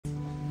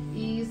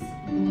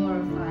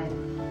glorified.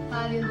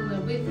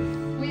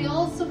 Hallelujah. We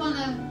also want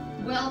to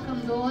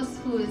welcome those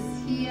who is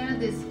here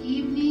this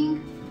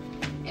evening,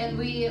 and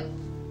we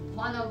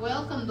want to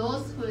welcome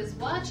those who is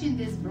watching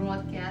this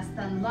broadcast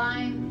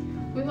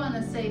online. We want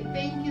to say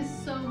thank you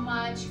so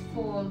much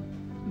for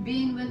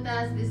being with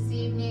us this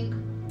evening,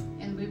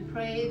 and we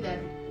pray that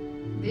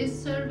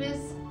this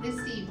service this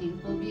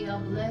evening will be a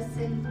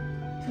blessing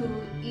to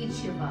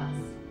each of us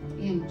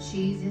in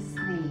Jesus'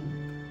 name.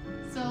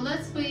 So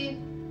let's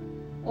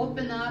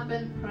open up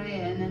and pray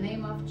in the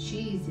name of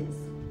Jesus.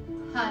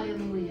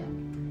 Hallelujah.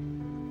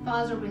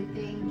 Father, we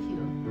thank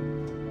you.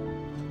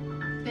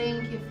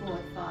 Thank you for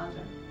it,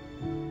 Father.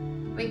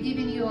 We're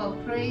giving you our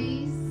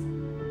praise.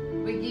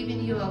 We're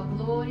giving you our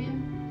glory.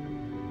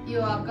 You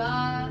are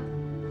God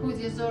who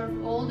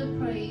deserves all the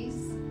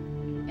praise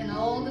and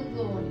all the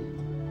glory.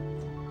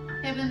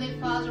 Heavenly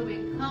Father, we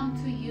come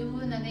to you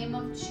in the name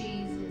of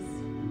Jesus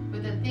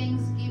with a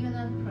thanksgiving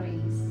and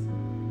praise.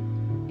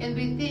 And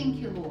we thank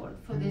you, Lord,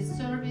 for this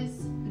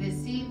service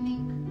this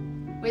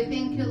evening. We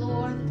thank you,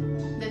 Lord,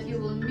 that you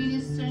will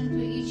minister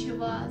to each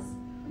of us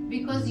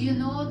because you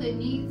know the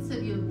needs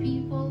of your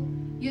people.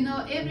 You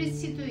know every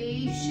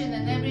situation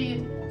and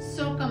every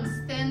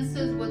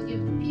circumstances what your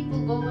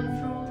people going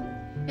through.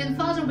 And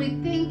Father,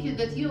 we thank you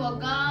that you are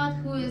God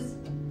who is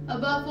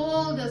above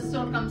all the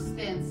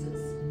circumstances.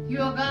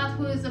 You are God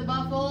who is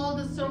above all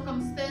the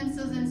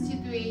circumstances and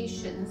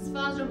situations.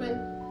 Father,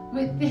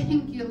 we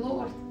thank you,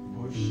 Lord.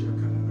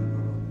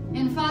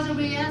 And Father,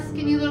 we're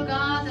asking you, Lord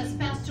God, as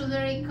Pastor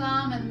Larry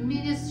come and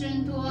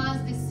ministering to us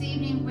this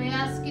evening, we're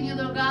asking you,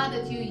 Lord God,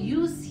 that you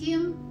use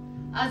him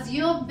as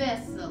your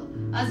vessel,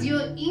 as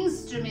your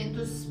instrument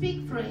to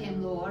speak for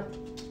him, Lord,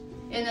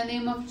 in the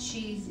name of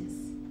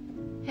Jesus.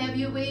 Have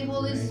your way,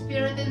 Holy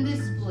Spirit, in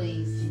this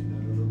place,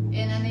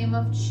 in the name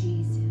of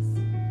Jesus.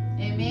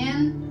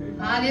 Amen.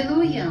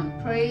 Hallelujah.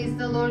 Praise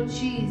the Lord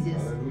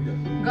Jesus.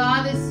 Hallelujah.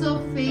 God is so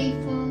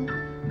faithful.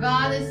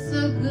 God is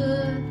so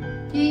good.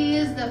 He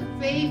is the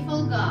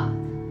faithful God.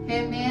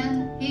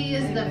 Amen. He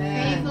is the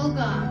faithful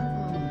God.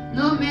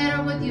 No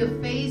matter what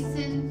you're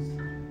facing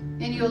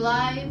in your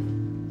life,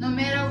 no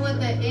matter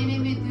what the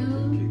enemy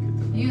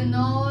do, you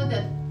know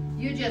that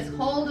you just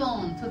hold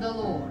on to the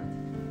Lord.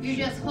 You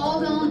just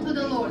hold on to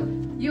the Lord.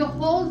 You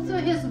hold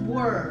to his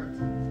word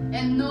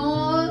and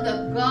know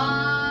that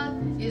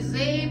God is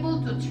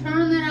able to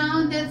turn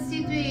around that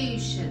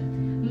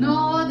situation.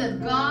 Know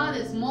that God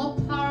is more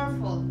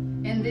powerful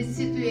in this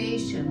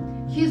situation.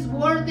 His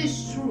word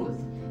is truth,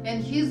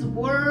 and his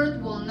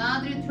word will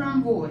not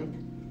return void,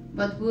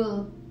 but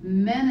will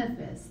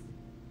manifest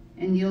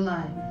in your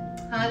life.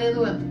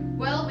 Hallelujah.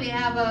 Well, we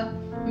have a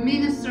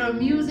minister of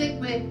music.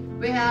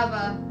 We have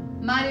a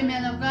mighty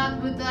man of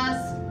God with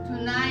us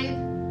tonight,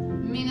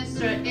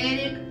 Minister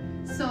Eric.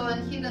 So,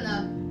 and he's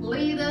gonna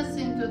lead us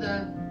into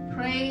the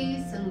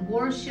praise and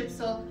worship.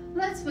 So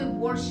let's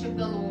worship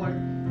the Lord.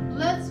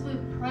 Let's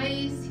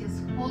praise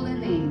his holy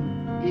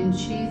name in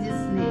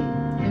Jesus' name.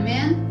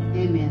 Amen.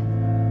 Amen.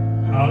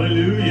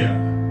 Hallelujah.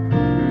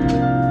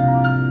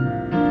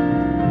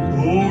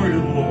 Glory to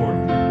the Lord.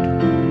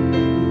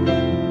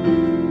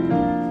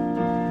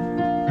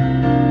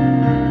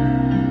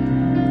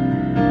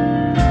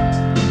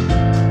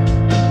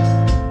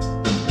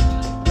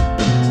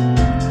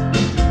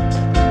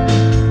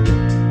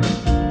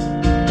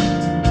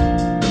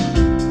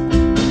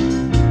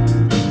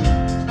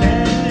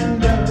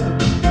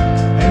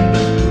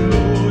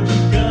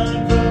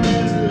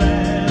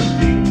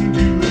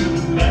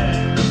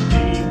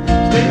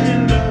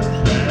 Stand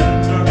up.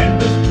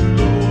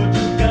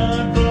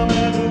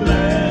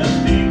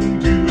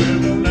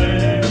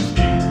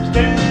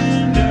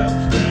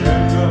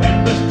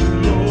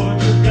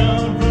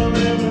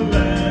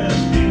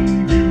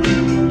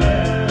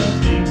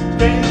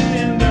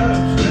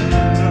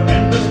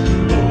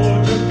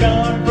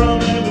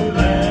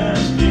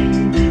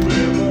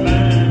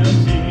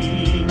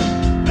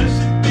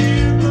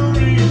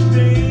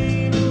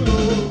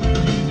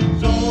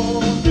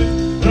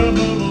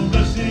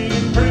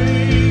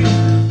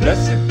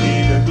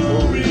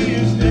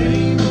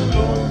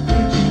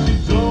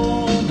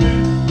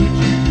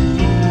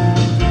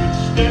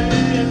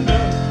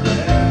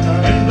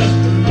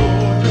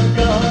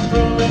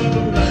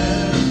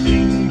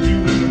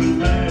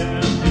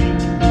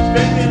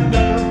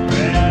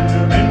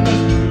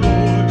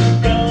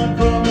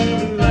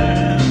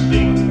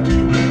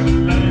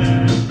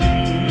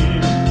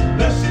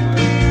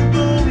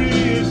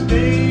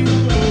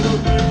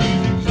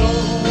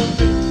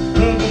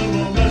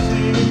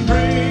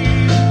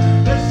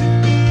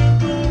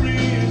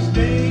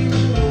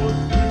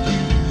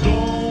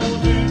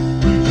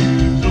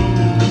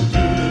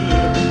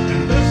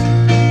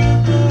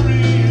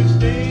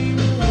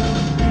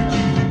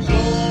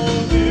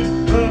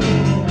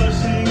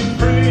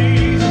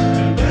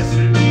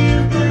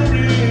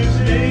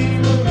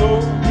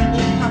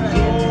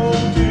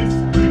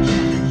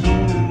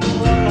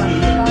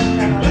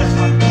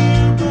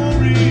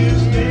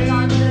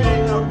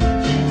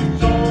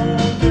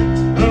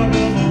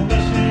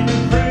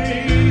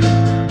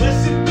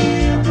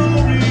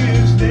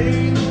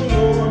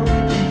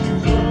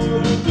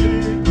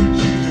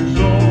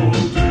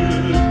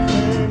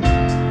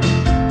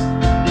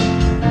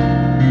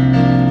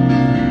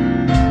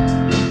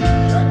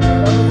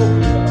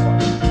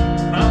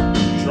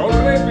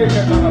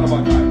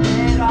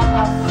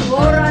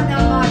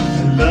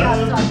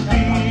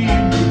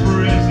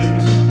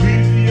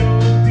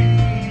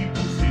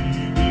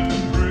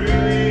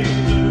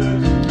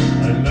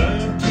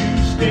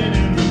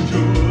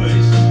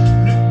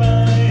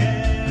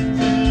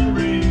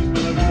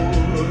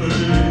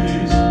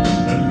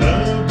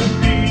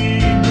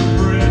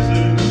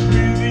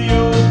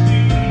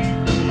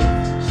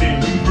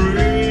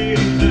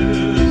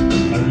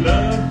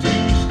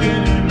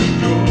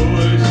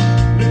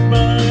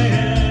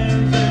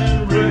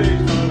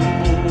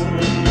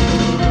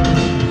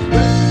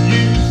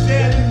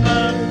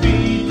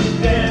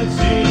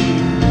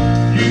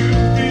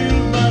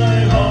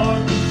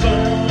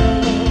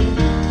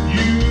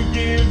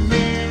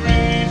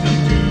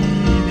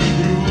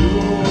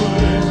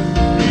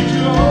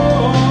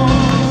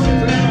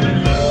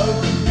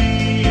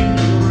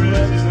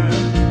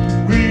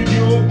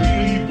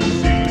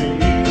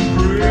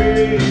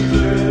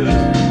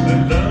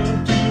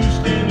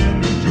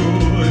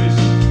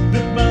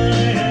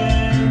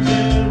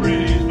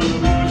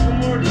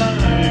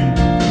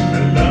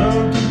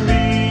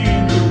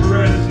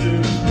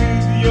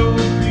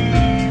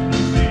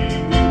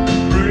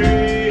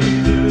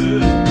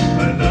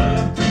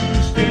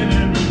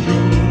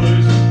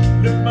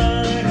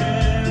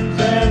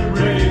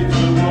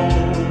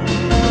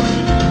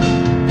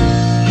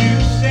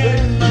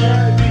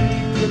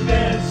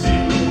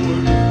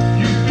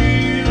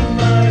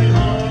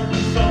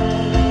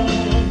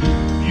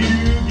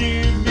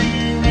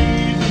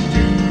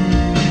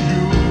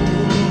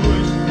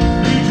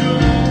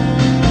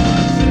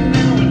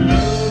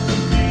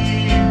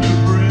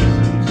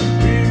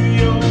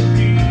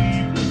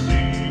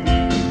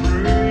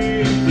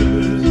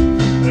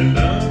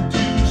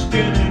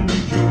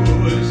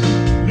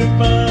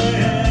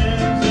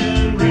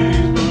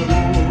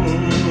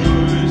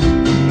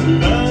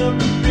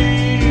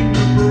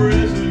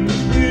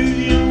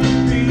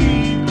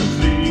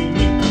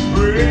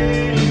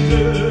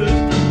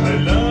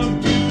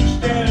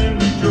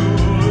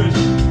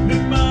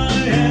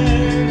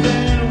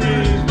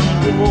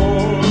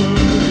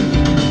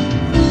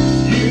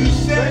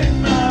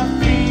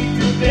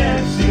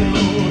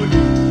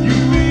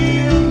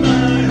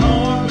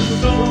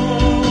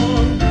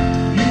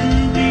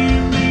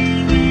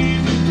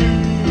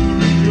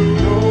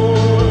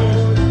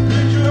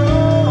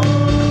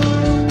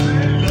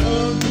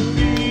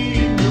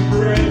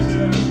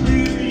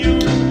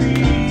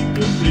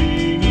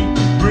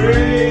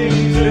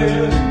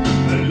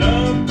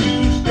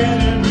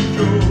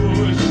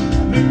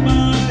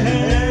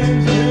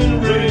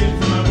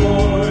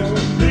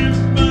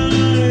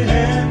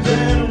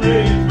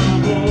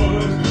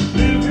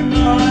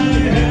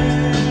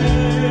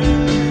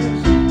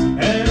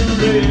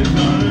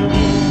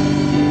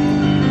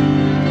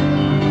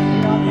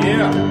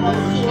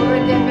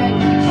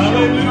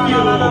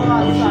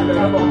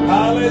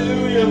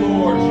 Hallelujah,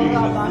 Lord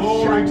Jesus.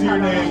 Glory to your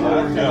name,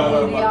 Lord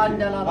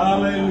God.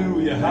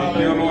 Hallelujah.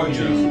 Hallelujah, Lord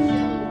Jesus.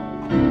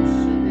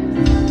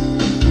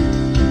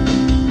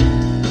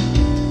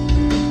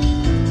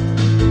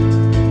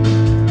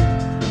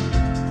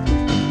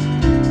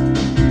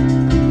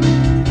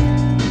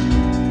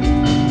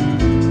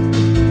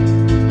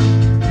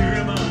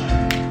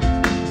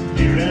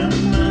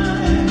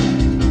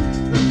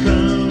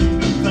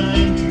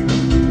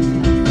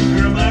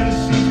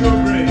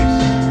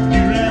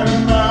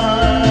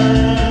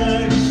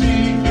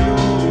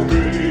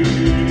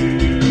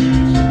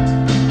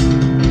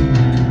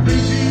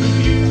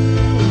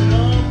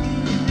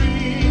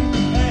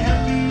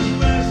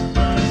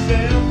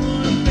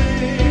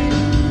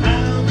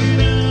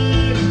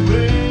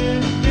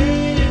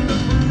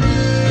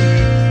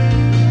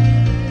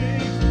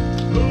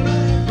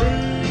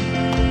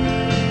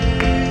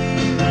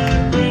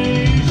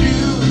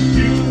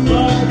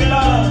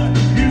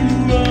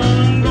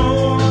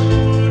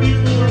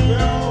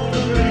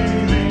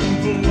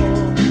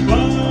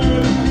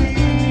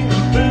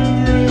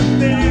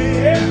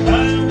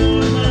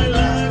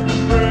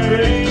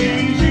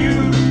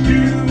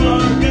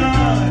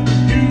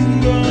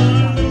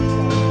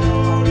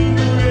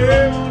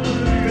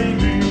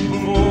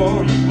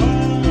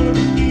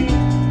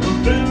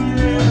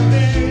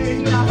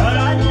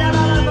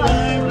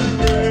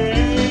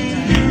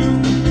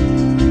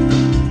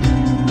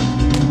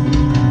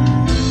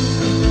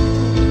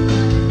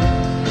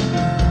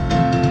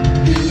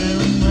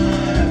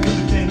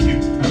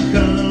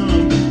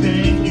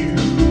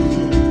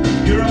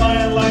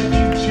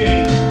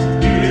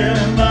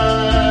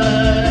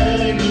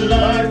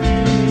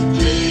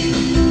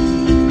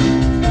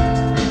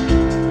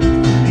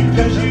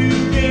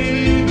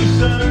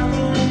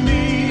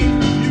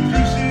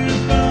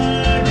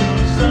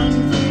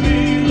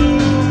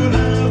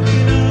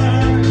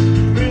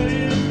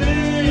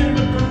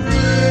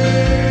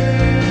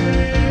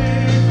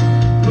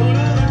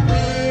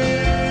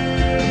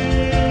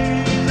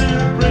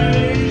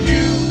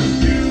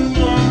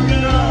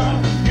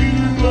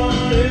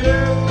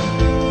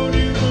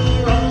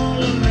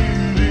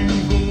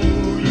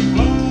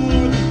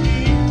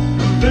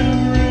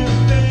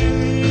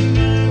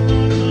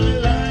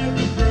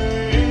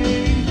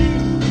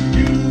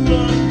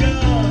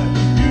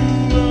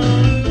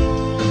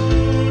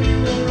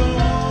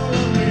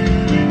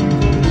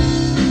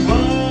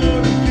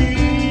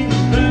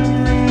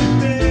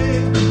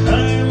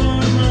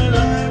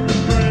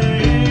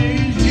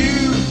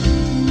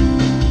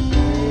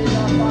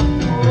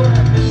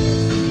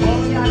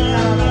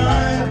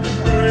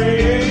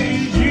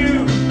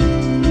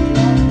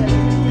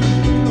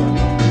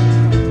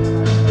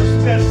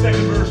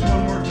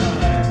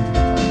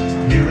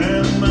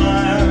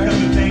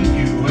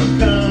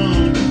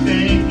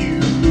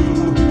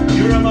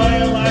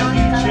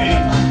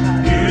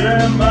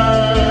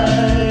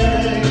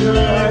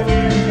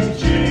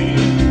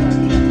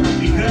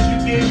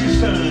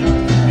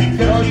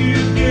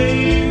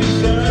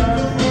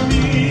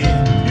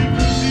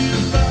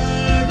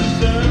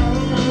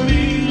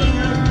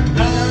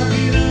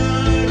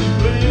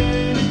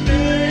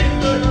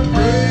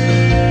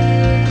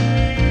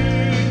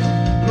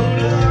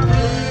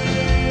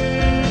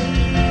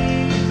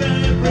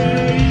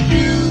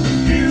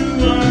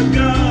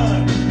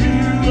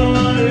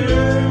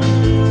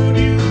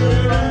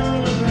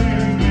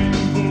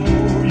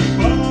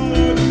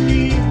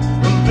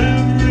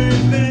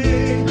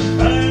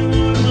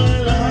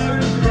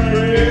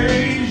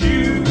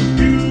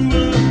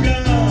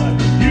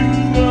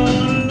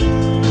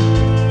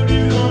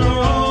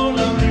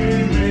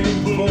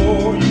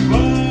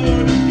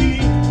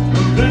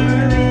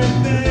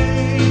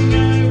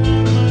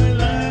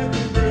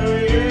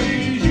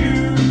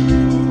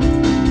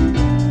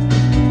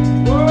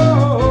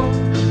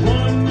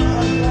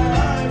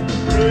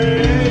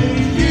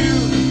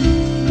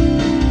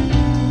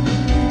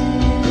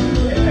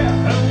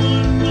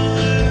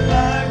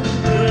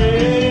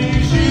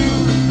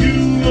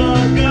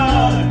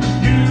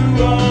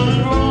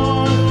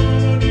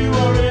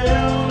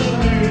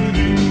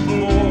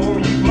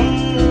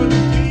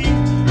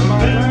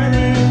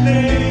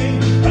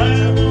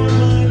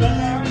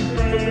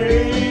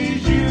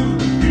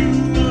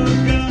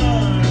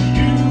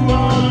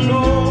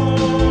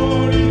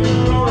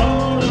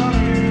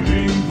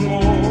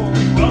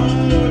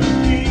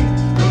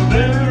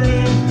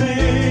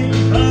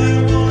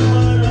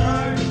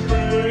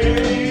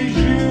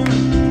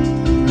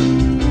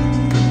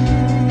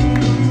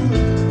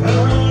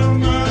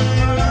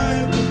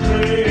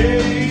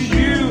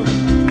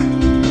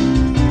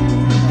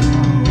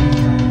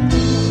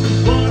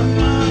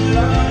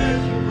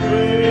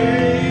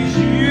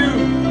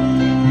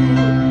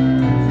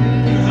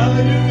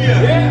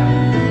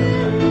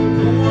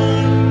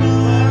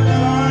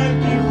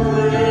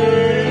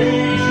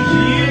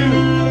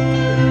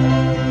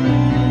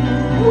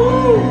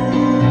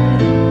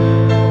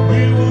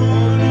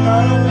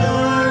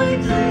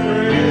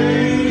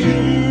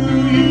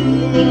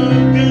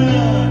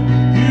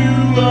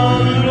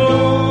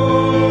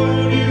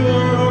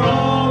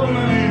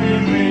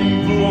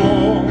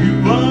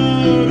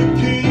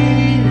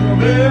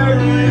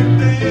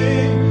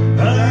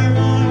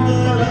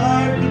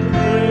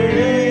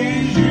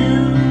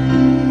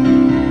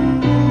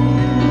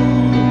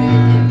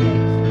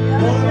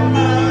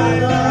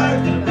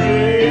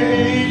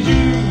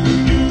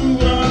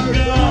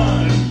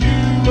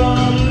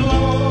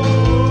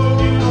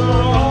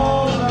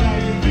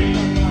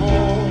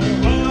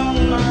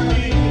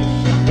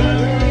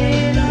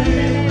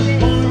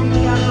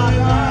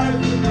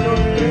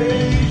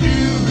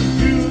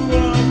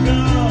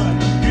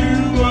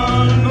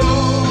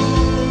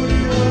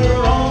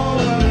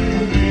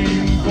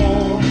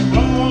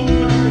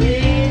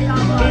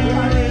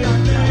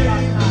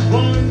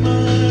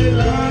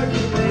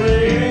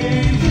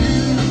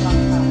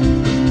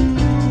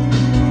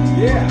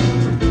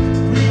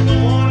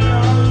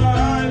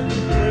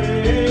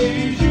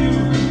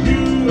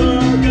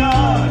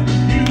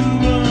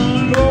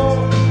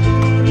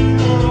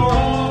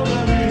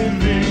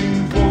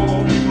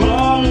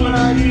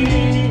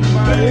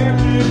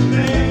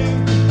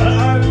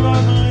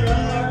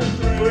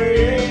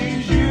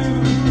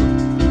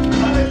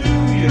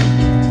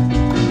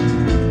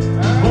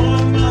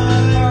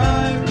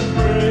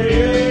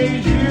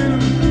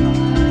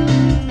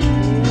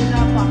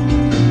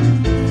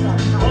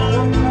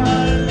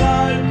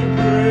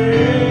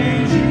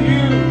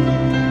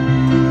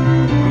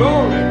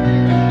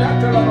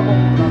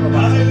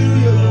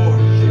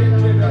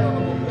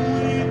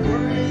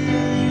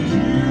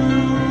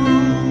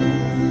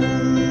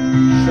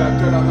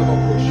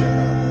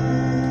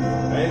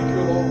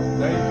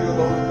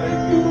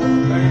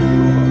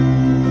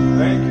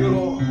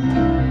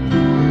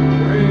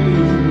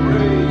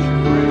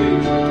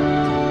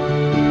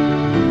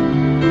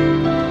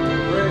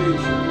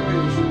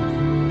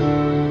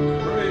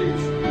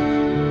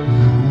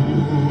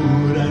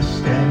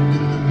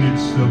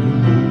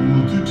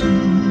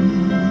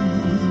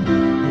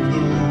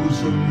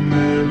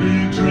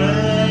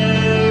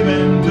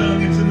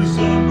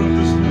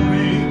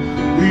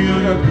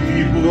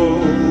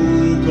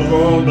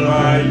 called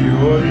by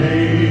your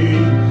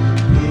name,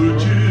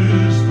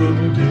 purchased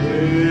from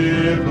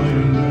death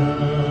and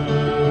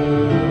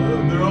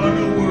love. There are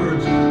no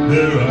words,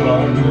 there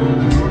are no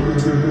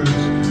words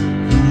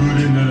good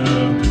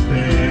enough to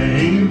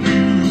thank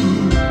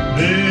you.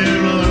 There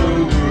are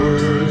no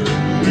words to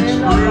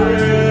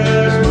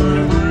express my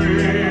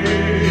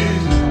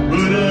praise,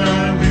 but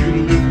I will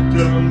lift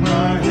up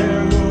my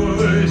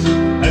voice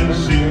and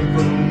sing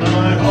from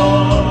my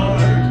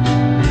heart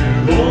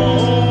with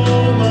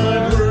all my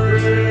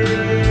praise.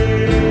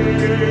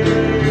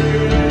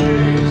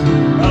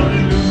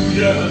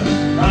 Hallelujah,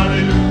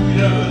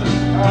 hallelujah,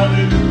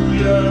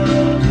 hallelujah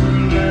to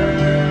the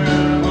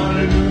Lamb.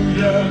 Hallelujah.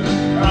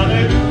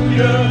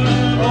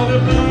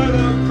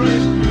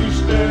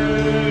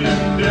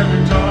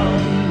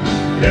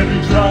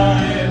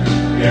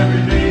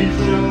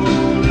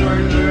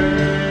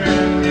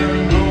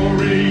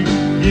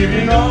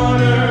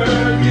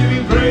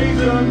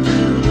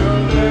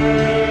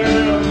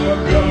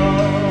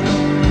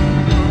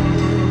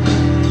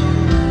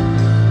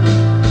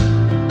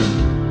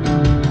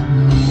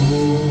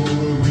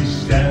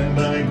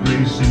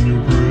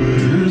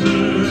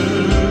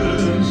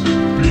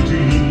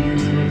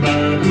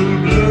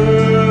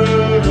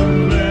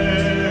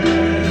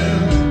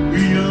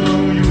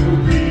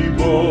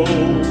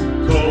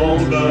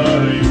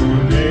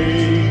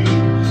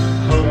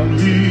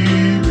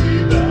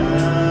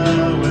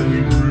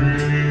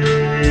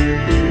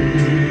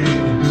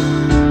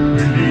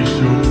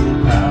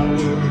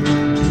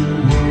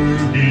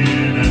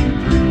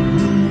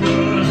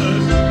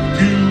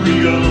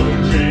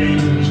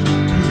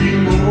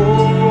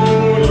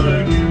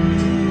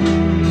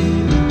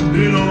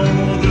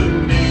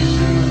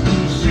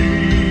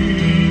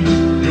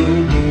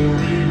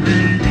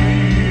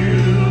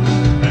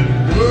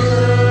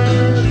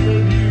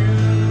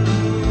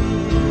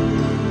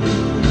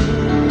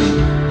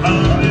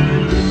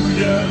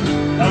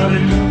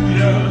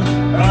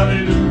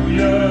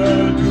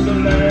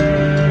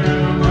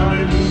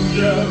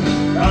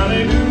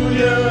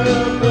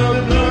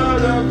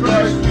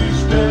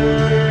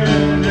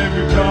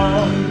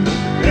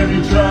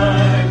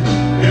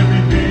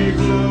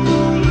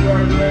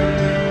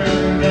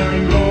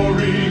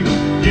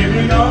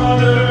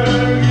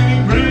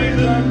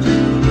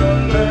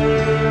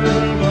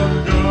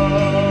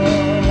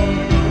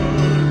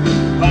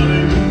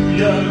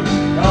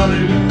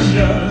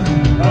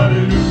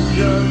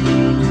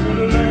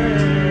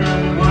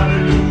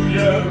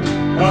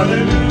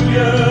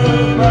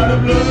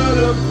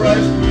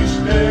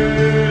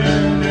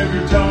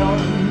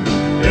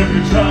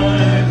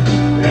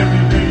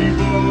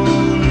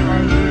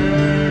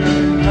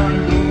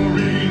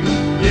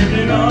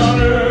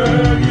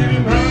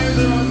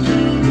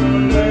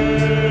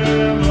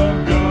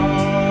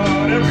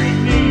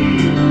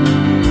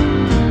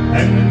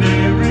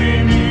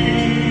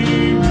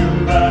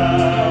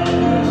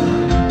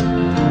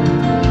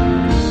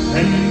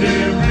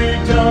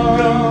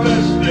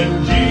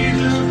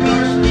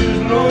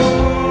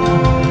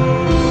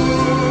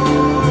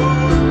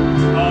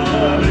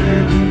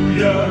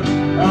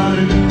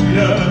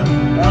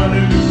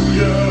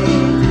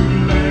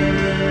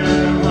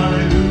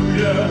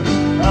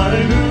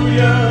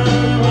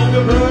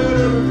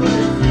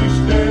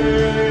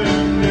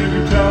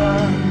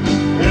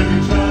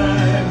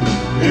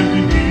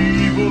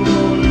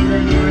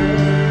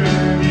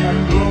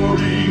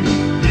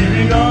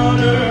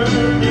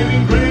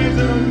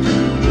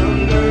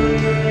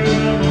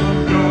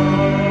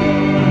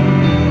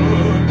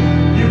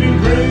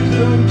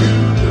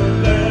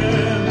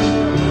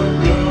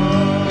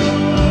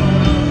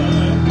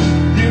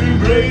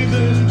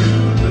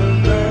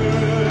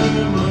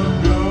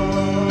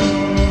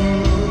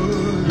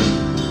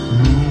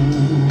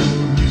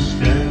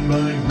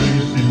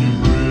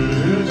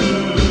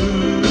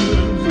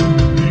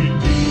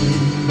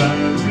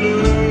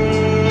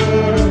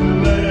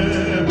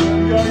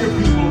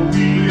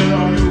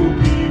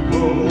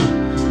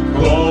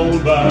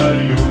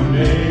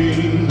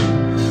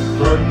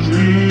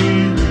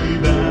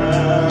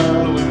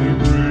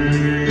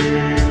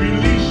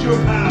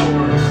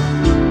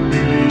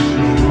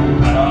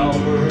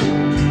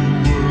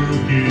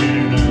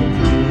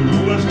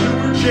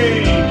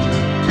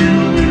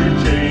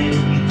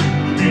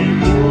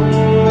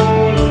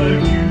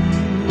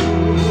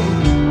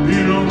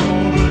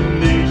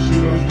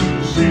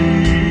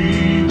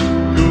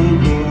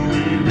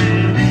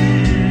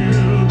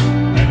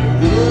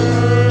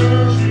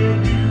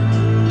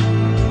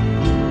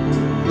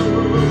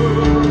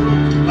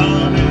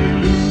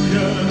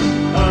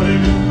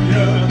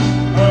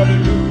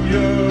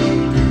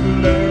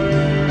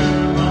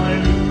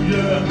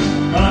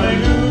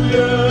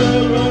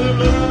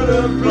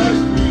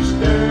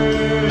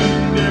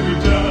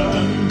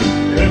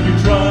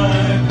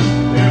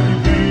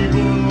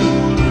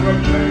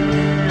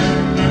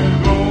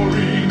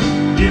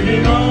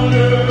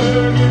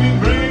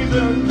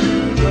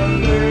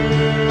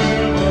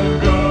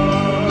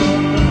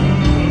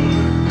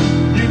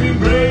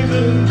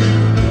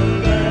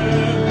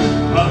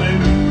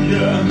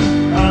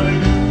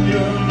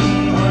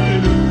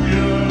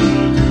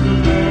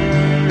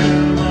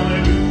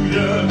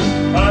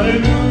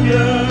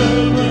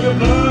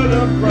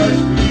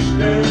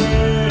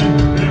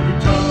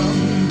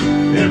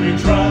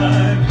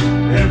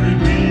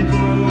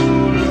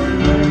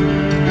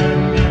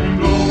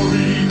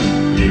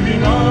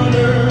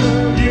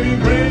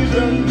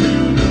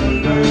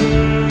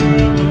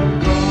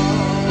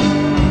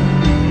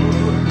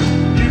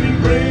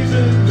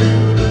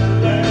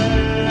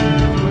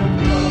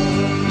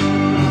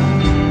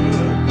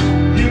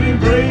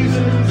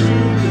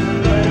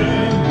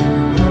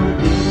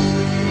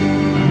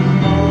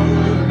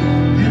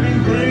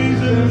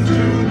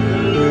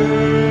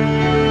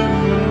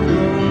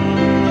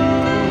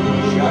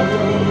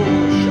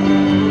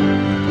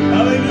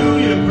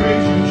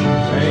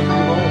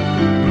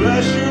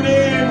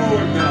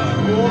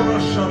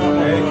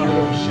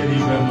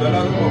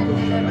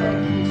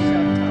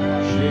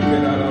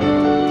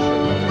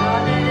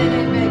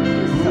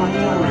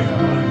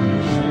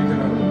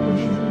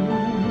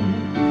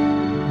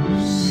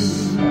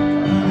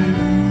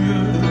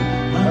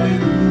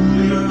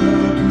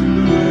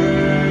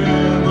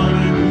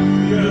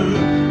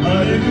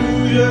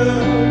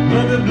 Hallelujah.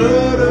 By the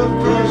blood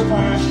of Christ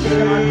we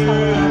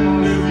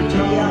stand. Every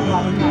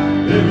tongue,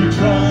 every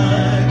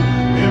tribe,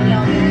 every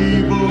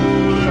people,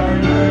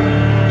 every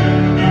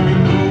land,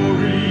 giving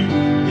glory,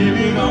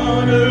 giving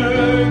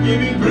honor,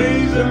 giving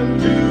praise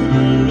unto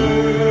the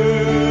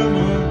Lamb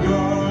of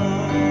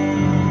God.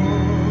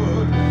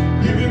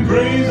 Giving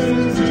praise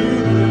unto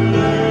the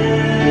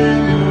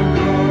Lamb of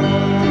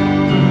God.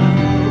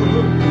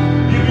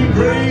 Giving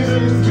praise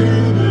unto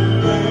the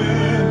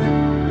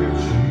Lamb of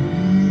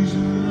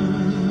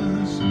Jesus.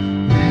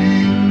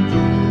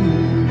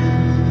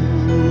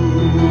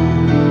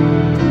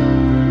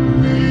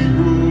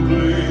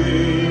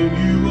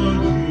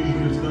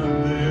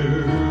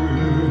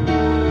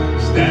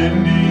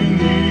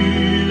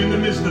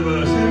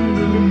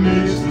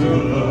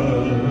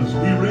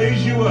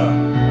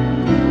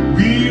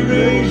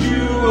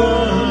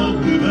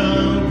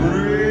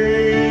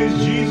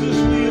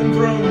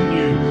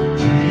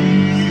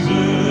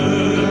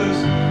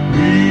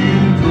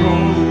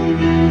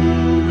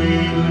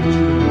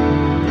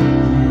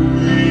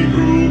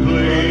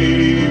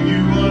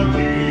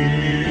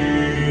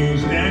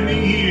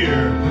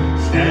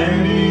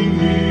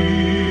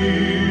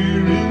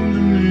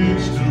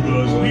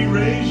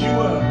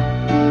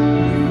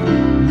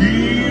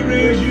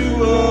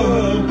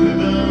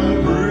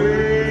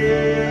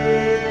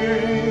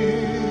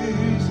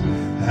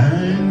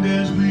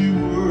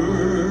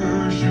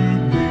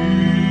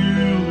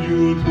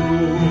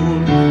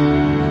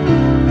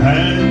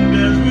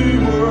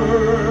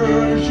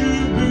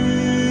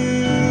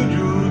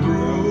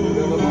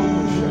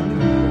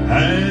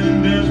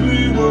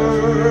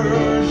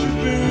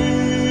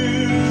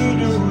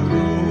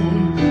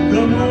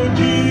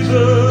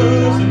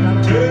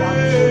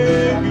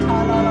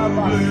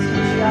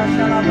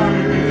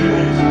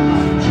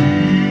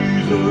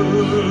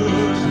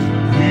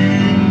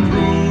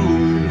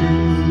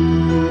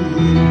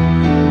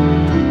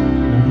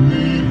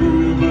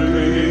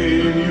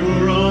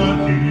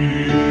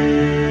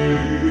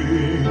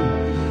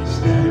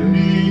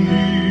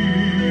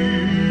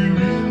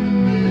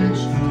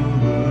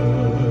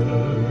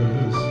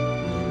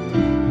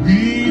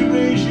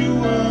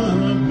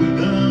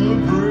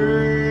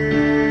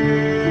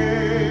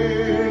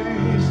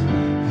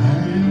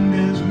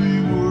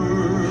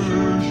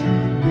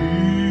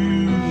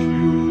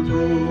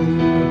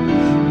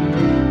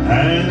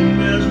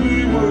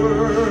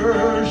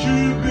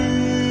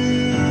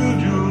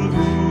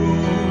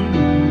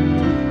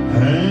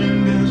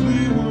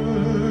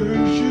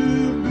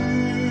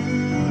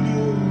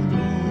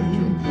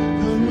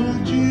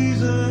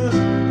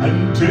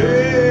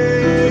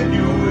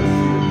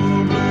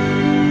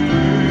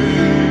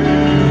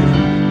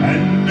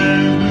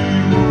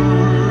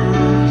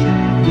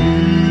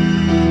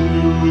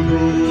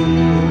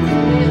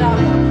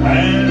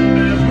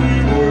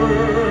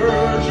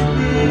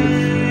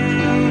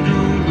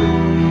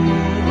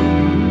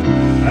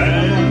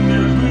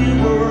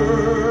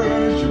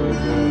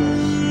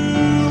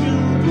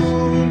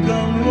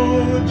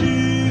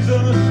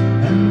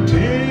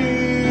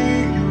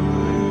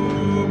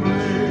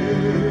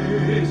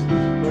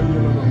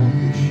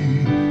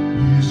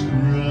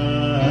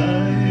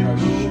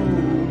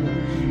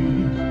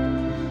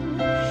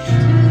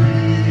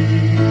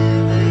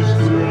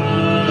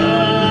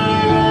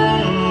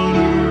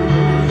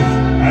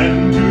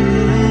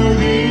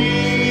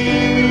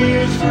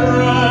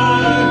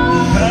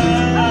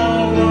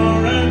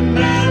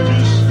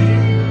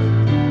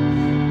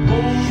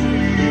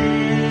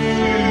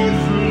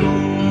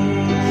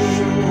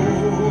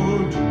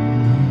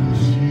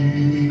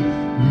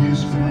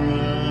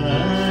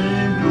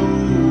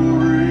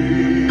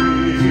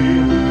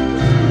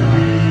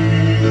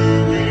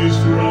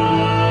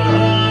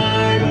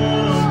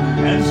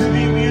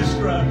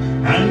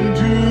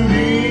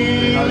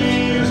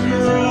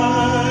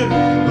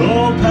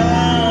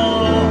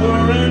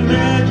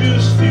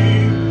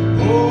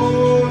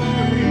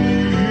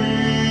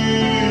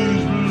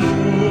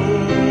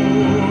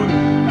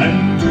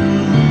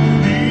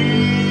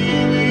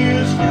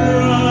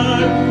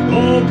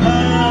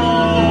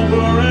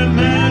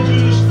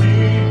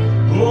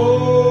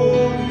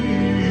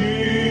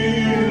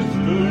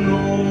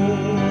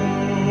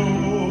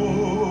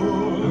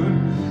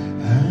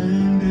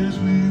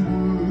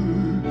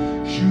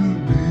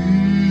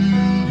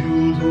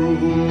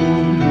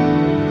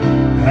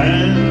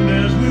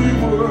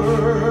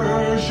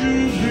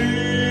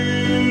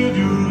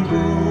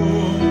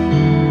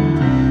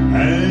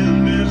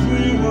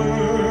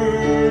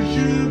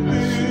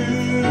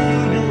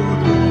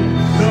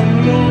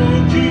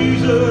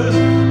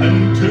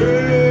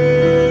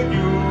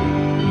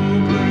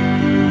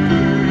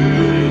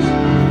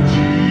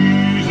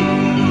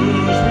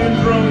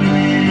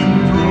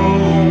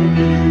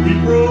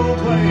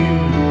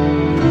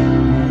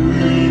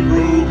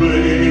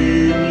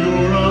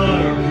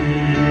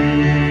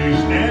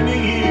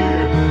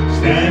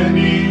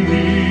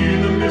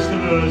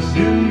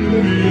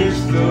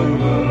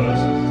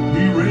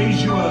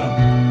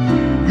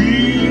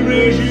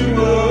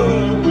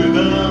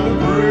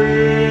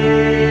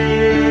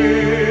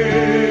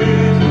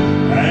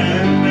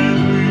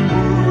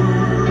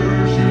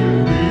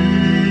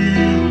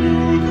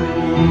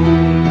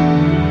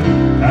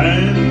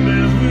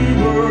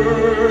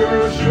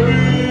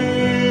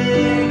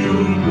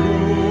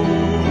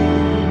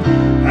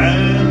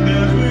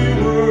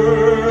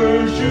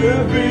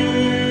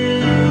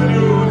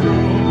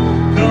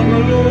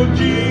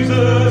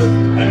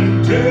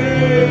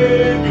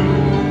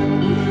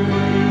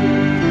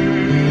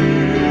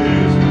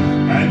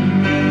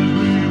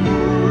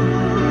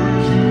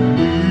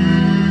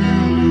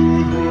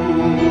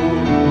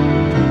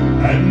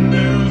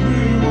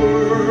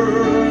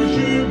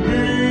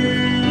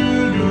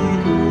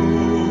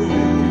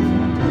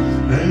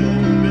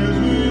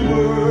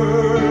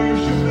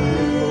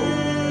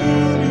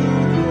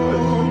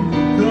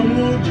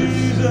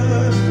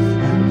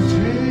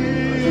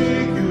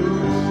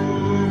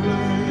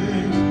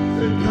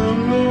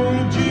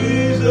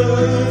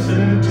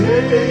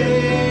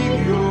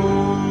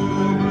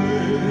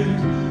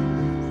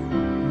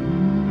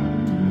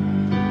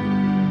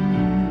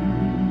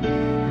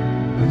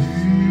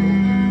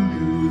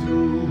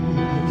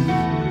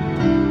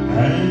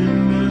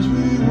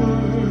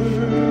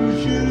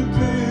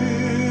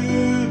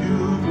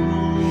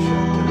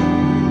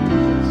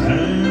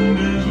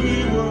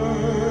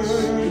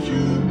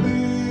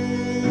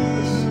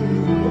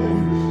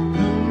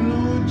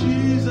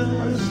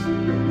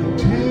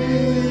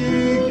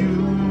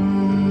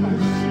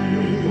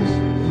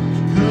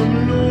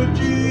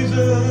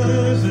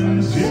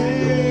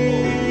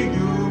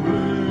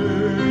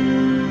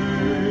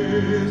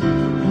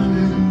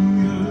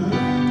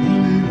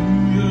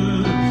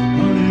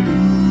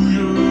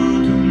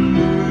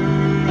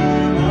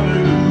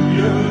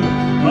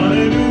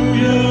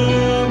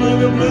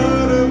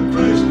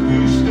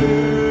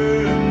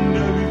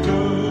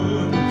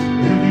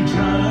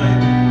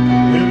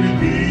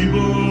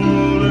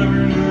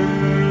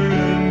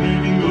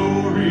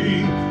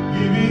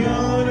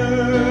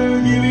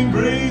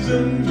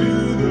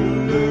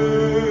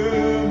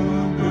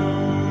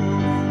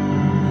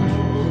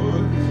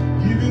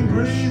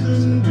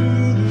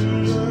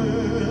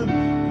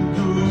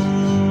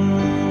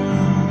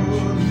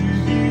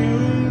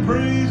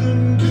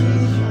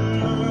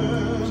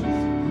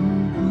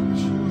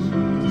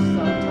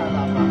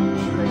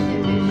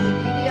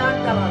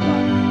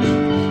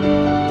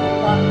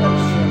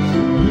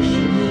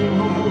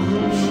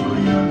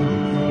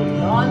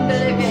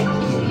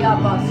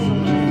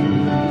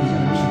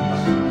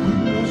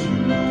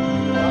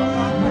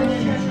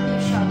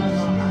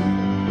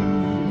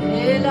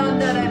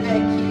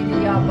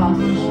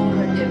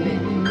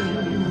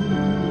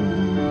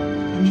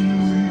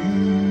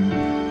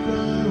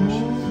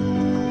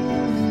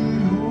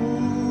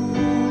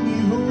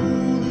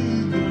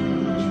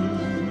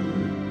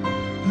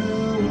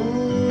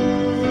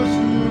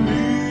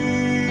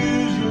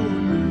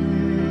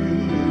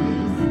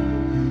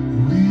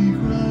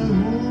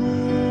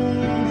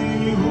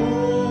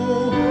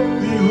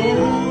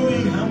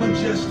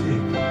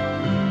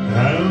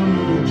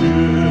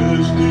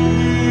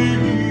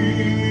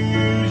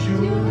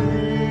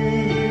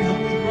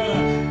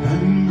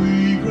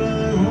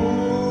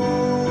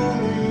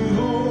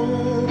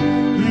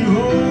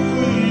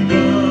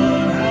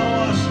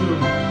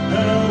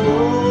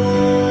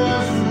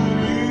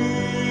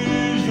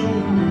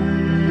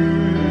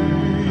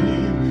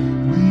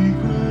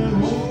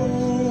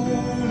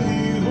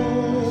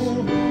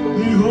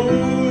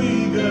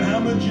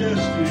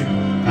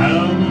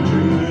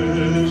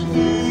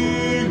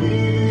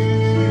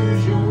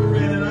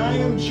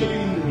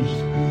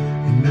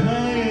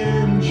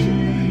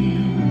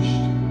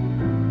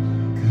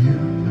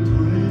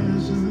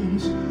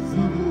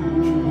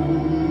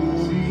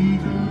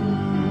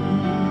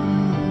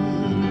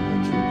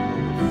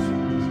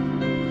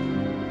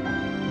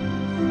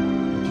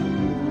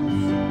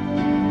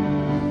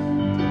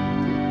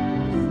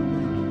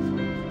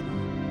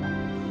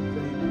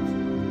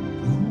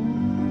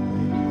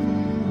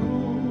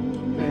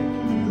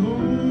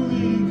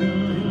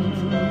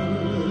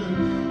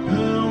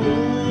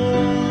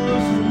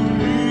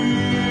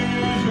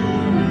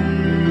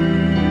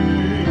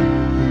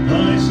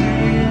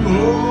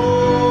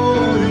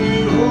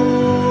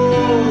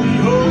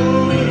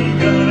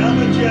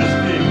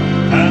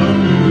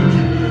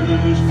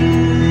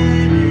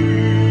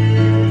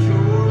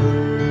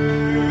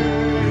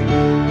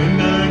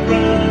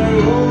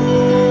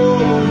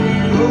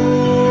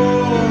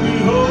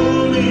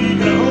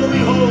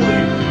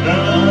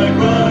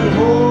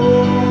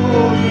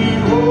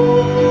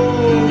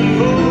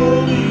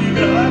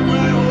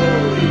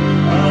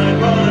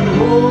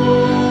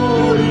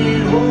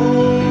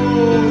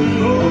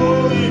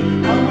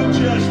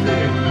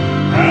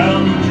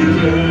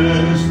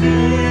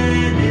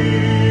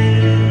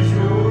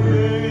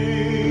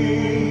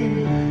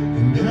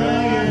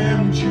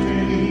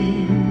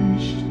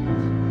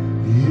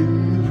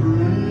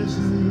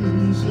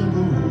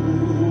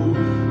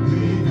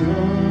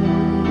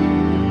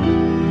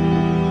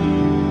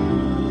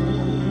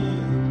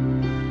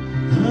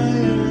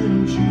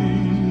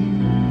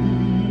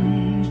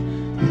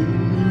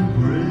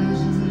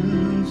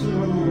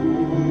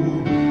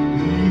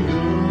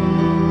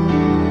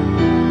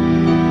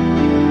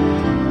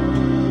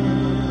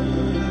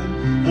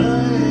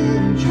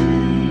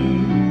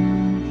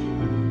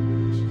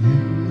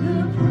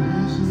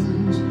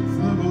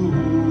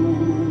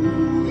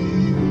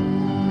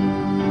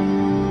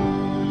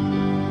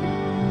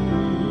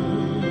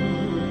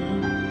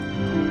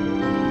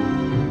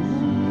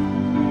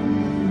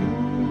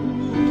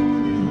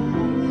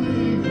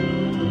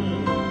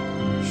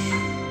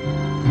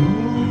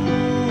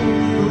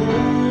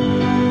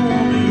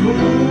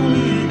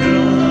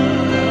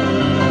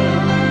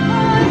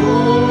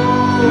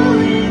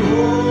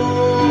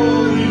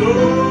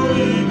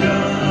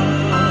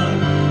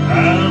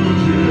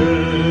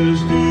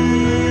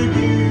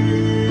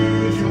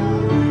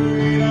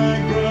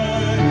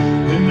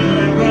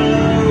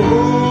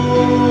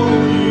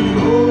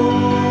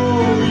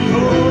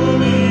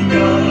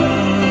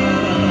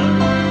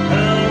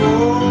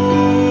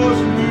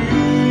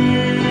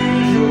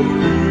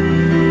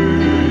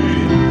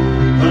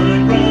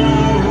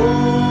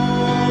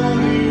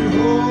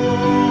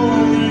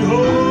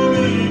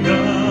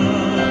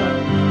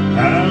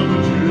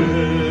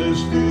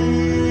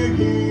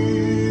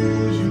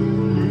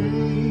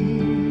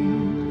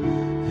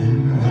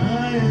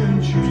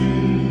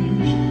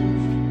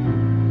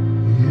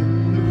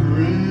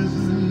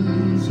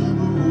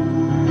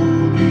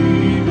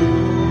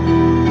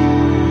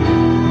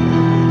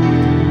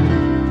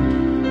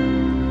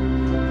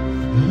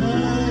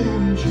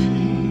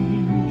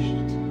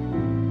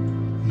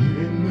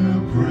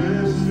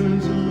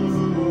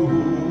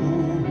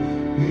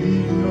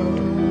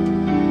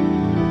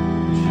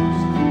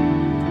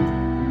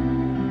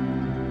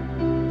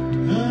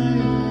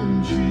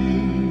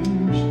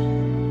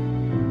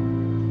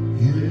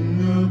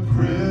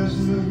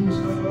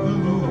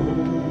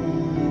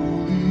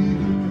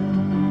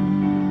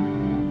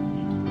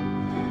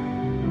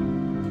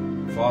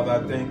 Father,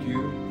 I thank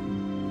you.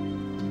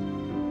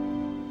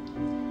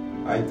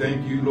 I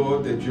thank you,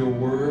 Lord, that your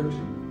word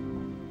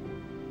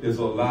is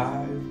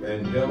alive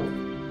and health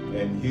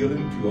and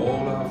healing to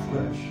all our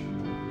flesh.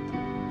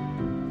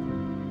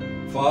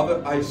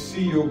 Father, I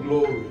see your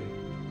glory.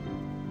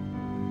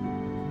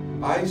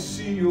 I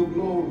see your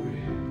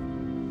glory.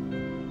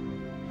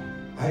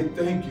 I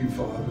thank you,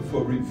 Father,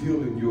 for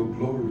revealing your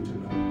glory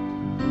tonight.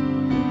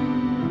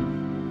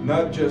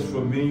 Not just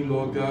for me,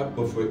 Lord God,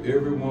 but for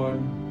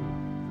everyone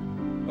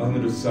under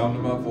the sound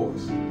of my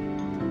voice.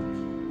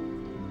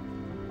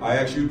 I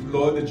ask you,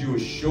 Lord, that you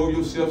would show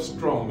yourself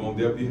strong on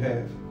their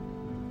behalf.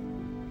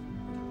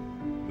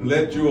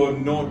 Let your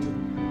anointing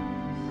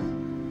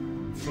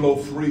flow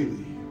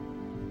freely.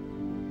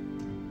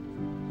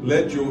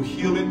 Let your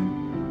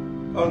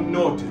healing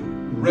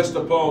anointing rest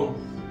upon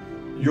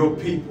your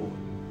people.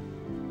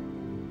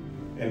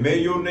 And may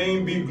your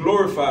name be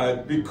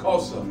glorified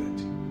because of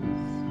it.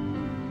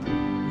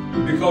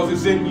 Because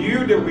it's in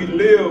you that we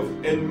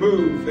live and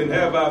move and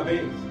have our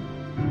being.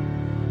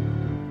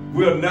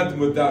 We are nothing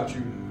without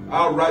you.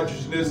 Our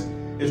righteousness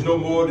is no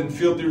more than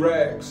filthy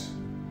rags.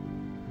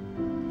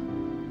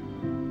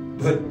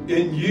 But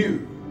in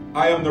you,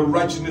 I am the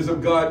righteousness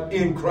of God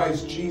in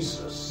Christ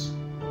Jesus.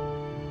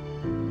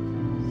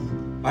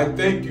 I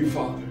thank you,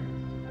 Father,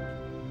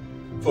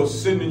 for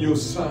sending your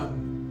Son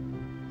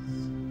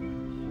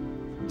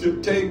to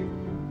take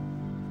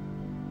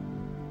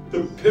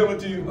the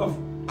penalty of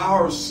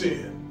our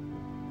sin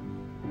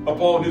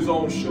upon his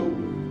own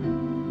shoulder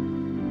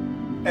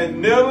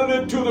and nailing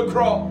it to the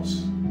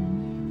cross.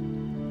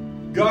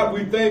 God,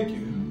 we thank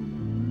you.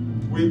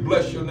 We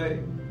bless your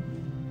name.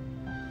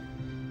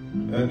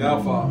 And now,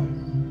 Father,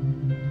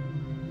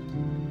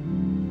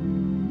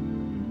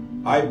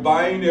 I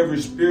bind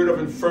every spirit of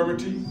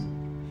infirmity.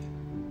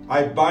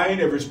 I bind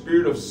every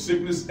spirit of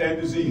sickness and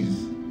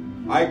disease.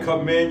 I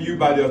command you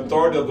by the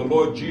authority of the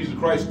Lord Jesus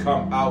Christ,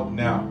 come out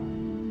now.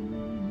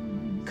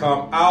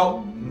 Come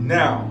out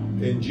now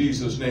in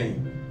Jesus'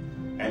 name.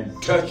 And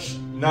touch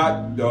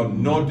not the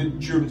anointed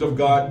children of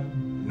God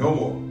no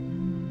more.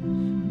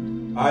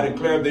 I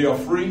declare they are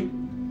free,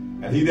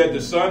 and he that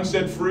the Son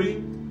set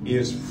free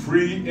is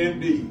free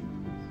indeed.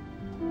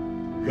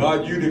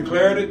 God, you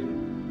declared it.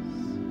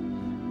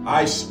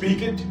 I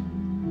speak it,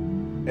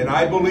 and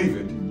I believe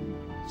it.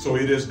 So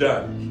it is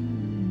done.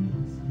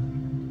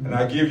 And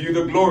I give you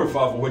the glory,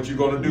 Father, for what you're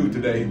going to do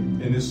today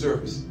in this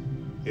service.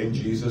 In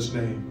Jesus'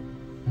 name.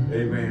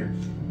 Amen.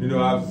 You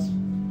know, I was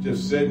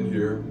just sitting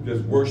here,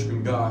 just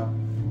worshiping God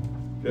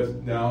just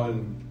now,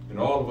 and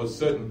all of a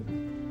sudden,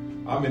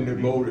 I'm in the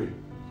glory.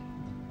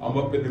 I'm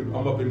up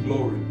in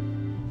glory.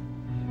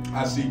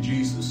 I see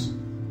Jesus.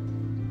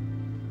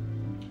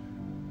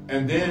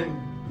 And then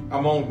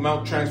I'm on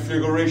Mount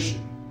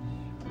Transfiguration.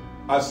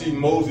 I see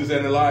Moses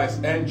and Elias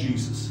and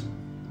Jesus.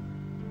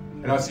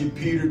 And I see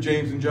Peter,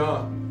 James, and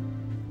John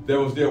that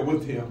was there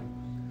with him.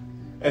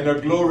 And the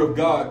glory of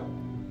God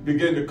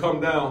began to come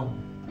down,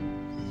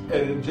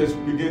 and it just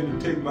began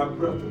to take my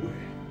breath away.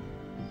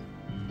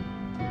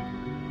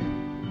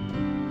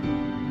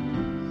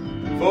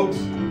 Folks,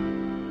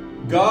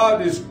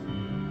 God is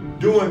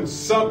doing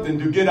something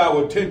to get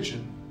our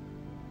attention.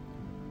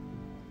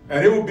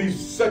 And it would be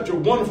such a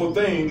wonderful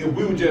thing if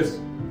we would just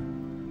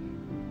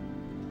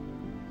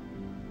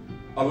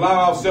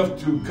allow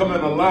ourselves to come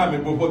in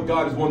alignment with what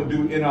God is wanting to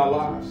do in our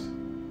lives.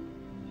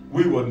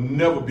 We will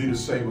never be the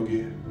same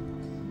again.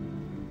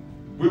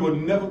 We will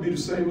never be the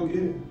same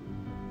again.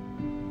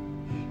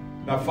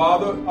 Now,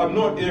 Father,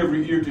 anoint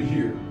every ear to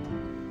hear.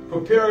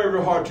 Prepare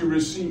every heart to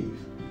receive.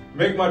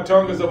 Make my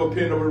tongue as of a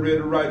pen of a ready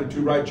writer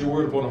to write your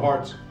word upon the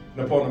hearts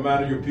and upon the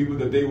mind of your people,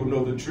 that they will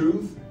know the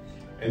truth,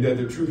 and that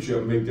the truth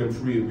shall make them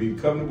free. And we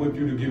come with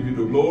you to give you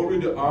the glory,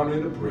 the honor,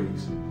 and the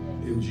praise.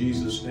 In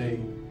Jesus'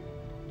 name.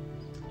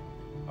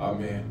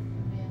 Amen.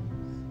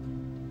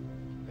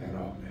 And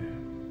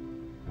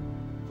amen.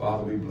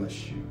 Father, we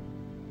bless you.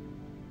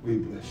 We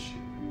bless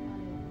you.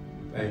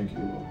 Thank you,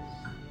 Lord.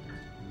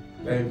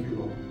 Thank you,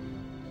 Lord.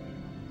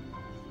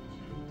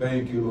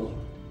 Thank you, Lord.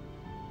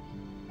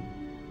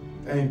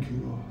 Thank you,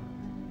 Lord.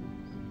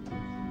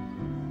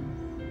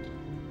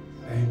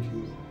 Thank you,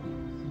 Lord.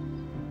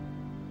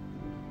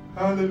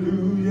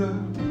 Hallelujah,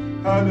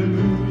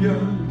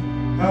 hallelujah,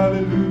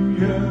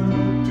 hallelujah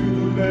to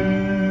the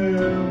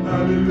Lamb.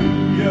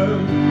 Hallelujah,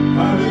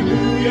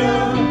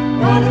 hallelujah.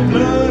 By the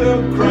blood of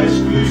Christ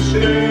we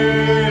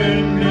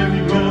stand.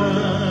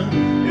 Everyone,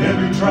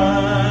 every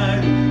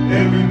tribe,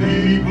 every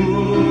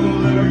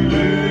people, every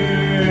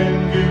land,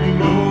 giving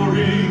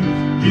glory,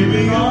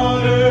 giving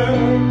honor,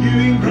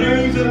 giving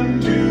praise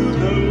unto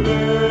the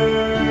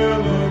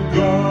Lamb of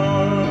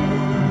God.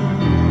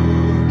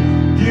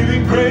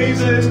 Giving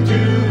praises to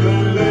the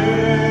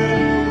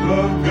Lamb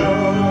of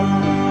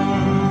God.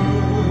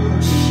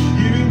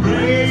 Giving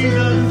praise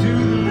unto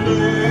the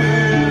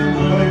Lamb.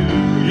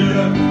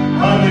 Hallelujah,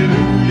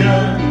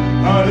 hallelujah,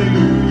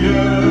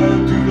 hallelujah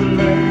to the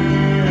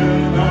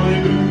Lamb.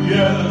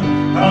 Hallelujah,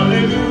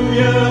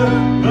 hallelujah.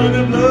 By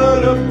the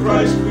blood of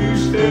Christ we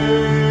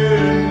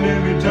stand.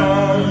 Every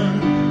tongue,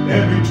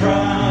 every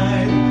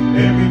tribe,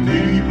 every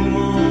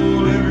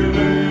people, every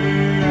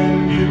land,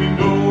 giving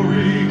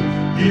glory,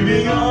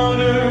 giving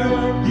honor,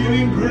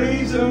 giving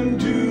praise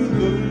unto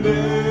the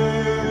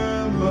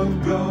Lamb of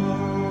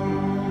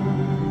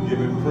God.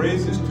 Giving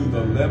praises to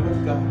the Lamb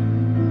of God.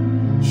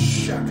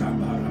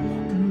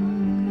 Shakabarabaka.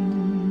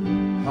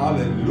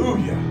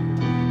 Hallelujah.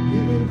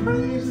 Giving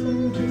praise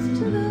unto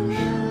the Lamb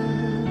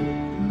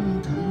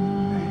of God.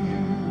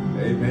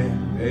 Amen,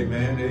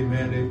 amen,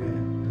 amen, amen.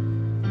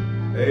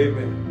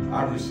 Amen. I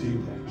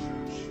receive that,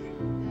 church.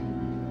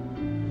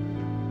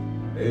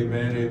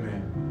 Amen,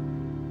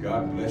 amen.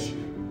 God bless you.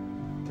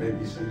 May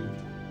be seated.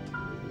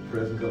 The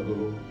presence of the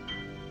Lord,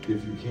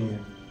 if you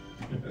can.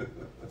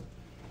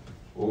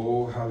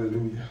 Oh,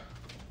 hallelujah.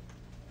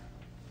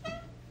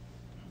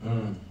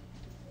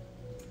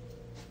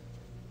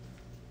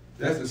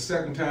 That's the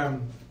second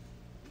time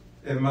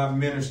in my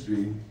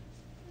ministry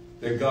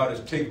that God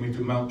has taken me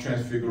to Mount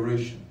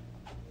Transfiguration.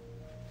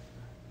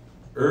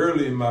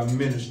 Early in my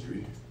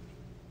ministry,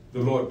 the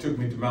Lord took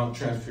me to Mount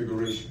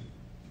Transfiguration.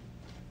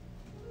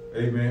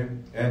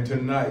 Amen. And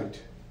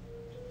tonight,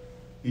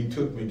 he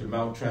took me to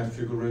Mount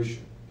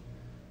Transfiguration.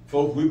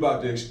 Folks, we're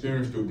about to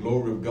experience the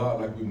glory of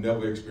God like we've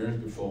never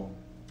experienced before.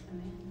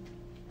 Amen.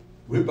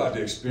 We're about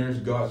to experience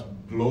God's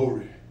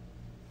glory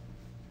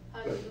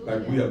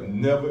like we have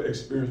never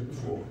experienced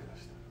before.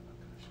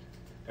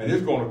 And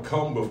it's going to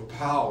come with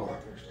power.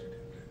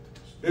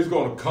 It's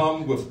going to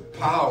come with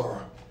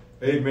power.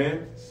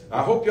 Amen.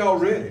 I hope y'all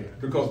ready,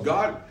 because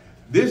God,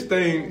 this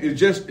thing is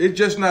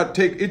just not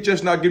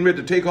getting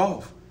ready to take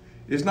off.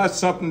 It's not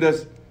something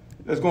that's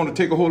going to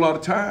take a whole lot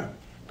of time,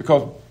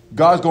 because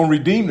God's going to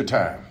redeem the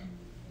time.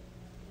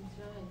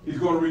 He's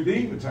going to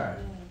redeem the time.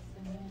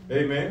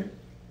 Amen.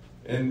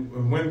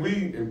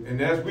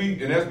 And as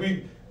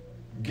we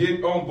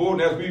get on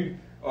board, and as we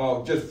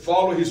just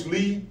follow his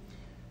lead,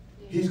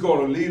 he's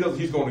going to lead us.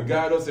 He's going to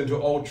guide us into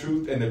all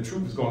truth, and the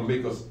truth is going to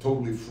make us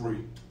totally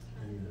free.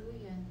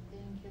 Hallelujah.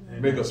 Thank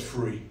you. Make us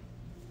free.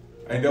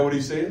 Ain't that what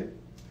he said?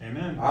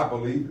 Amen. I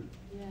believe it.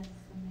 Yes,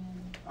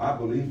 amen. I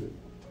believe it.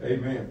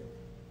 Amen.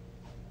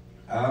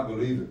 I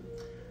believe it.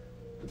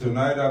 But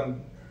tonight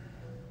I'm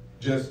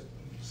just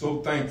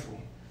so thankful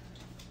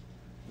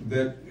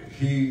that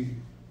he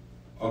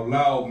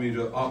allowed me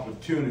the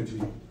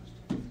opportunity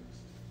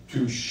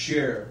to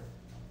share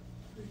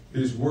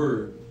his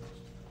word,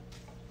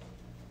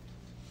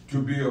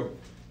 to be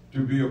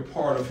a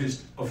part of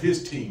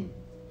his team.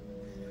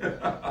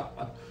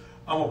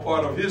 I'm a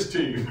part of his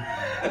team.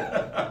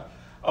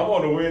 I'm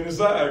on the winning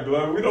side,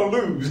 glory. We don't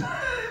lose.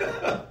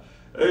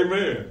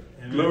 Amen.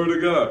 Amen. Glory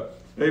to God.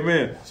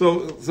 Amen.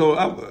 So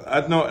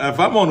I know if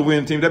I'm on the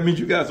winning team, that means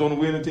you guys are on the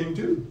winning team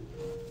too.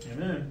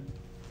 Amen.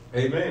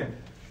 Amen.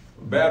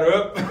 Batter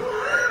up.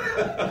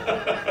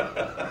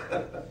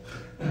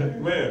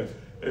 Amen.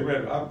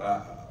 Amen.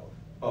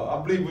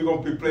 I believe we're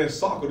going to be playing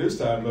soccer this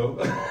time, though.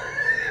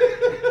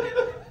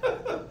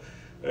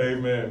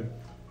 Amen.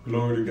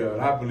 Glory to God.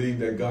 I believe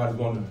that God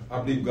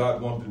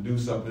wants to do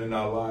something in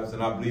our lives,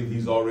 and I believe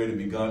he's already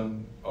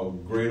begun a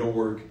greater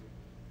work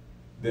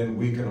than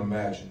we can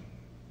imagine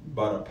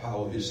by the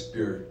power of his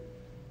Spirit.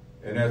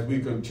 And as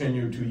we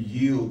continue to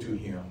yield to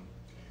him,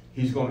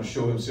 he's going to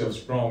show himself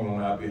strong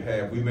on our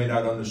behalf. We may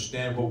not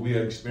understand what we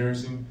are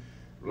experiencing.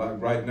 Like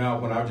right now,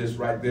 when I was just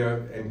right there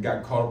and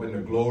got caught up in the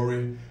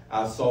glory,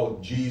 I saw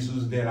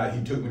Jesus. Then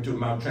he took me to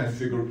Mount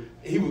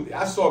Transfiguration.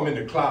 I saw him in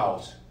the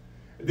clouds.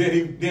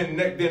 Then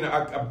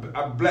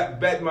I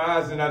bat my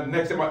eyes, and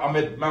next time I'm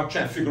at Mount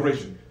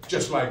Transfiguration,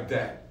 just like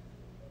that,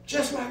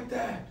 just like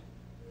that.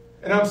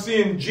 And I'm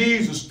seeing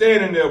Jesus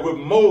standing there with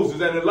Moses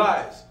and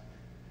Elias,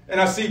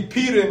 and I see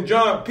Peter,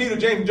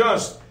 James, and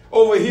John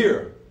over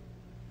here,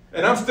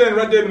 and I'm standing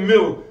right there in the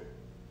middle,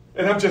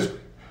 and I'm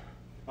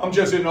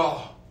just in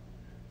awe.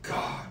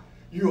 God,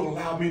 you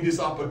allowed me this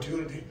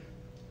opportunity.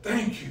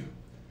 Thank you.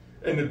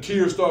 And the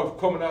tears started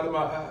coming out of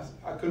my eyes.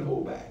 I couldn't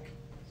hold back.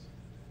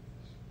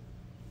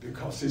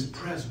 Because his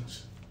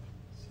presence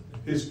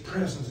is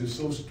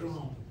so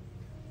strong.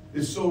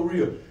 It's so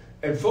real.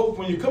 And folks,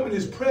 when you come in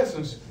his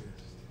presence,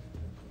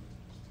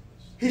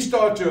 he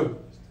started to,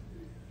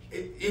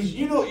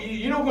 you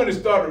know when it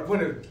started,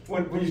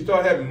 when you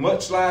start having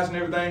mudslides and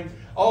everything,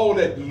 all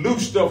that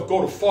loose stuff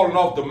go to falling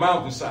off the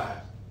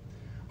mountainside.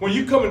 When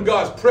you come in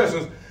God's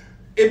presence,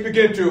 it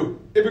began to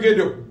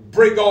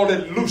break all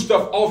that loose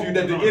stuff off you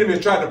that the enemy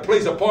is trying to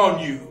place upon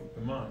you.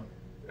 Come on.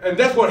 And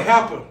that's what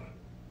happened.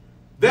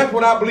 That's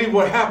what I believe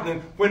what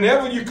happened.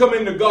 Whenever you come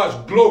into God's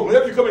glory,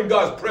 whenever you come in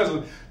God's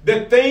presence,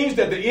 the things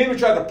that the enemy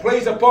tried to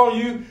place upon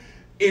you,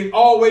 it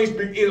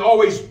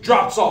always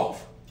drops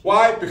off.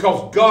 Why?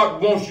 Because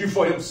God wants you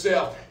for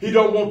himself. He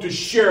don't want to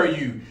share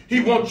you.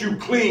 He wants you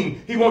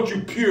clean. He wants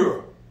you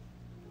pure.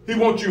 He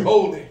wants you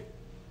holy.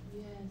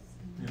 Yes.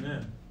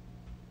 Amen.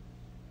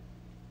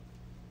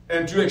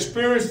 And to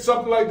experience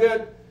something like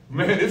that,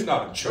 man, it's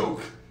not a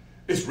joke.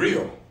 It's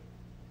real.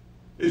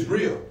 It's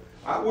real.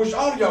 I wish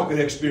all of y'all could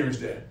experience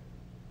that.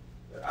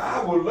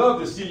 I would love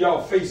to see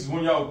y'all faces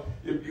when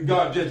if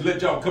God just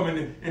let y'all come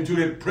into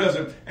that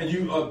presence, and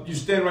you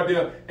stand right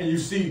there and you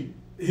see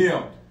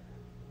him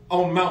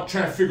on Mount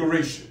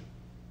Transfiguration.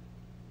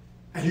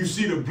 And you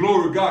see the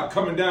glory of God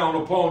coming down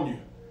upon you.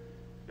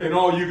 And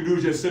all you can do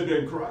is just sit there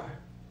and cry.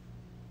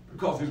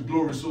 Because his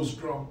glory is so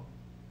strong.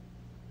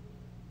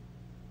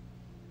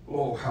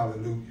 Oh,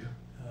 hallelujah.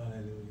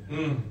 Hallelujah.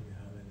 Hallelujah.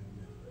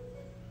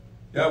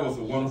 That was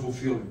a wonderful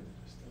feeling.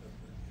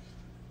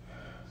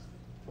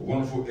 A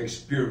wonderful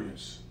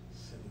experience.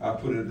 I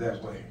put it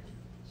that way.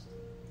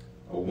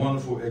 A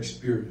wonderful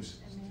experience.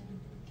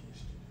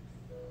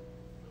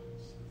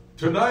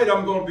 Tonight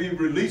I'm going to be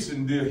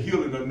releasing the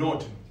healing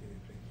anointing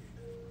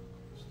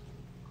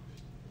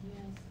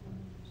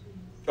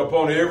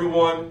upon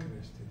everyone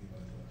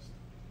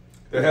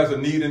that has a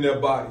need in their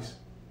bodies.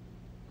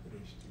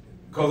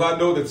 Because I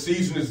know that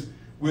season is,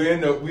 we're in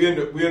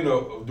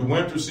the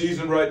winter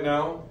season right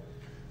now,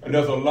 and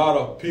there's a lot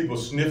of people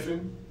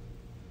sniffing,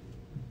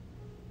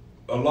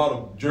 a lot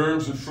of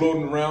germs are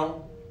floating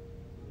around,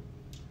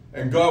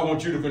 and God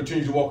wants you to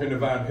continue to walk in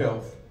divine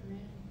health.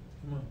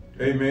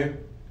 Amen.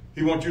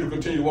 He wants you to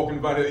continue to walk in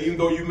divine health, even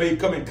though you may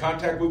come in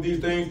contact with these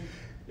things.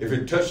 If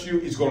it touches you,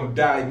 it's going to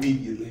die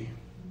immediately.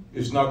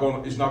 It's not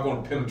going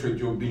to penetrate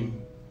your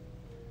being.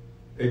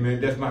 Amen.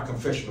 That's my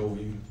confession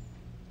over you.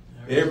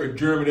 Every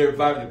germ and every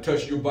virus that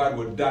touches your body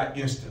will die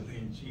instantly.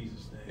 In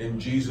Jesus' name. In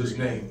Jesus'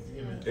 name.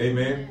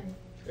 Amen.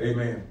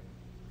 Amen.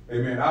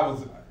 Amen. I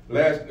was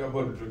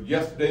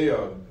yesterday.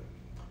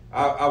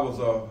 I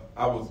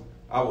was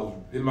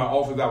in my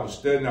office. I was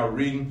studying. I was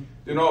reading.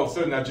 Then all of a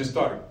sudden, I just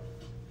started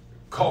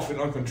coughing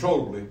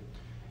uncontrollably,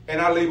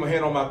 and I laid my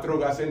hand on my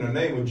throat. I said, "In the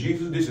name of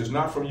Jesus, this is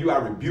not from you. I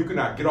rebuke it.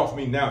 I get off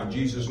me now in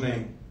Jesus'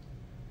 name."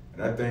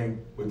 And that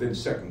thing, within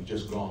seconds,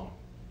 just gone.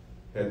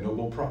 Had no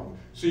more problem.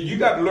 See, you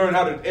got to learn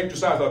how to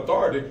exercise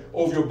authority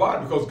over your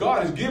body, because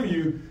God has given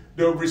you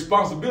the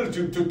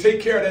responsibility to take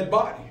care of that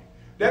body.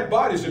 That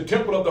body is the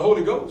temple of the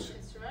Holy Ghost.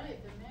 That's right.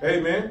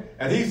 Amen.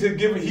 And He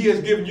has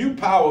given you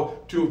power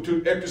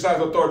to exercise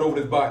authority over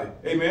this body.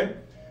 Amen.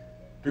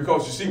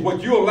 Because you see,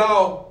 what you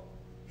allow,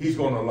 He's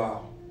going to allow.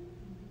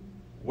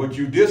 What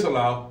you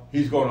disallow,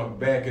 He's going to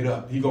back it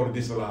up. He's going to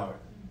disallow it.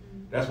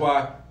 That's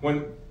why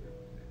when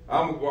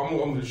I'm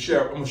going to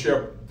share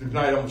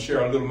tonight, I'm going to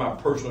share a little of my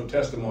personal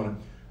testimony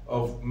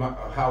of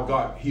how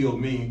God healed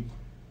me,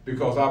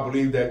 because I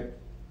believe that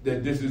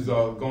this is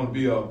going to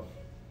be a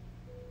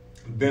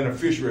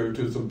beneficiary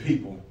to some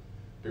people,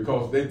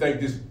 because they think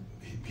this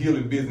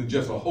healing business is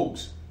just a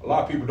hoax. A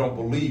lot of people don't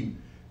believe.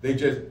 They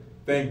just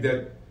think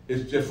that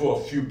it's just for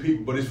a few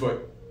people, but it's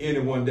for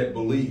anyone that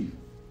believes.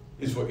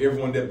 It's for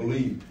everyone that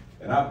believes.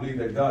 And I believe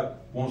that God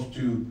wants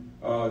to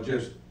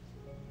just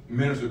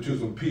minister to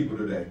some people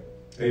today.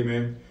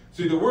 Amen.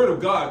 See, the Word of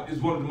God is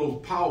one of the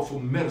most powerful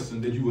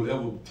medicines that you will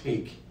ever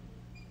take.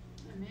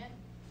 Amen.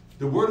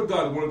 The Word of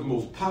God is one of the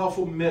most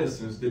powerful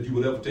medicines that you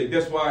will ever take.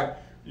 That's why,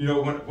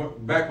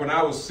 back when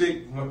I was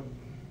sick,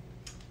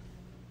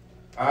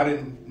 I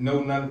didn't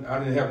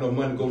have no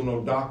money to go to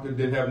no doctor,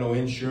 didn't have no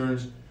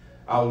insurance.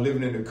 I was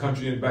living in the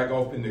country and back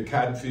off in the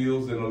cotton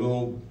fields in a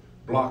little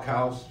block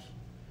house.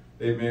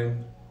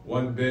 Amen.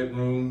 1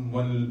 bedroom,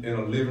 one in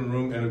a living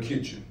room, and a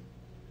kitchen.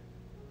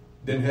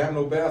 Didn't have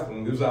no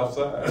bathroom. It was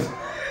outside.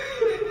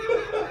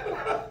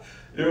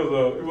 It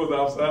was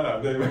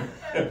outside.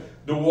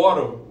 The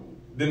water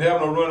didn't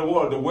have no running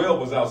water. The well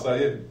was outside.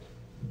 You had to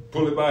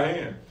pull it by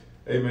hand.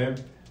 Amen.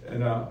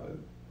 And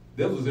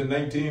this was in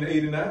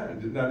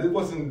 1989. Now this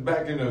wasn't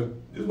back in the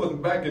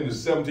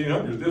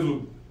 1700s. This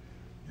was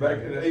back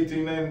in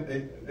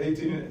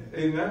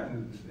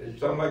 1889,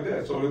 something like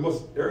that. So it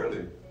was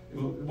early. It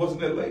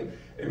wasn't that late.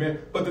 Amen.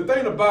 But the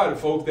thing about it,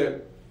 folks,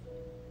 that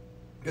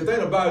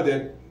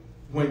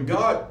when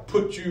God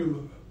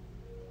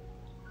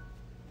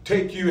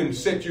take you and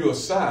set you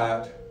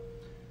aside,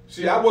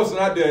 see, I wasn't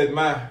out there at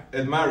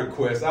my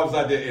request. I was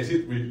out there at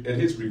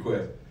his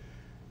request,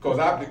 because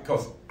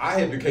I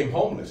had became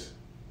homeless.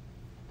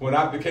 When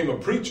I became a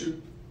preacher,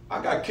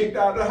 I got kicked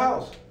out of the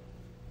house.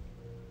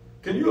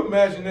 Can you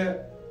imagine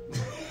that?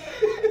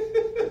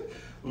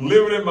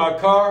 Living in my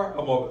car,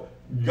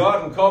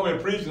 God and called me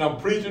and preaching. I'm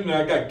preaching, and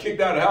I got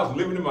kicked out of the house,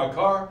 living in my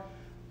car.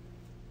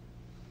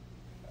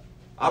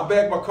 I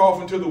backed my car off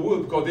into the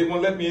woods because they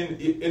wouldn't let me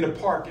in the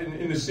park,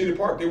 in the city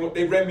park.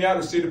 They ran me out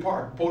of the city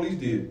park. The police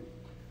did.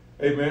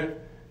 Amen.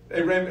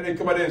 They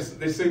come out there,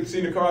 they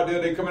seen the car out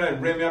there, they come out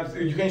and ran me out.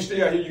 You can't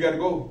stay out here, you got to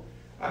go.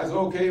 I said,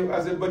 okay.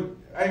 I said, but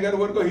I ain't got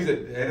nowhere to go. He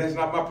said, hey, that's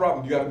not my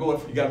problem. You got to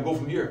go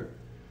from here.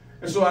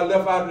 And so I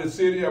left out of the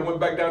city. I went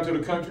back down to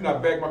the country, and I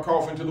backed my car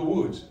off into the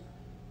woods.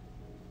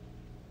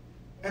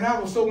 And I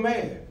was so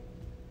mad.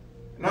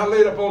 And I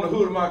laid up on the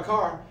hood of my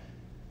car,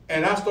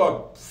 and I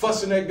started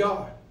fussing at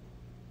God.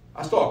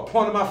 I started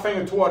pointing my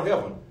finger toward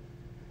heaven.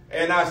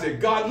 And I said,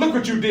 God, look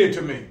what you did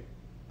to me.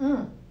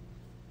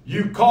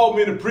 You called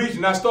me to preach,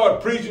 and I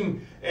started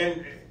preaching,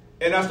 and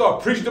I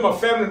started preaching to my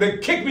family, and they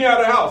kicked me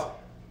out of the house.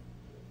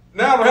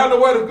 Now I don't have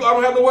nowhere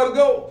to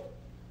go.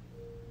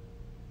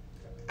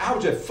 I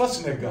was just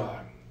fussing at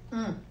God.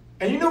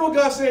 And you know what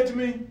God said to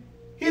me?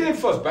 He didn't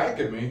fuss back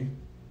at me.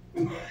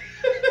 He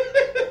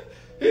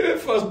didn't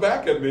fuss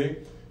back at me.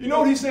 You know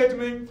what he said to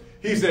me?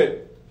 He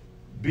said,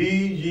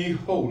 be ye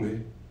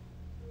holy,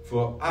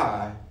 for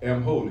I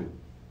am holy.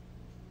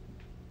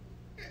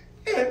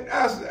 And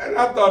I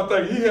thought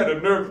he had the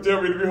nerve to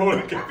tell me to be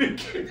holy.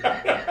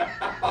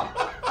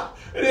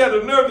 And he had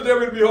the nerve to tell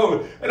me to be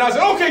holy. And I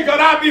said, okay, God,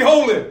 I'll be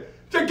holy.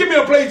 Just give me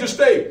a place to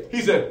stay.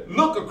 He said,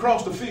 look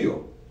across the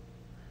field.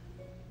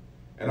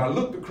 And I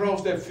looked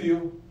across that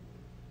field.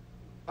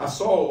 I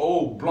saw an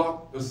old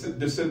block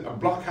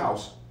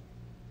house.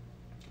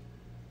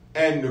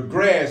 And the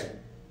grass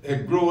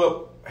had grown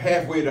up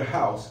halfway to the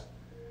house,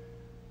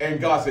 and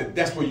God said,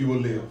 that's where you will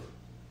live.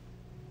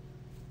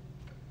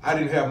 I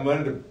didn't have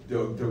money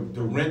to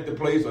rent the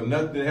place or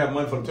nothing. Didn't have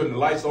money for turning the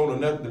lights on or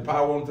nothing, the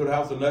power on to the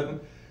house or nothing.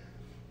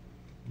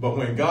 But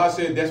when God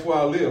said, that's where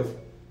I live,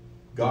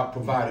 God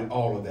provided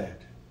all of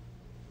that.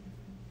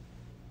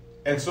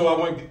 And so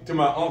I went to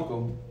my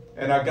uncle,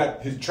 and I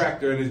got his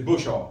tractor and his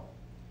bush hog.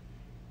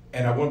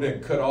 And I went there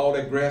and cut all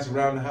that grass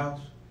around the house.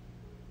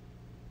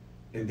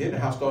 And then the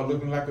house started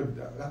looking like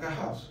a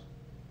house.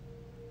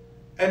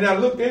 And I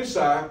looked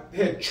inside,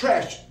 it had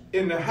trash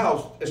in the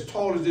house as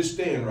tall as this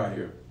stand right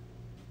here.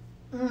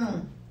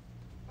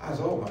 I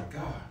said, oh my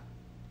God.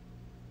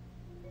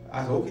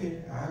 I said,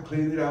 okay, I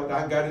cleaned it out.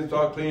 I got it,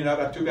 started cleaning it out.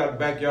 I took it out of the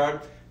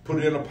backyard, put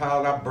it in a pile,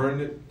 and I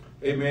burned it.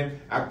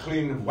 Amen. I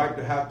cleaned and wiped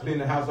the house,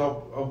 cleaned the house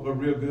up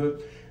real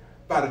good.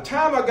 By the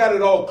time I got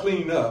it all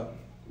cleaned up,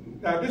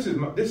 now this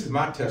is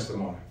my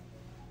testimony.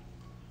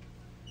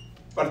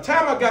 By the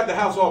time I got the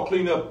house all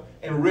cleaned up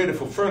and ready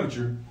for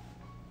furniture,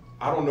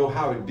 I don't know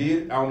how it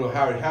did. I don't know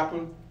how it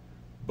happened,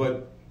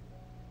 but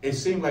it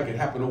seemed like it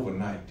happened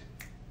overnight.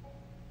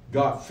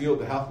 God filled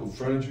the house with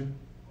furniture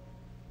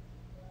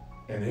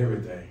and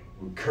everything,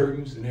 with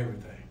curtains and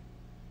everything.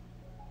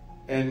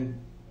 And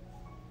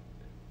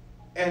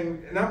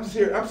I'm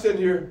sitting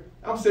here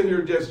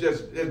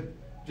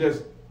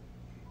just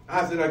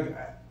I said,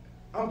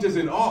 I'm just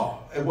in awe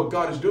at what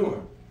God is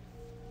doing.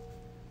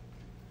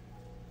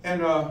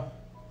 And I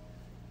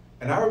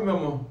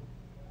remember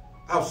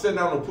I was sitting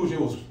out on the porch,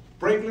 it was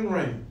sprinkling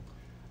rain.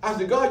 I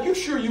said, God, you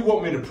sure you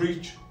want me to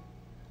preach?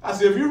 I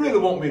said, if you really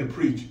want me to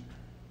preach,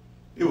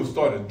 it was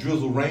starting to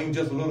drizzle rain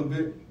just a little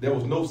bit. There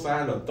was no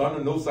sign of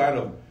thunder, no sign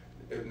of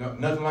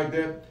nothing like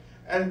that.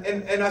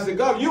 And I said,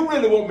 God, if you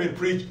really want me to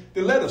preach,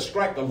 then let us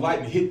strike the light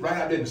and hit right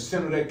out there in the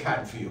center of that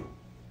cotton field.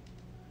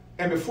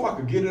 And before I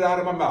could get it out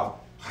of my mouth,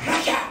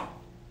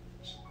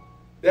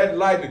 that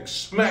lightning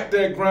smacked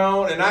that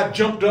ground, and I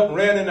jumped up and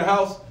ran in the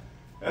house.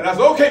 And I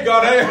said, okay,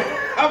 God,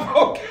 I'm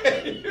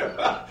okay.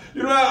 I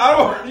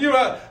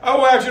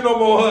won't ask you no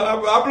more.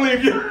 I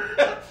believe you.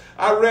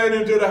 I ran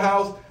into the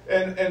house,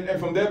 and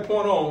from that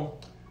point on,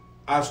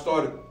 I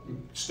started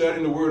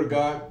studying the Word of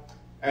God.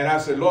 And I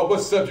said, Lord,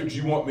 what subjects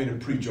you want me to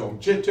preach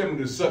on? Just tell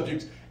me the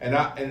subjects, and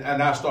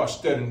I start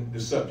studying the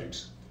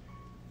subjects.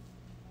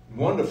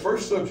 One of the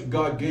first subjects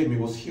God gave me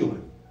was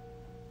healing.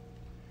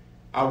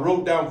 I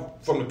wrote down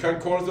from the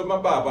concordance of my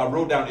Bible, I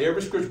wrote down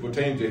every scripture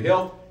pertaining to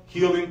health,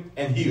 healing,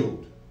 and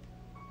healed.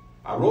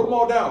 I wrote them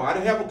all down. I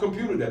didn't have a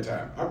computer at that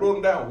time. I wrote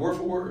them down word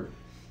for word.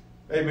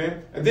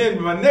 Amen. And then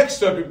my next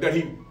subject that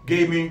he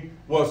gave me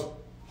was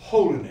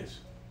holiness.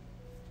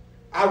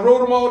 I wrote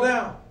them all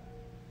down.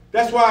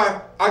 That's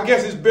why I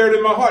guess it's buried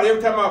in my heart.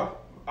 Every time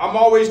I'm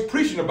always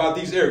preaching about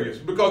these areas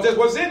because that's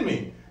what's in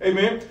me.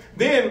 Amen.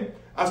 Then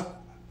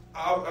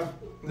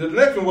the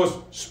next one was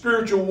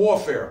spiritual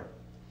warfare.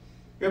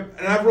 And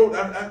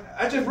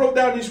I just wrote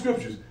down these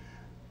scriptures.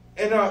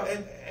 And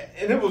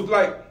it was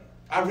like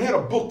I had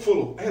a book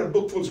full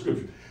of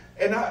scriptures.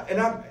 And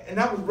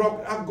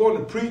I'm going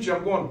to preach,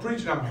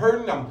 and I'm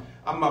hurting,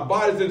 my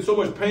body's in so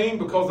much pain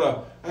because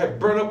I had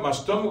burned up my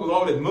stomach with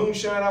all that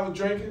moonshine I was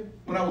drinking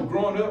when I was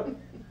growing up.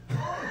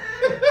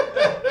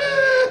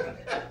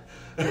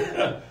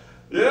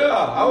 Yeah,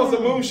 I was a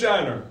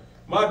moonshiner.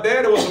 My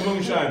daddy was a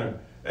moonshiner.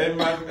 And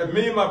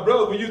me and my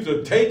brother, we used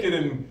to take it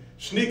and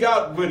sneak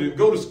out with it,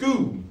 go to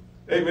school.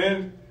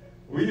 Amen.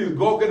 We used to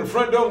walk in the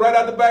front door, right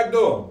out the back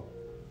door.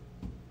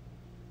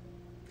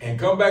 And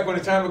come back when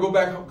it's time to go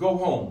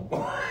home.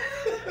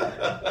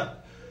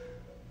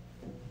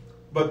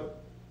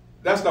 But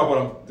that's not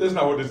what this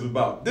is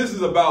about. This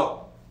is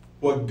about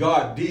what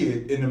God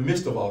did in the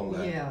midst of all of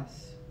that.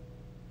 Yes.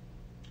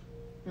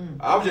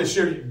 I'll just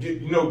share,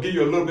 give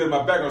you a little bit of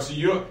my background.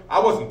 See, I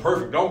wasn't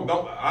perfect.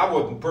 I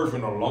wasn't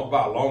perfect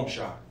by a long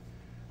shot.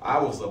 I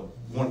was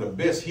one of the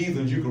best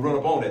heathens you could run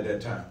up on at that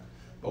time.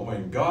 But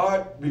when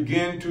God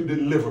began to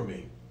deliver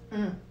me,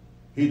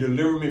 He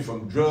delivered me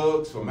from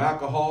drugs, from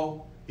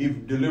alcohol. He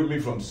delivered me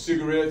from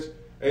cigarettes.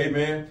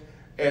 Amen.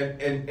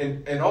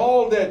 And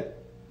all that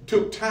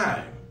took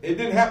time. It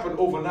didn't happen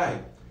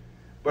overnight.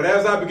 But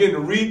as I began to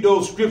read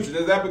those scriptures,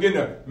 as I began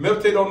to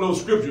meditate on those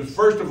scriptures,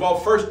 first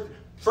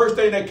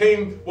thing that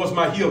came was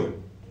my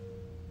healing.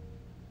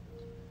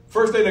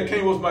 First thing that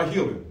came was my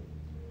healing.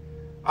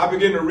 I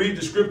began to read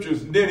the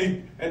scriptures, and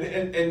then I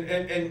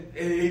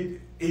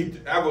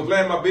was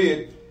laying in my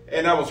bed,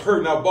 and I was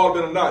hurting. I was balled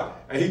in a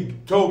knot, and he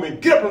told me,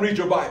 "Get up and read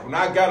your Bible." And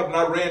I got up and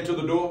I ran to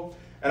the door,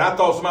 and I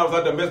thought somebody was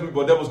out there messing with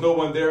me, but there was no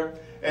one there.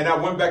 And I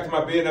went back to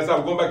my bed, and as I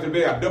was going back to the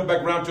bed, I ducked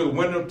back around to the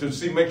window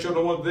to make sure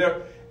no one was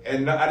there,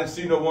 and I didn't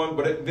see no one.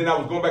 But then I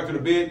was going back to the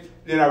bed.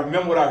 Then I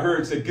remember what I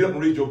heard. It said, "Get up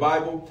and read your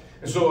Bible."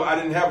 And so I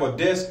didn't have a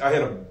desk. I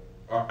had an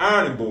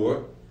ironing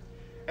board.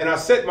 And I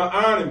set my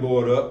ironing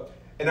board up.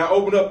 And I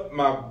opened up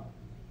my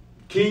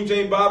King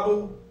James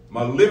Bible,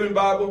 my Living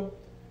Bible,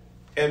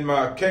 and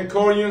my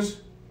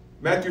Concordance,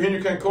 Matthew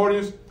Henry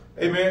Concordance,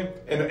 amen,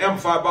 and the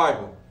Amplified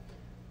Bible.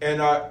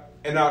 And I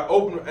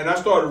opened, and I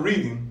started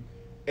reading.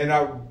 And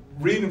I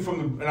reading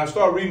and I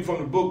started reading from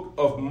the book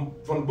of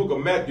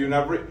Matthew, and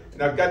I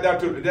got down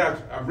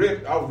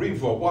to I was reading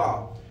for a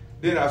while.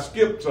 Then I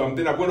skipped some.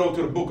 Then I went over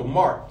to the book of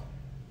Mark,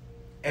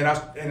 and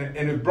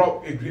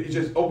it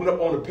just opened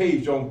up on the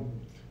page on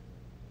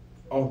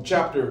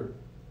chapter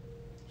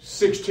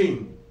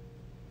 16,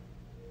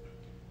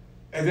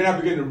 and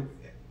then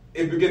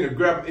it began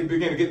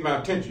to get my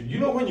attention. You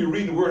know when you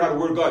read the word, how the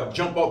word of God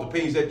jump off the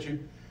page at you?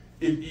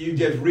 You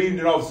just reading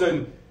it, all of a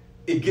sudden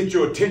it gets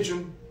your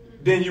attention.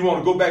 Then you want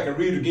to go back and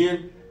read it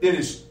again. Then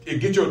it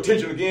gets your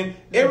attention again.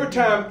 Every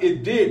time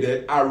it did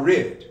that, I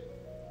read it.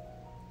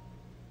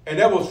 And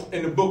that was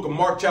in the book of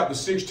Mark chapter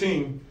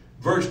 16,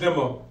 verse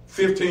number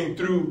 15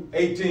 through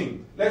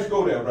 18. Let's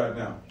go there right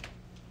now.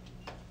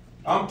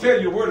 I'm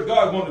telling you, the word of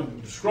God is one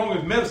of the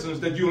strongest medicines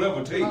that you'll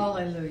ever take.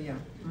 Hallelujah.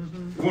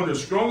 Mm-hmm. One of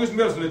the strongest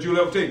medicines that you'll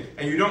ever take.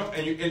 And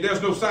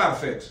there's no side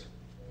effects.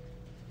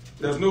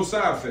 There's no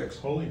side effects.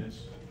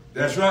 Holiness.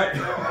 That's right.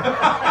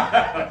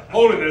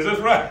 Holiness, that's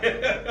right.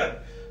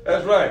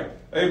 That's right.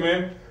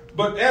 Amen.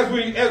 But as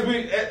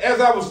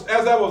I was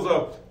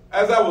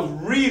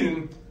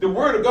reading, the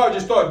word of God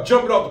just started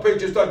jumping off the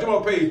page,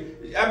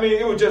 I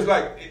mean, it was just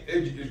like,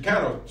 it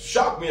kind of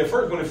shocked me at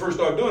first when it first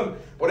started doing it.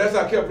 But as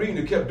I kept reading,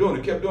 it kept doing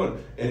it.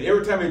 And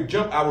every time it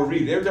jumped, I would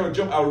read. Every time it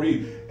jumped, I would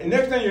read. And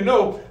next thing you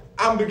know,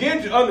 I'm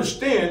beginning to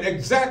understand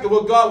exactly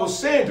what God was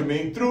saying to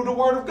me through the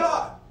word of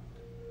God.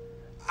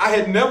 I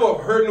had never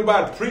heard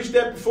nobody preach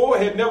that before.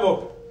 I had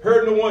never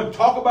heard no one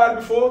talk about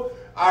it before.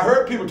 I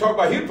heard people talk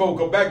about healing folk,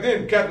 because back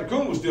then Catherine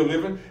Kuhn was still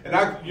living, and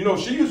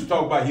she used to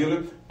talk about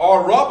healing.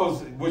 R.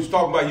 Roberts was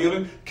talking about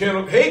healing.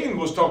 Kenneth Hagin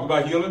was talking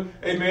about healing.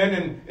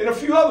 Amen. And a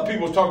few other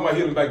people was talking about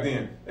healing back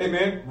then.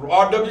 Amen.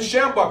 R.W.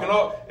 Shambach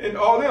and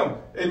all them.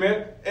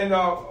 Amen. And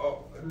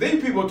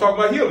these people were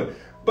talking about healing.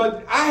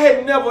 But I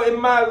had never in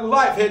my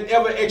life had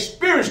ever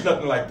experienced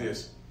nothing like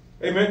this.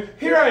 Amen.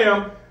 Here I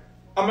am.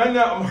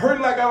 I'm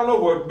hurting like I don't know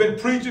what. Been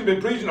preaching,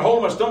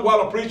 holding my stomach while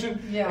I'm preaching.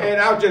 Yeah.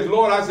 And I was just,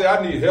 Lord, I said,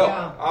 I need help.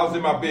 Yeah. I was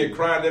in my bed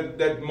crying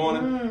that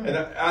morning. And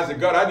I said,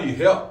 God, I need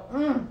help.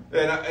 And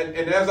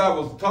as I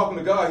was talking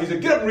to God, he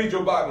said, get up and read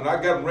your Bible. And I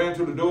got up and ran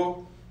to the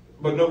door,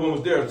 but no one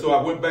was there. So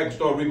I went back and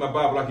started reading my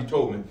Bible like he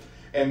told me.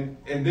 And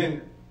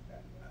then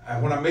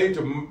when I made it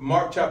to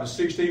Mark chapter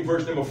 16,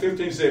 verse number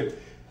 15, said,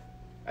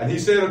 and he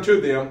said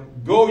unto them,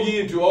 go ye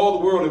into all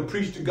the world and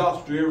preach the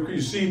gospel to every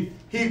creature. See,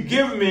 he's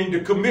given me the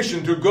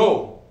commission to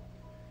go.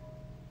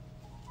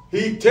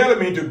 He's telling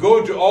me to go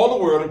into all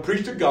the world and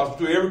preach the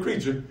gospel to every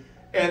creature.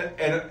 And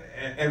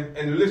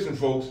listen,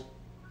 folks.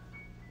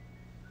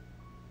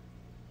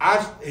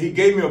 He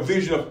gave me a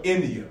vision of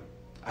India.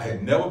 I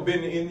had never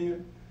been to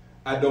India.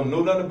 I don't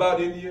know nothing about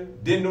India.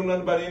 Didn't know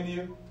nothing about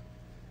India.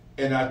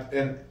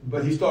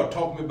 But he started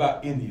talking to me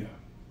about India.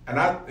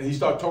 And he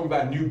started talking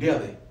about New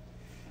Delhi.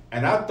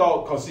 And I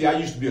thought, because see, I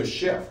used to be a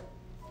chef.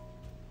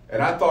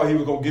 And I thought he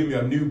was going to give me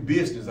a new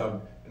business.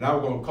 And I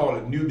was going to call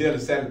it New Delhi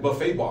Saturday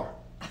Buffet Bar.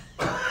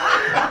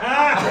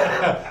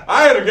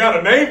 I had got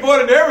a name for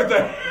it and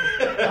everything.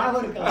 I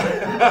would have gone.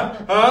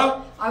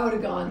 Huh? I would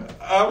have gone.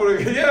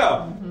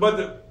 Yeah. Mm-hmm.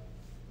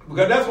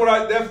 Because that's what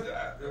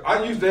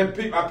I used to have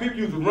people. People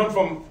used to run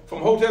from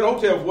hotel to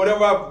hotel,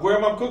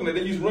 wherever I'm cooking at.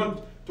 They used to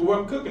run to where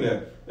I'm cooking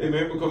at.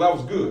 Amen. Because I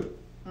was good.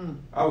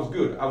 I was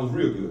good. I was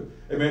real good.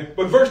 Amen.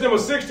 But verse number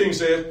 16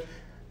 says,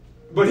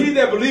 but he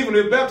that believeth and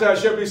is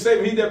baptized shall be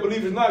saved, and he that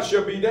believeth not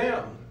shall be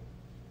damned.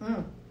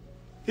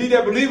 He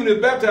that believeth and is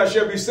baptized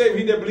shall be saved,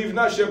 he that believeth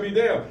not shall be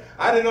damned.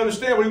 I didn't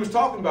understand what he was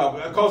talking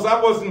about, because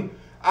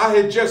I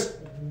had just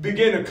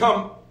begun to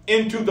come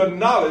into the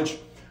knowledge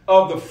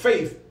of the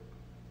faith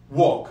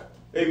walk.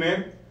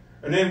 Amen.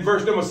 And then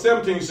verse number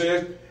 17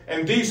 says,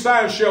 and these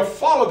signs shall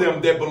follow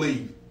them that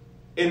believe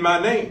in my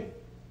name.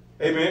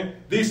 Amen.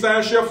 These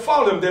signs shall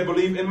follow them that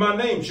believe in my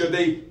name. Shall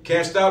they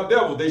cast out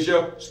devils? They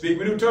shall speak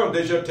with new tongues.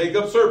 They shall take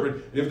up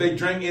serpents. If they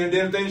drink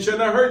anything, it shall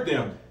not hurt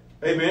them.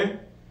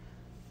 Amen.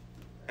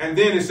 And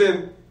then it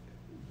said,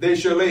 they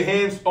shall lay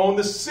hands on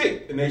the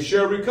sick, and they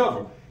shall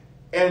recover.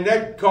 And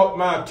that caught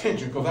my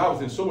attention, because I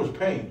was in so much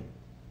pain.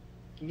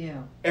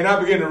 Yeah. And I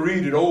began to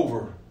read it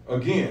over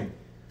again.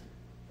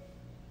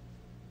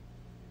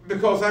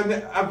 Because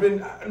I've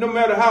been, no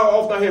matter how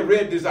often I had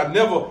read this,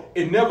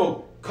 it never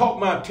caught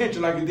my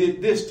attention like it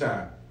did this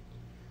time.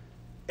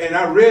 And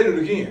I read it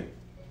again.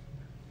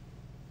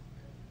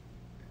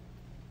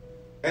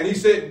 And he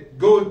said,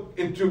 go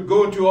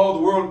into all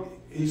the world.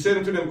 He said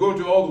unto them, go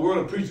into all the world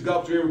and preach the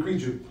gospel to every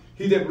creature.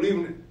 He that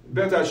believeth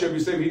baptized shall be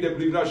saved, he that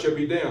believeth not shall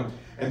be damned.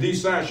 And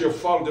these signs shall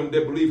follow them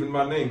that believe in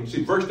my name.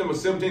 See, verse number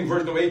 17,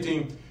 verse number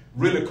 18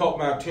 really caught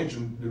my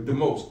attention the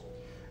most.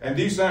 And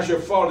these signs shall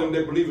follow them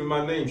that believe in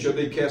my name. Shall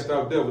they cast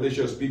out devils? They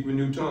shall speak with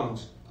new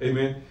tongues.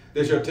 Amen.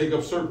 They shall take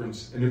up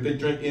serpents. And if they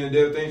drink any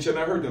deadly thing, shall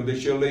not hurt them. They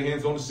shall lay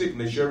hands on the sick,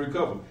 and they shall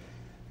recover.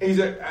 And he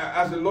said,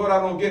 I said, Lord, I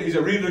don't get it. He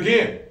said, read it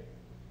again.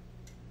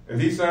 And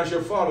these signs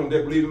shall follow them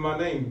that believe in my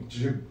name.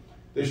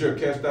 They shall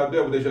cast out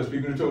devils. They shall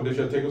speak with new tongues. They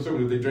shall take up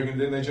serpents. If they drink any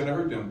deadly thing, shall not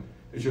hurt them.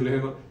 They shall lay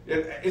hands on.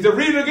 He said,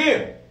 read it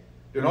again.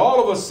 Then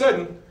all of a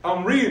sudden,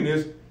 I'm reading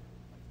this.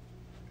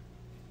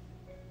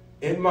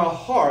 in my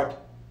heart,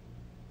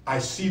 I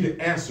see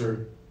the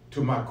answer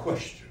to my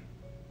question.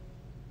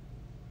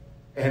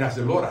 And I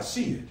said, Lord, I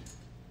see it.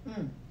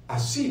 I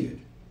see it.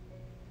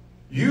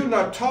 You're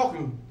not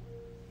talking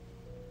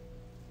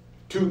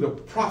to the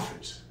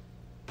prophets,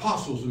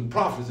 apostles and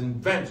prophets and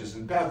evangelists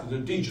and pastors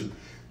and teachers.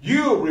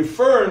 You're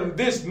referring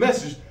this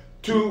message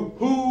to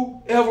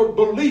whoever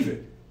believe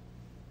it.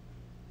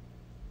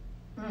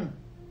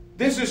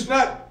 This is,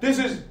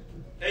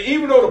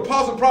 even though the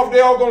apostles and prophets,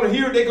 they're all going to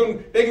hear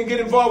it, they can get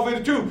involved with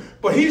it too.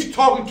 But he's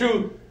talking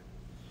to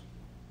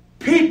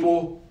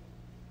people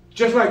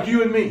just like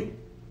you and me.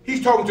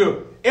 He's talking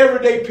to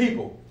everyday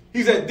people.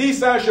 He said, these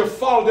signs shall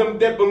follow them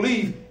that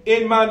believe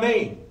in my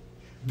name.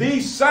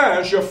 These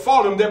signs shall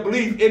follow them that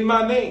believe in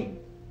my name.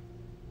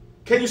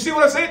 Can you see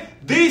what I said?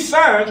 These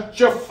signs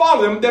shall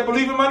follow them that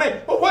believe in my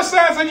name. Well, what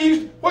signs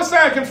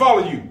can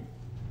follow you?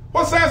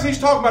 What signs he's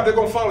talking about that are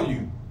going to follow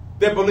you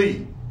that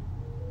believe?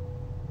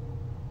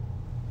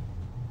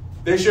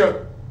 They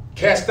shall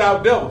cast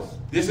out devils.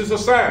 This is a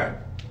sign.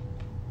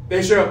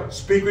 They shall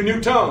speak with new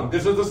tongues.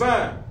 This is a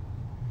sign.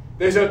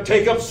 They shall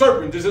take up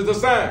serpents. This is a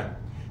sign.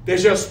 They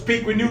shall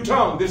speak with new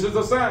tongues. This is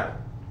a sign.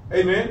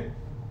 Amen.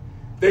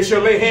 They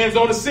shall lay hands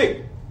on the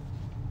sick,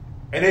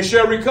 and they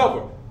shall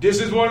recover. This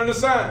is one of the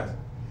signs.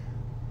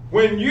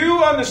 When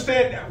you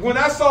understand, when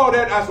I saw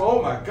that, I said,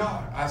 oh my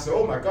God. I said,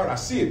 oh my God, I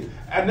see it.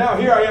 And now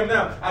here I am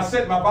now. I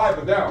set my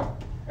Bible down,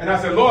 and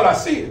I said, Lord, I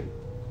see it.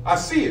 I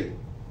see it.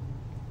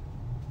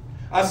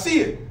 I see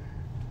it.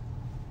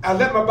 I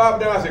let my Bible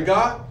down. I said,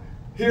 God,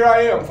 here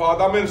I am,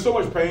 Father. I'm in so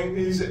much pain.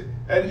 He said,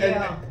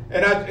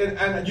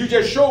 and you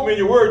just showed me in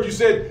your word. You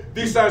said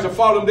these signs will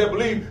follow them that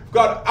believe.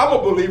 God, I'm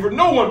a believer.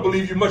 No one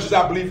believes you much as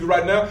I believe you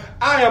right now.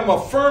 I am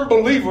a firm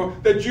believer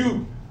that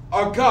you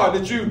are God,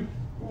 that you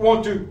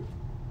want to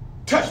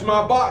touch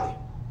my body.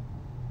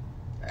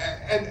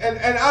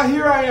 And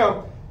here I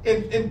am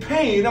in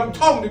pain. I'm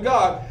talking to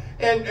God.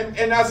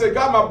 And I said,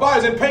 God, my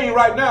body's in pain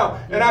right now.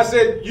 And I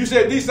said, you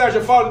said, these signs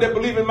shall follow them that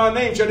believe in my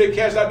name. Shall they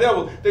cast out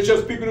devils? They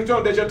shall speak in new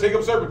tongues. They shall take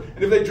up serpents.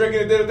 And if they drink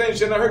any deadly thing,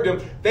 shall not hurt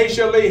them. They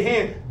shall lay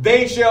hand.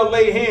 They shall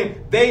lay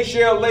hand. They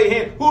shall lay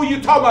hand. Who are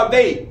you talking about?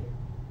 They.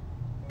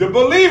 The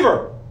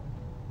believer.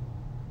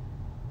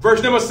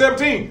 Verse number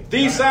 17.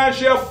 These signs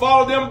shall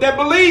follow them that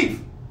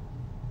believe.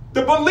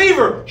 The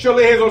believer shall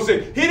lay hands on the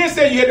sick. He didn't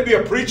say you had to be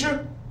a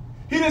preacher.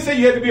 He didn't say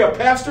you had to be a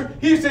pastor.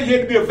 He didn't say you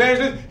had to be an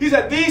evangelist. He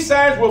said these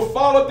signs will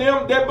follow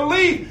them that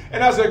believe.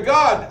 And I said,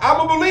 God,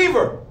 I'm a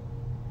believer.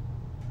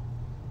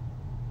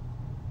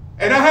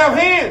 And I have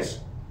hands.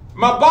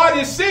 My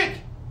body is sick.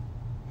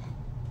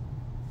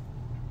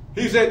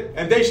 He said,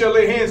 and they shall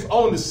lay hands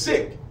on the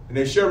sick, and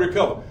they shall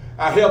recover.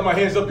 I held my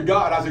hands up to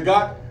God. I said,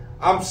 God,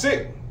 I'm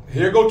sick.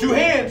 Here go two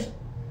hands.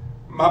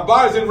 My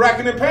body's in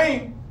racking and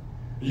pain.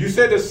 You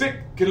said the sick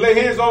can lay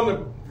hands on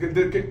the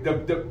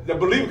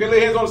believer can lay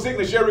hands on the sick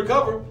and they shall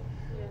recover.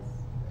 Yes.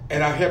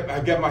 And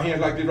I got my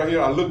hands like this right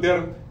here. I looked at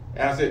him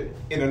and I said,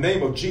 in the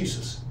name of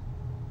Jesus,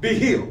 be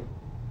healed.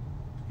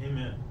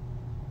 Amen.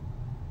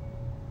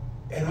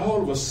 And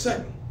all of a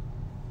sudden,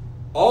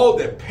 all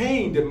that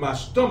pain that my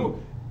stomach,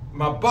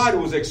 my body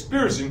was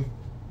experiencing,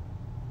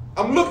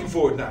 I'm looking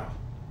for it now.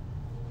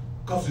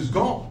 Because it's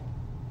gone.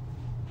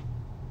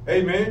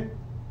 Amen.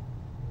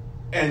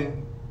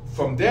 And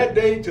from that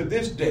day to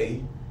this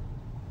day,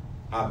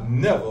 I've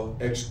never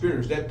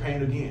experienced that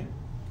pain again.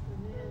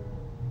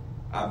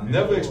 I've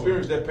never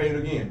experienced that pain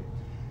again.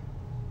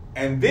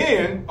 And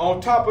then,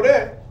 on top of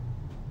that,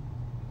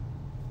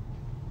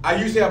 I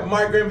used to have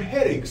migraine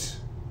headaches.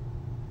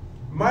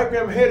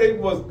 Migraine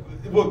headache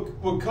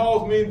would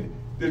cause me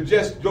to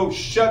just go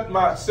shut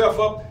myself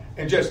up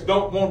and just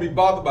don't want to be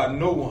bothered by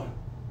no one.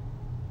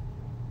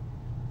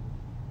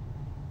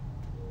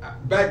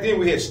 Back then,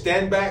 we had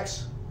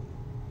Standbacks.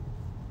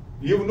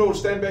 You ever know what a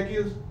Standback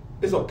is?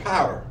 It's a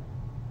powder.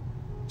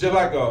 Just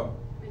like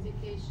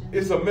medication.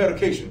 It's a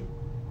medication.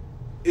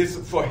 It's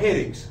for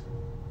headaches.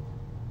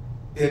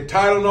 You had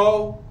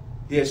Tylenol,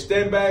 you had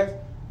Standback,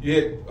 you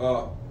had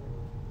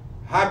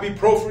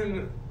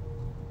ibuprofen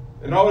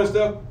and all that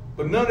stuff,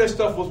 but none of that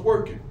stuff was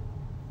working.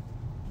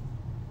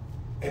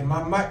 And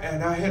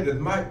I had the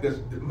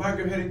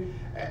migraine headache,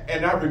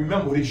 and I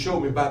remember what he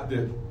showed me about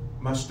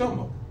my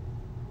stomach.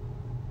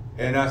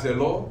 And I said,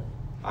 Lord,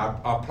 I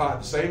applied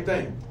the same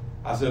thing.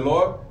 I said,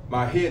 Lord,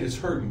 my head is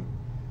hurting.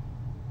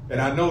 And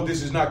I know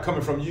this is not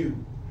coming from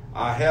you.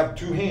 I have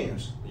two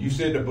hands. You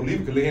said the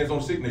believer can lay hands on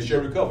the sick and they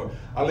shall recover.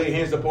 I lay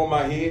hands upon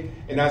my head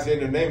and I said,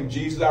 in the name of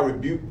Jesus, I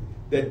rebuke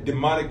that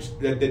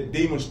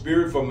demon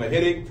spirit from the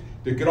headache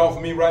to get off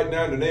of me right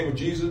now in the name of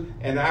Jesus.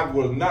 And I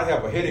will not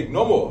have a headache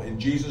no more in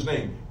Jesus'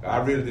 name. I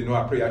really didn't know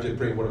I prayed. I just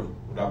prayed what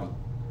I was.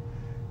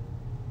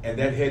 And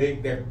that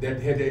headache,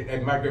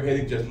 that migraine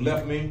headache just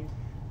left me.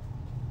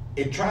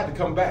 It tried to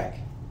come back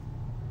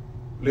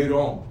later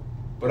on.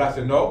 But I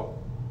said, no.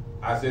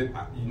 I said,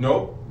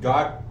 no,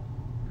 God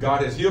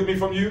has healed me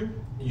from you.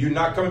 You're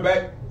not coming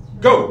back.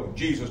 Go, in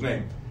Jesus'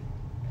 name.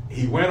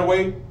 He went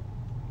away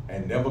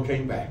and never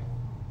came back.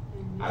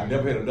 I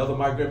never had another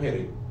migraine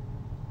headache.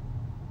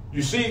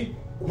 You see,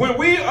 when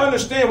we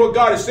understand what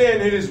God is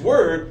saying in his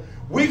word,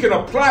 we can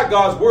apply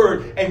God's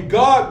word and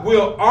God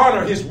will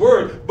honor his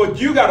word. But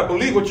you got to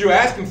believe what you're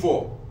asking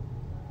for.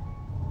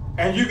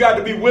 And you got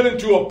to be willing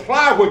to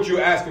apply what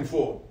you're asking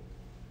for.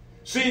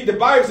 See, the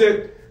Bible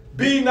said,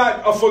 be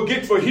not a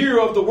forgetful hearer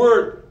of the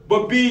word,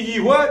 but be ye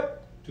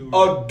what?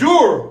 A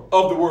doer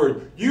of the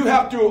word. You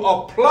have to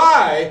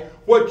apply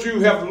what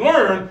you have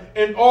learned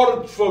in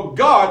order for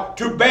God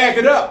to back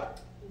it up.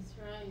 That's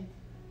right.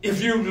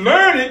 If you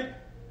learn it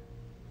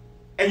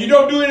and you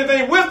don't do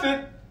anything with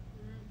it,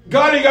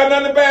 God ain't got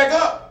nothing to back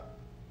up.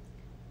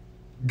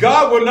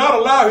 God will not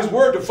allow his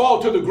word to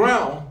fall to the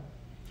ground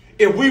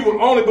if we would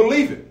only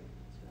believe it.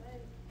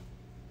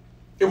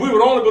 If we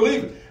would only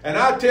believe it. And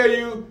I tell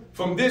you,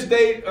 from this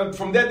day,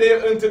 from that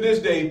day until this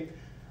day,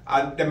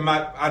 I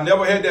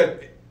never had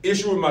that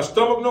issue with my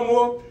stomach no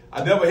more.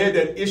 I never had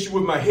that issue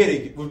with my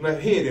headache, with my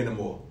head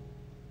anymore.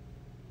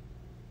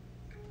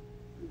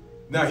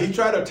 Now, he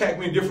tried to attack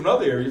me in different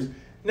other areas.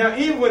 Now,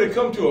 even when it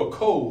comes to a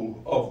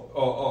cold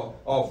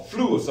or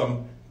flu or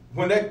something,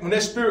 when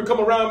that spirit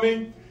come around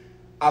me,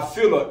 I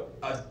feel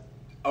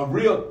a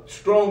real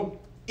strong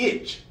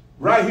itch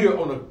right here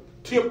on the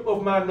tip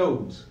of my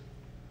nose.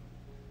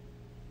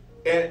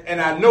 And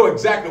I know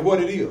exactly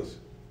what it is.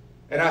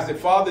 And I said,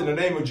 Father, in the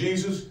name of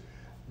Jesus,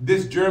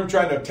 this germ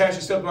trying to attach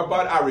itself to my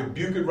body, I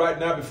rebuke it right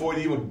now before it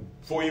even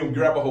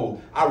grab a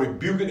hold. I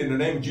rebuke it in the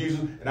name of Jesus,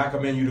 and I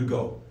command you to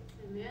go.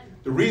 Amen.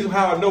 The reason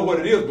how I know what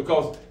it is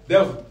because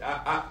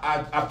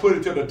I put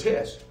it to the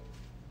test.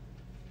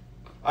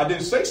 I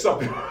didn't say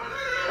something, and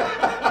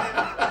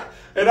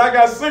I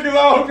got sick as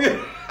all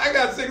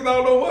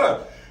don't know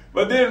what.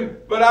 But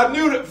I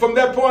knew that from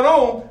that point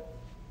on,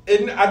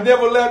 I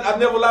never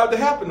allowed it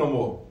to happen no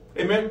more.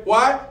 Amen.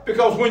 Why?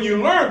 Because when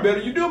you learn better,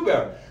 you do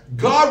better.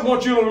 God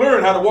wants you to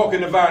learn how to walk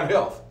in divine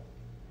health.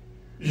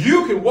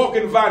 You can walk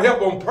in divine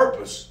health on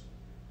purpose.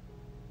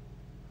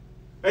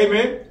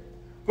 Amen.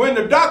 When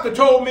the doctor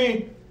told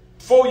me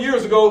 4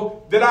 years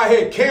ago that I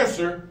had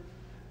cancer,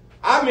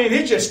 I mean,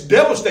 it just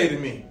devastated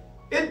me.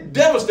 It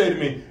devastated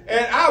me.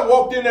 And I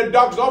walked in that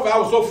doctor's office. I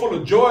was so full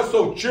of joy,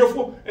 so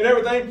cheerful and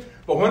everything.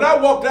 But when I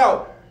walked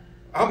out,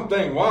 I'm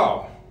thinking,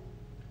 wow,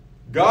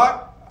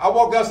 God, I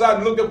walked outside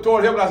and looked up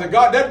toward heaven. I said,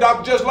 God, that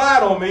doctor just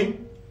lied on me.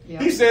 Yeah.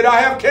 He said,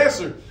 I have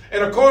cancer.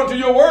 And according to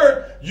your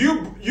word,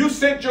 you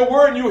sent your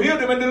word and you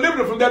healed him and delivered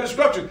him from that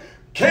destruction.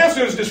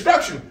 Cancer is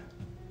destruction.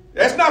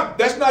 That's not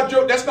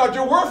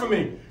your word for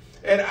me.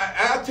 And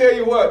I tell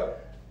you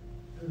what,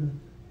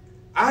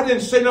 I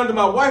didn't say nothing to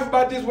my wife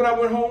about this when I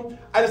went home.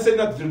 I didn't say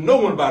nothing to no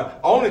one about it.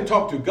 I only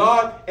talked to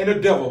God and the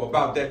devil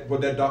about that,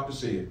 what that doctor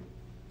said.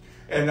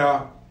 And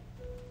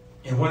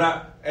when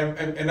I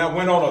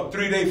went on a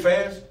 3-day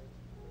fast,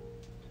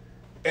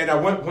 and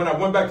when I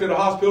went back to the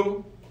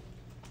hospital,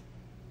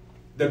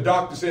 the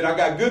doctor said, I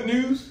got good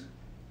news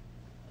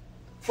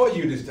for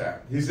you this time.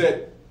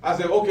 I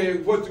said, okay,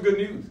 what's the good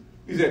news?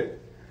 He said,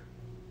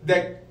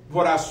 that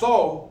what I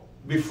saw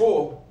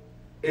before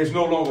is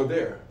no longer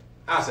there.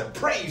 I said,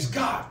 praise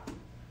God.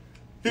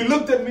 He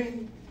looked at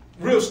me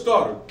real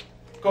startled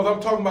because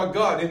I'm talking about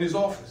God in his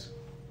office.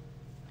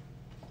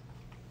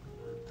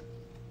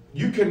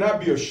 You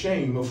cannot be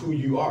ashamed of who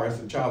you are as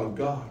a child of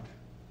God.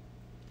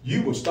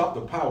 You will stop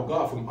the power of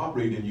God from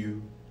operating in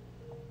you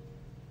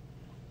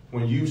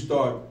when you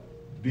start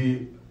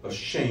being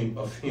ashamed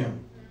of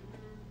him.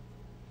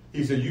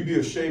 He said, you be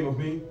ashamed of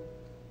me,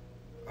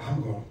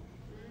 I'm going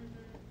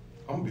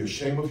to be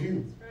ashamed of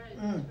you.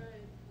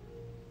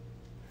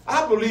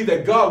 I believe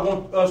that God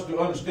wants us to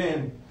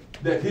understand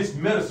that his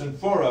medicine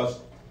for us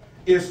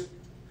is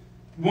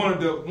one of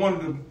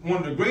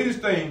the greatest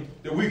things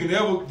that we can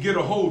ever get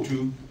a hold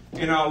to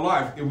in our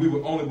life if we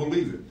would only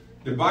believe it.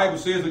 The Bible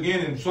says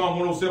again in Psalm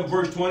 107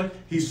 verse 20,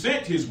 he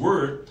sent his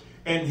word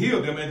and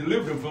healed them and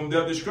delivered them from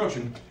their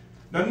destruction.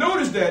 Now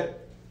notice that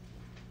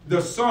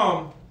the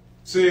psalm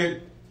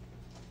said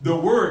the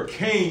word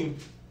came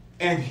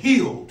and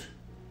healed.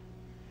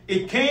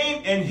 It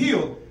came and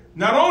healed.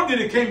 Not only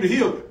did it came to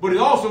heal, but it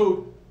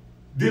also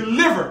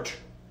delivered.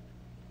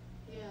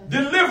 Yeah.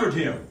 Delivered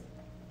him.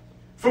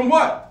 From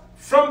what?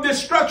 From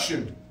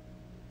destruction.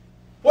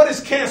 What is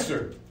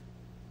cancer?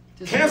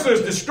 Cancer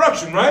is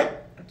destruction, right?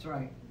 That's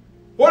right.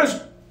 What is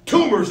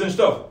tumors and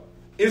stuff?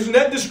 Isn't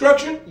that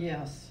destruction?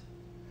 Yes.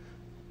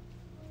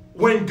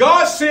 When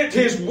God sent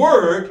his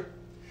word,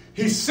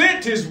 he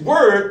sent his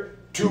word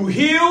to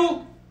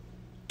heal,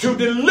 to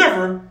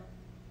deliver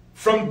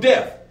from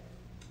death.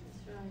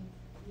 That's right.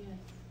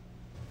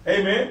 Yes.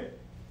 Amen.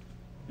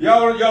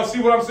 Y'all see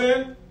what I'm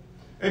saying?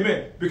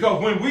 Amen.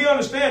 Because when we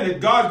understand that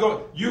God's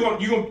going,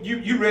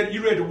 you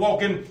ready to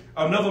walk in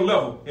another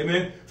level.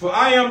 Amen. For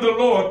I am the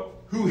Lord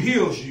who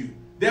heals you.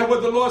 That's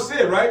what the Lord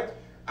said, right?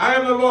 I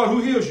am the Lord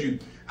who heals you.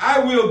 I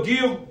will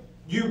give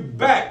you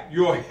back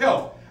your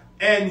health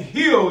and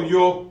heal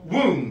your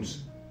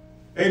wounds.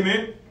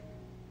 Amen.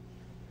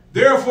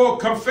 Therefore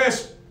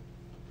confess.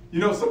 You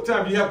know,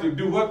 sometimes you have to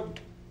do what?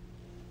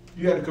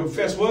 You have to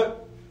confess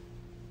what?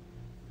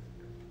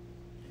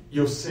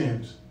 Your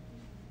sins.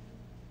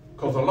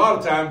 Because a lot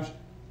of times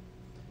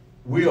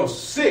We are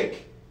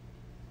sick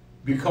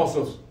because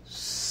of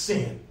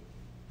sin.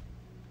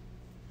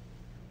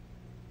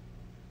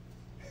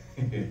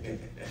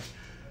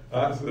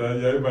 I said,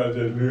 yeah, everybody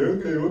just,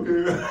 okay.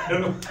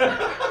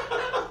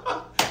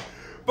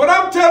 But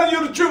I'm telling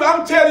you the truth.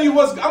 I'm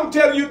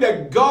telling you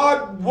that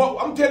God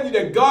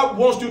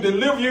wants to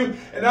deliver you.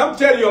 And I'm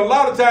telling you, a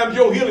lot of times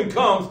your healing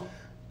comes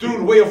through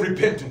the way of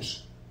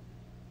repentance.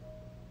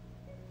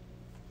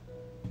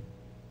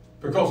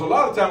 Because a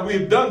lot of times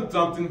we've done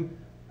something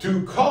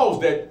to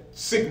cause that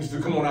sickness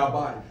to come on our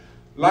body.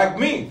 Like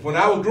me, when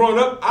I was growing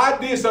up, I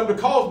did something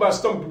to cause my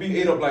stomach to be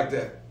ate up like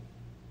that.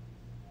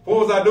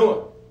 What was I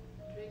doing?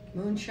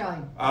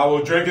 Moonshine. I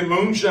was drinking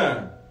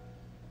moonshine.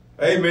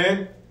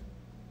 Amen.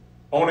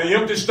 On an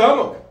empty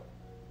stomach.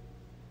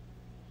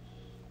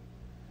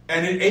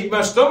 And it ate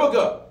my stomach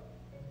up.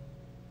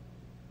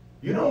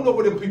 You don't know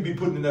what them people be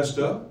putting in that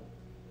stuff.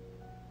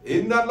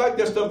 It's not like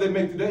that stuff they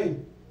make today.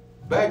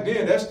 Back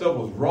then, that stuff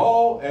was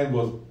raw and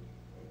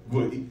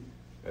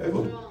it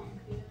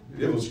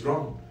was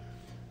strong.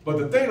 But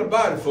the thing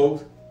about it,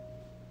 folks,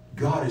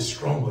 God is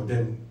stronger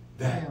than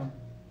that. Yeah.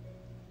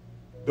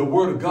 The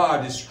word of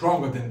God is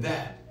stronger than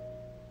that.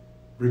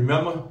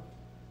 Remember,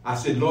 I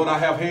said, Lord, I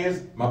have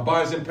hands. My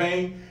body's in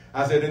pain.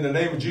 I said, in the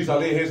name of Jesus, I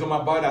lay hands on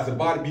my body. I said,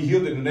 body be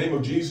healed in the name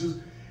of Jesus.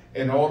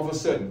 And all of a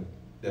sudden,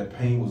 that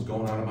pain was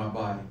going out of my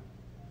body.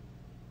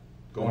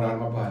 Going out of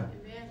my body.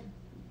 Amen.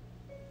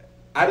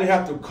 I didn't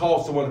have to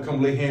call someone to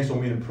come lay hands on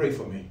me and pray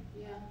for me.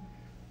 Yeah.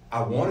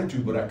 I wanted to,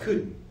 but I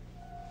couldn't.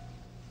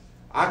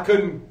 I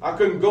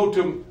couldn't go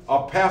to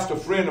a pastor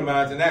friend of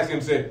mine and ask him,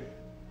 say,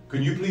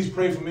 can you please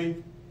pray for me?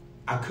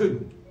 I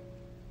couldn't.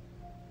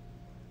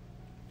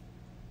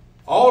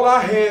 All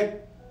I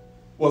had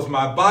was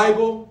my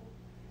Bible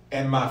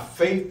and my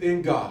faith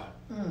in God.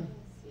 Mm.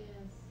 Yes.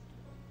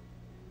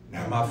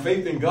 Now my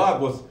faith in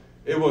God was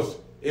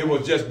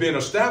just being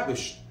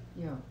established.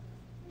 Yeah.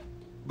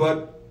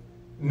 But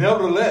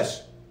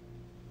nevertheless,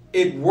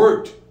 it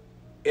worked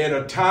at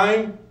a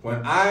time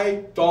when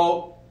I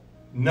thought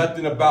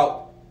nothing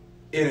about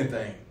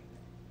anything.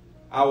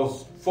 I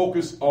was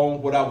focused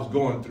on what I was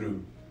going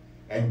through.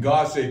 And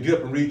God said, get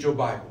up and read your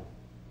Bible.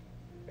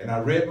 And I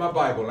read my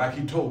Bible like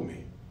he told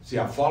me. See,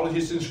 I followed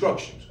his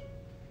instructions.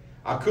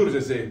 I could have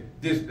just said,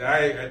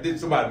 I did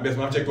somebody mess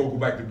me. I'm just going to go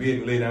back to bed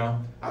and lay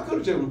down. I could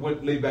have just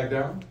went lay back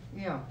down.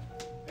 Yeah.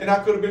 And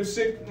I could have been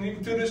sick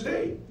even to this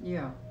day.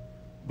 Yeah.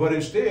 But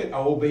instead, I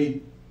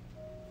obeyed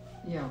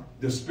Yeah.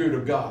 the Spirit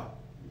of God.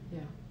 Yeah.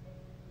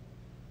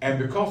 And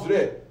because of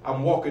that,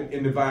 I'm walking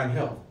in divine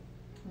health.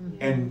 Mm-hmm.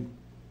 And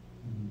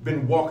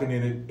been walking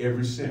in it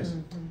ever since.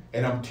 Mm-hmm.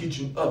 And I'm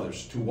teaching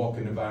others to walk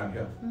in divine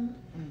health. Mm-hmm.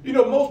 You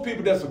know, most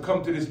people that have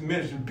come to this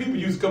ministry, people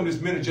used to come to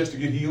this ministry just to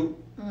get healed.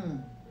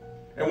 Mm.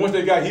 And once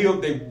they got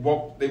healed, they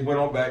went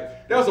on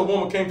back. There was a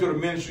woman came to the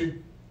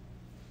ministry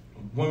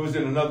when we was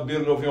in another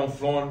building over here on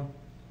Florida,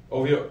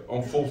 over here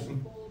on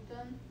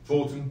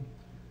Fulton.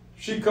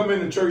 She come in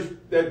the church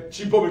that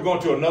she probably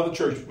going to another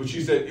church, but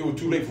she said it was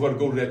too late for her to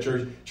go to that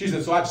church. She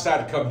said, so I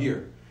decided to come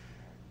here.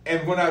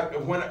 And when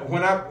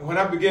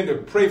I began to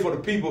pray for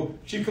the people,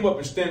 she come up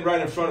and stand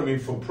right in front of me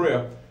for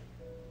prayer.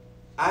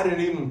 I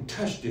didn't even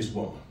touch this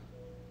woman.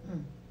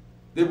 Mm.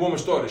 This woman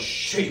started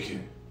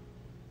shaking.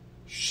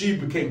 She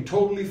became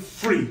totally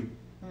free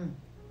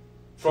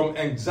from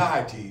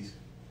anxieties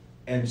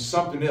and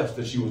something else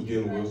that she was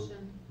dealing with,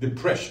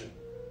 depression.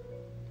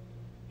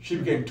 She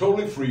became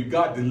totally free.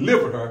 God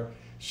delivered her.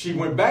 She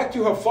went back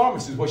to her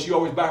pharmacist where she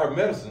always buy her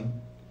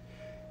medicine.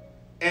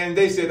 And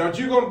they said, aren't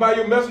you going to buy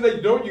your medicine? They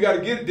don't. You got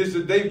to get it. This is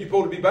the day you're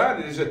supposed to be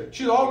buying it. They said,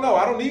 she said, oh, no,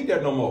 I don't need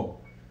that no more.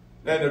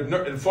 And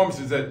the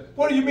pharmacist said,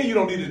 what do you mean you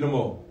don't need it no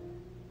more?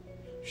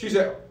 She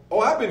said, oh,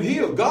 I've been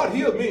healed. God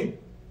healed me.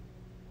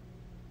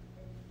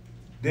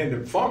 Then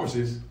the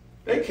pharmacists,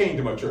 they came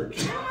to my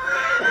church.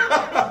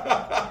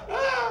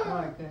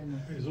 My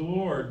goodness. Praise the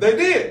Lord. They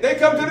did. They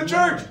come to the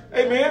church.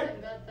 Amen.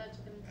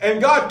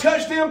 And God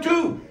touched them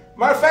too.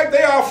 Matter of fact,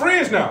 they are our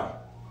friends now.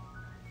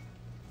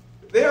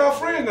 They are our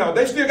friends now.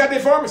 They still got their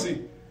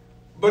pharmacy.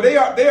 But they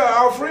are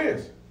our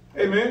friends.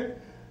 Amen.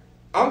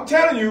 I'm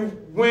telling you,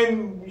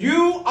 when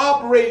you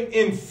operate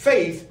in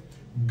faith,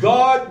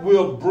 God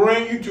will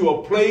bring you to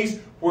a place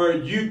where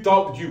you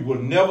thought that you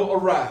would never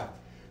arrive.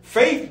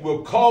 Faith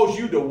will cause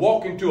you to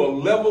walk into a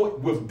level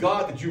with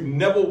God that you've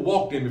never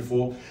walked in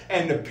before.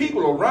 And the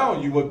people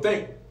around you will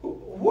think,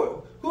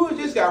 who is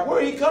this guy?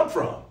 Where did he come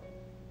from?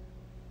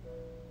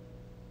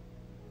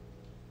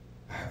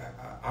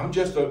 I'm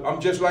just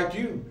like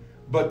you.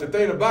 But the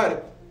thing about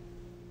it,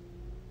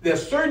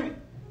 there's certain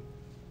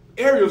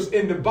areas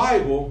in the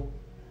Bible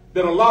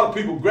that a lot of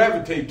people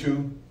gravitate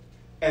to,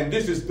 and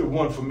this is the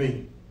one for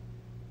me.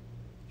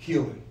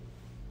 Healing.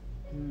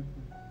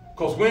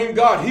 Because when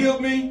God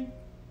healed me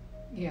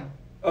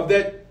of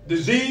that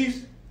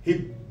disease,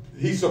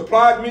 he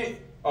supplied me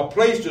a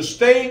place to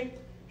stay.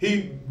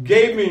 He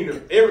gave me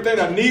everything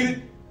I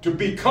needed to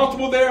be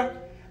comfortable there.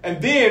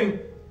 And then,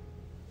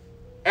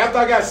 after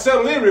I got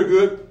settled in real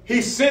good,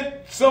 he sent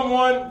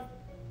someone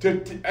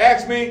to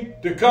ask me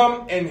to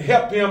come and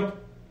help him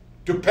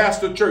to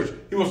pastor church.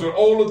 He was an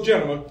older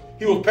gentleman.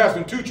 He was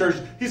pastoring 2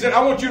 churches. He said,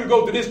 I want you to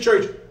go to this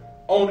church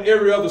on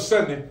every other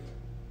Sunday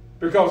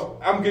because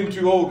I'm getting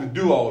too old to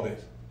do all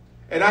this.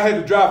 And I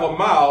had to drive a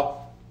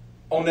mile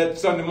on that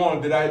Sunday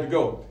morning that I had to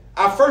go.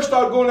 I first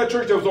started going to that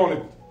church. There was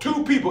only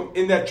 2 people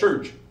in that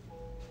church.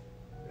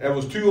 There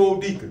was 2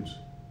 old deacons.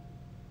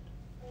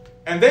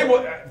 And they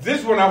were,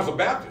 this when I was a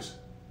Baptist.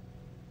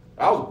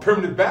 I was a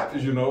permanent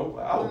Baptist, you know.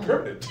 I was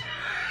permanent.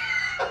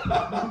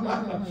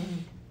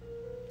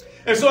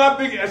 And so I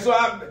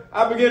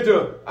began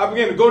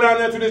to go down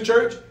there to this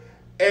church,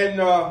 and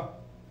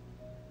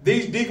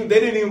these deacons, they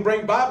didn't even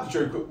bring Bible to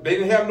church. They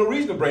didn't have no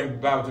reason to bring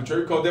Bible to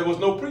church because there was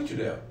no preacher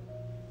there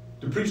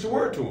to preach the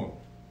word to them.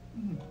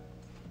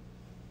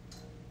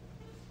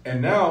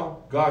 And now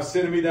God's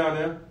sending me down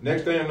there.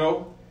 Next thing I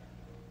know,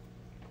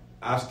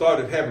 I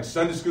started having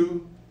Sunday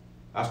school.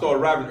 I started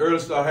arriving early,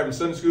 started having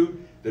Sunday school.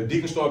 The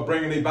deacons started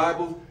bringing their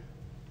Bibles.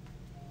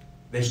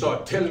 They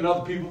started telling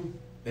other people.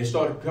 They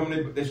started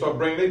coming. They started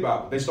bringing their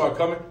Bible. They started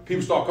coming.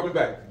 People started coming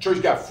back. The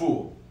church got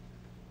full.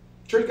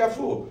 Church got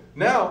full.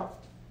 Now,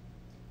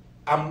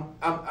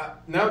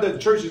 now that the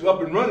church is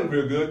up and running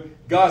real good,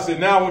 God said,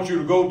 "Now I want you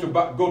to go to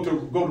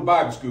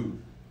Bible school."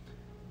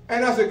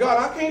 And I said, "God,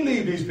 I can't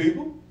leave these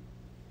people.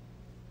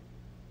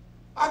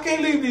 I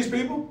can't leave these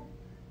people."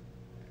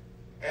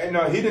 And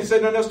he didn't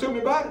say nothing else to me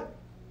about it.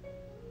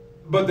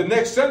 But the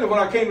next Sunday when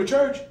I came to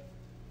church,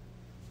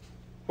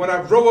 when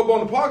I drove up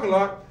on the parking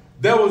lot,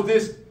 there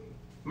was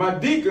my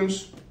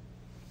deacons,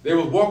 they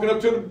was walking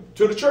up to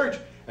the church,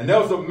 and there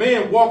was a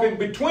man walking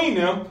between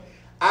them.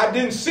 I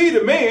didn't see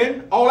the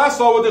man. All I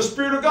saw was the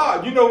Spirit of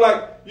God. You know,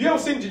 like, you ever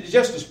seen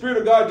just the Spirit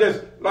of God,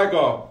 just like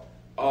I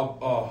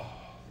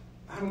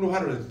don't know how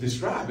to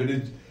describe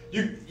it.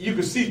 You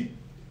can see,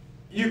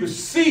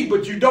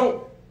 but you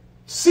don't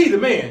see the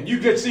man. You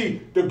can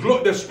see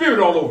the Spirit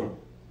all over.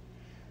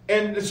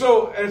 And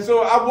so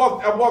I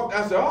walked.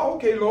 I said, "Oh,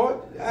 okay,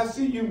 Lord, I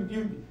see you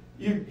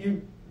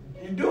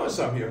doing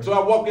something here." So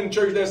I walked in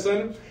church that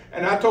Sunday,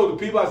 and I told the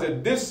people, I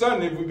said, "This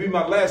Sunday will be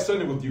my last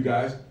Sunday with you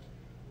guys,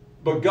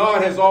 but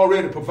God has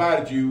already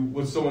provided you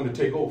with someone to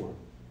take over."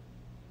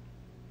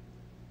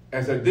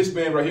 And I said, "This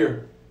man right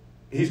here,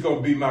 he's going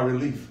to be my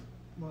relief."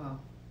 Wow.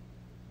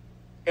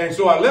 And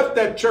so I left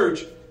that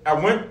church. I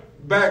went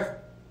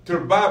back to the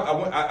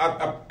Bible.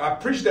 I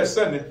preached that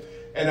Sunday.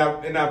 And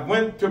I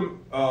went to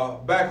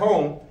back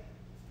home,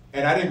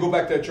 and I didn't go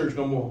back to that church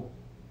no more.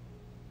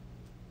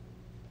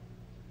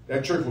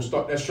 That church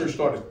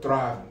started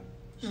thriving.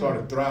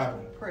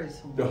 Thriving. Praise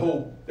the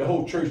Lord. The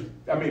whole church.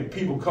 I mean,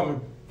 people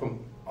coming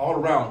from all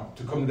around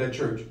to come to that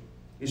church.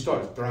 It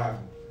started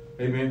thriving.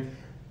 Amen.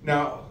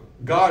 Now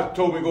God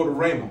told me to go to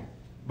Rhema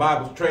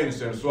Bible Training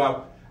Center,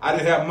 so I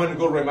didn't have money to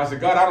go to Rhema. I said,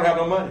 "God, I don't have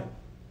no money."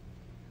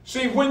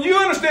 See, when you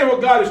understand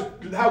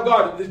how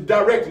God is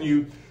directing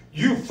you.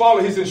 You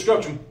follow his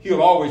instruction,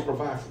 he'll always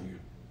provide for you.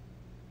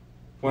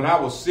 When I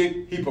was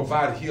sick, he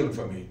provided healing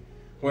for me.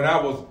 When I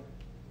was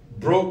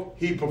broke,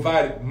 he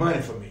provided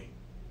money for me.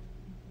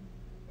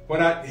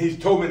 When he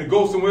told me to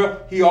go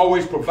somewhere, he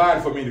always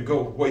provided for me to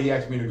go where he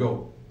asked me to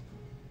go.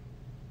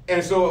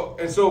 And so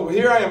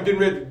here I am getting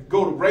ready to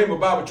go to Rhema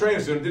Bible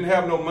Training Center. Didn't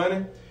have no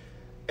money.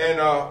 And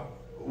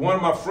one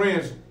of my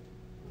friends,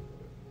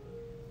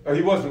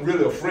 he wasn't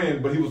really a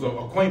friend, but he was an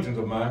acquaintance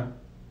of mine.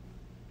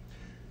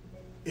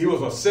 He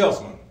was a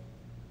salesman,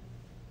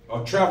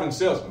 a traveling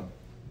salesman.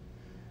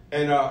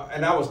 And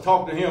I was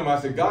talking to him. I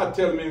said, "God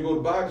telling me to go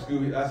to Bible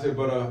school." I said,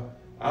 "But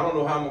I don't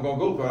know how I'm going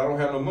to go because I don't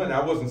have no money."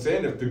 I wasn't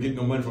saying that to get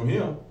no money from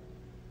him.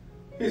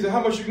 He said, "How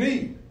much you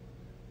need?"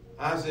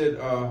 I said,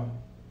 "I'm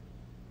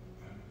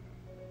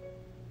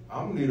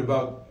going to need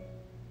about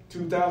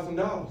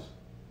 $2,000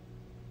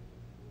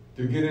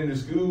 to get into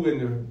school and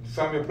to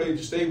find me a place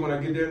to stay when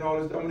I get there and all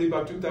this. I'm going to need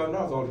about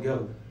 $2,000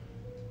 altogether."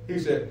 He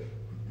said,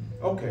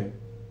 "Okay.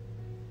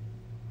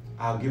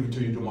 I'll give it to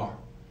you tomorrow."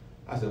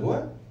 I said,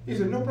 "What?" He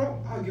said, "No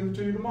problem. I'll give it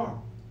to you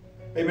tomorrow."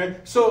 Amen.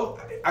 So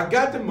I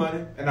got the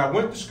money and I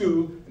went to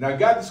school, and I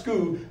got to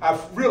school. I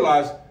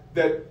realized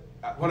that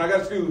when I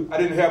got to school, I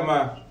didn't have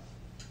my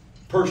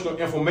personal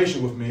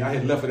information with me. I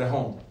had left it at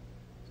home.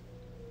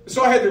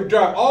 So I had to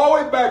drive all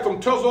the way back from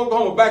Tulsa,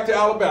 Oklahoma, back to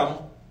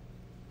Alabama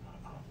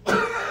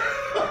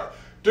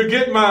to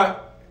get my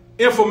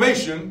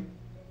information.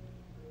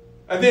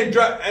 And then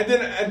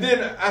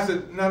I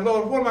said, "Now,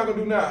 Lord, what am I going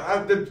to do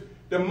now?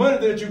 The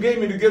money that you gave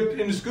me to get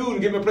into school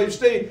and give me a place to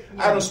stay,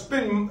 I don't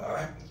spend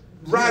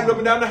riding up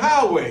and down the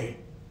highway."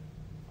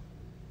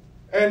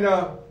 And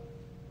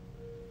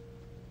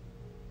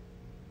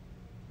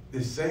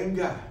this same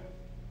guy.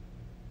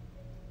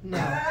 No.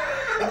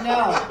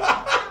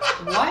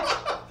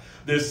 What?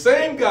 This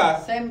same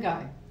guy. Same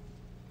guy.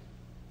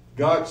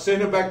 God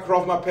sent him back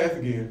across my path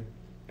again,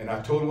 and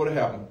I told him what had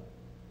happened.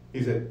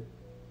 He said,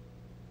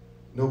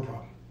 "No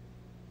problem.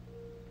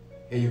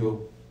 Here you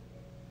go,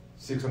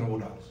 $600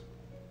 more."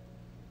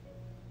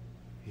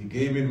 He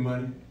gave me the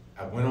money.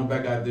 I went on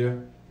back out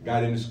there,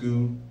 got into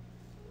school.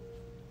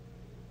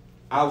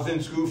 I was in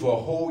school for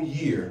a whole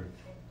year.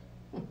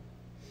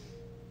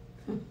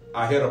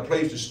 I had a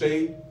place to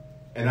stay.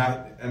 And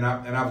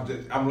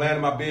I'm laying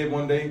in my bed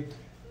one day,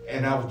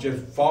 and I was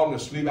just falling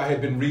asleep. I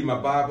had been reading my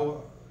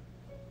Bible,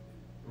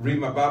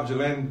 just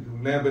laying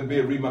in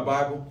bed, reading my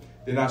Bible.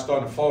 Then I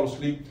started to fall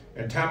asleep.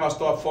 And the time I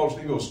started falling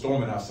asleep, it was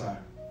storming outside.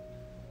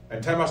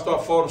 And the time I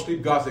started falling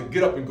asleep, God said,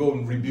 get up and go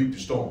and rebuke the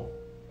storm.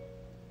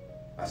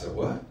 I said,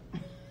 what?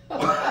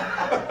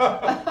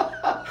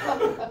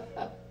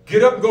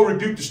 Get up and go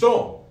rebuke the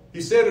storm.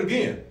 He said it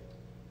again.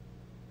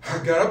 I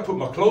got up, put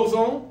my clothes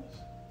on,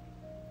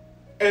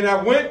 and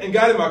I went and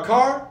got in my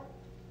car.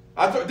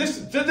 I thought this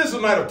is a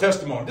night of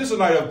testimony. This is a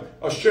night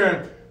of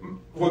sharing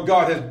what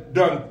God has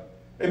done.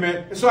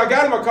 Amen. And so I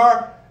got in my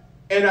car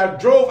and I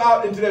drove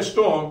out into that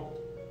storm.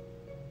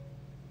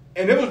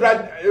 And it was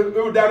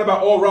down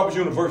about Oral Roberts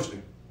University.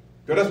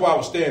 Because that's where I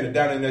was staying,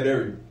 down in that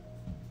area.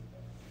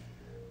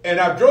 And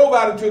I drove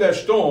out into that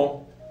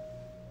storm,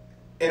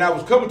 and I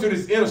was coming to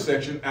this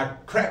intersection. I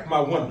cracked my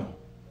window.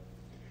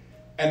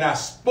 And I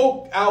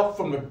spoke out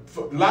from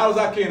loud as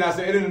I can. I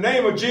said, in the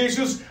name of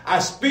Jesus, I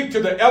speak to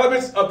the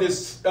elements of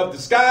the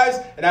skies,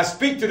 and I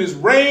speak to this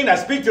rain, I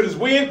speak to this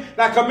wind, and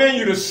I command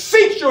you to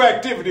cease your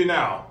activity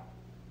now.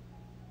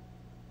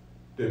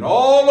 Then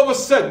all of a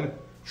sudden,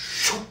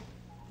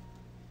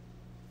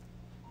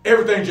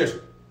 everything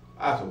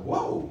I said,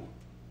 whoa.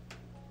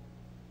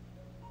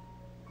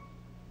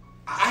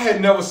 I had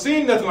never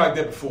seen nothing like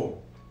that before.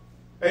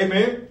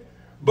 Amen.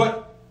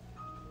 But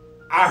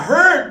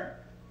I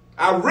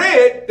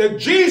read that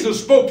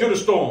Jesus spoke to the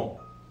storm.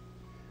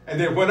 And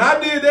then when I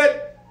did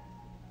that,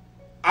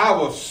 I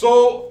was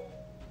so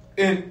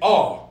in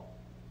awe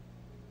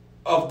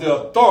of the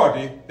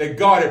authority that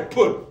God had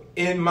put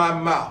in my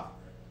mouth.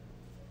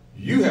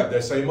 You have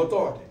that same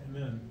authority.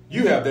 Amen.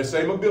 You have that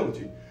same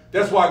ability.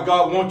 That's why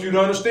God wants you to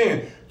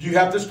understand. You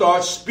have to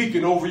start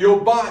speaking over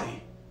your body.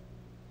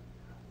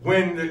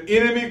 When the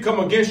enemy come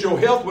against your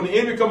health, when the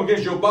enemy come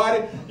against your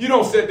body, you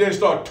don't sit there and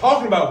start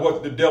talking about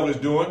what the devil is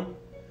doing.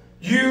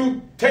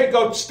 You take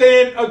a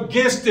stand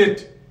against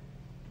it.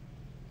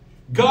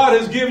 God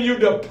has given you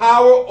the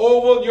power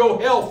over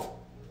your health.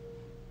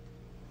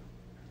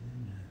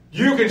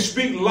 You can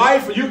speak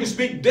life or you can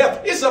speak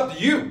death. It's up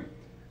to you.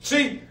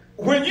 See,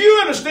 when you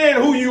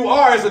understand who you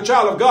are as a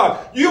child of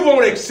God, you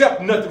won't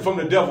accept nothing from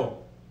the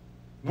devil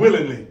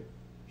willingly.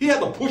 He has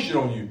to push it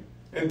on you.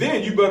 And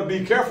then you better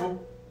be careful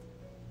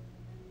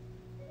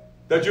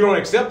that you don't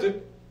accept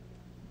it.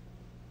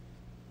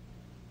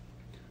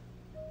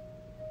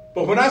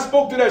 But when I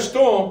spoke to that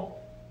storm,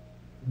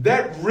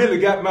 that really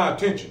got my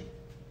attention.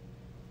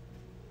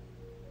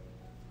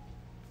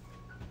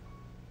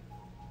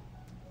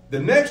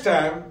 The next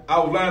time I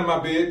was lying in my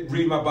bed,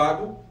 reading my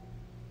Bible,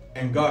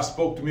 and God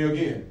spoke to me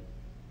again.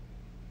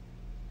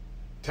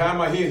 Time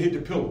my head hit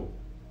the pillow,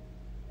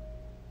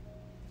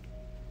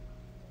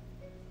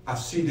 I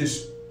see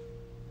this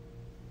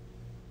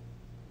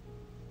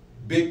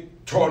big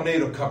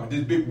tornado coming,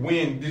 this big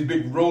wind, this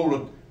big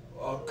roller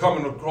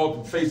coming across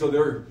the face of the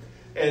earth.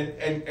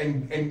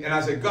 And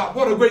I said, God,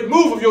 what a great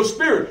move of your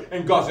spirit.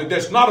 And God said,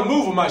 that's not a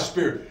move of my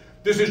spirit.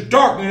 This is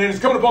darkness and it's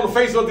coming upon the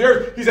face of the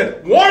earth. He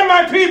said, warn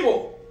my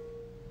people.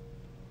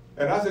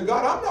 And I said,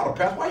 God, I'm not a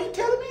pastor. Why are you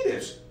telling me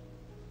this?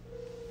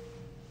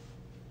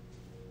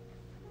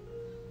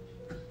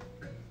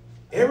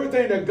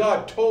 Everything that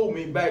God told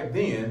me back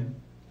then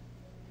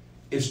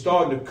is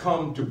starting to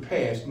come to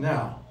pass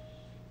now.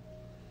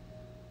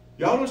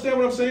 Y'all understand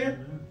what I'm saying?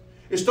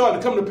 It's starting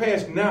to come to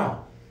pass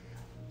now.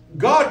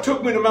 God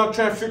took me to Mount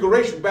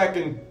Transfiguration back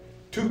in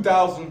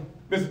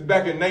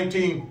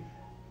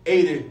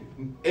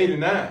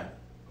 1989.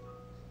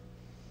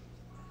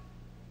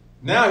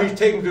 Now he's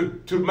taking me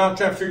to Mount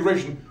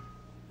Transfiguration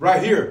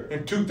right here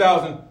in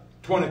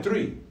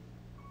 2023.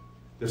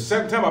 The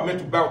second time I went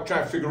to Mount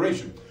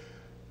Transfiguration.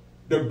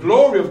 The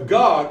glory of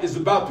God is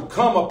about to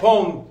come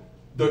upon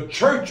the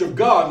church of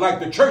God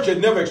like the church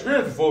had never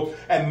experienced before.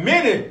 And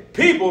many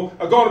people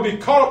are going to be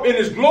caught up in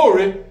his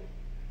glory.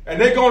 And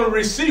they're going to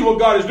receive what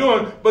God is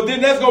doing, but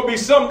then there's going to be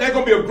there's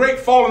going to be a great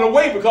falling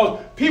away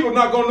because people are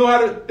not going to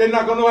know they're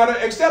not going to know how to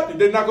accept it.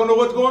 They're not going to know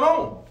what's going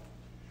on.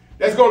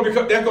 That's going to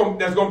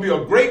be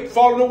a great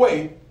falling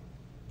away.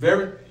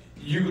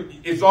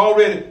 It's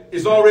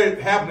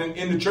already happening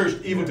in the church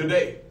even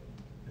today.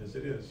 Yes,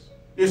 it is.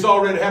 It's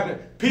already happening.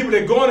 People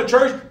that go to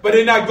church, but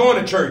they're not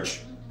going to church.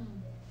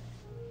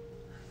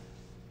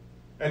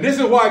 And this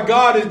is why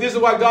God is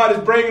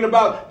bringing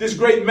about this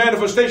great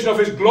manifestation of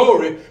his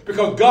glory,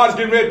 because God is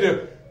getting ready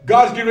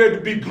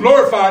to be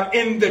glorified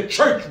in the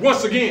church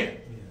once again.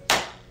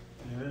 Yes.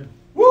 Amen.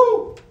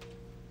 Woo!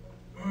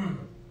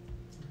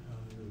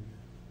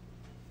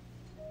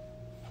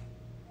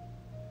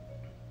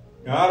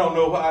 Now, I don't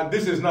know why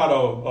this is not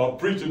a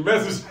preaching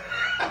message,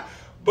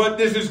 but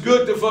this is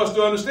good for us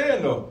to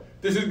understand, though.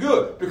 This is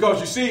good because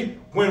you see,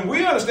 when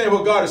we understand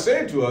what God is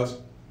saying to us,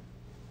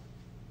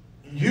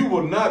 you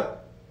will not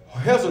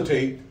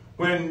hesitate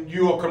when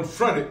you are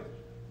confronted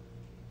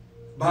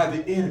by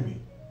the enemy.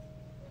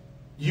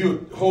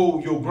 You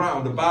hold your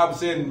ground. The Bible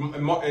said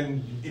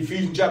in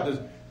Ephesians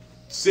chapter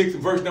 6,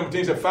 verse number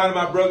 10 said, finally,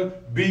 my brother,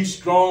 be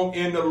strong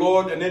in the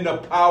Lord and in the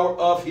power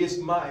of his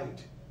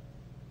might.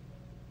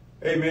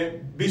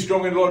 Amen. Be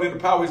strong in the Lord and in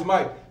the power of his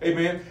might.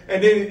 Amen.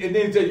 And then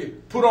it tells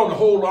you, put on the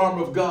whole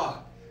armor of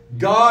God.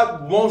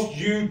 God wants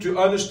you to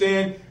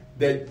understand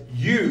that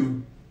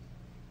you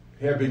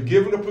have been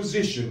given a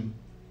position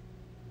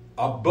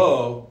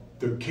above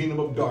the kingdom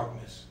of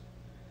darkness.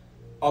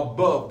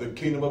 Above the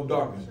kingdom of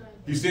darkness.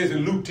 He says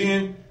in Luke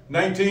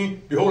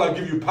 10:19, behold, I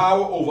give you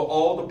power over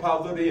all the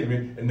powers of the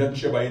enemy, and nothing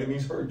shall by any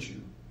means hurt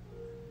you.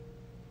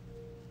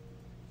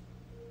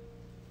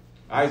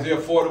 Isaiah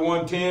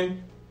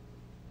 41:10,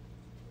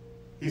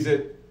 he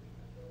said,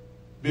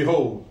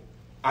 behold,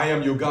 I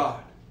am your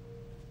God.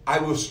 I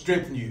will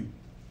strengthen you.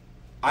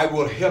 I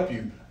will help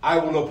you. I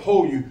will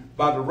uphold you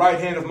by the right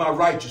hand of my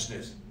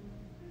righteousness.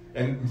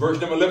 And verse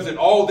number 11 said,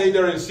 all they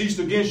that are incensed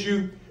against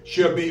you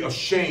shall be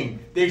ashamed.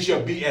 They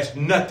shall be as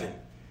nothing.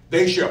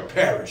 They shall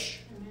perish.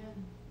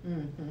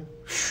 Mm-hmm.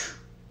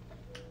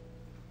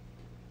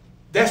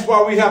 That's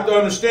why we have to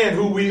understand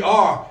who we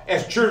are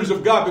as children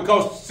of God.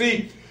 Because,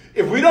 see,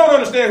 if we don't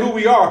understand who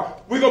we are,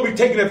 we're going to be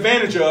taken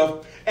advantage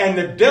of. And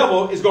the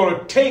devil is going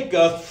to take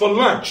us for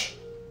lunch.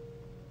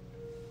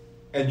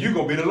 And you're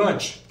going to be the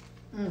lunch.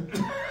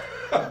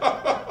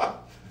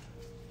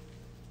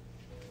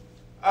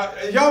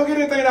 Y'all get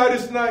anything out of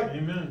this tonight?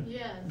 Amen.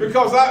 Yes.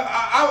 Because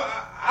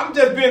I'm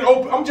just being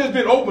open. I'm just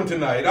being open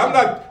tonight. I'm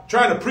not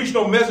trying to preach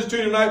no message to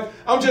you tonight.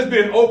 I'm just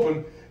being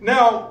open.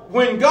 Now,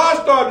 when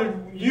God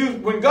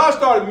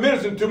started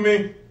ministering to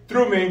me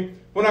through me,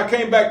 when I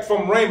came back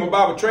from Rhema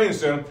Bible Training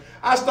Center,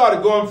 I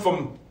started going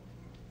from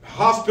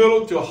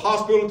hospital to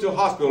hospital to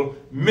hospital,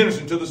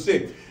 ministering to the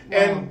sick. Wow.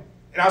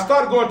 And I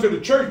started going to the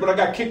church, but I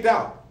got kicked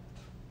out.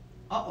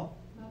 Uh-oh.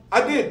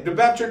 I did. The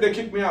Baptist church, they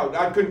kicked me out.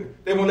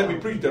 They won't let me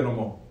preach there no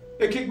more.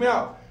 They kicked me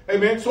out.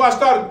 Amen. So I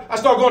started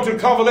going to the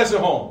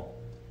convalescent home.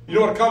 You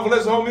know what a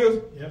convalescent home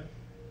is? Yep.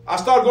 I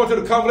started going to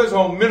the convalescent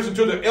home, ministering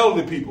to the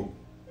elderly people,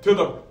 to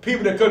the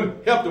people that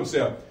couldn't help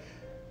themselves.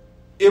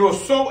 It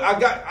was so,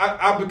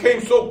 I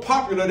became so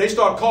popular, they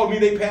started calling me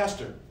their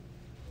pastor.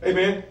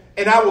 Amen.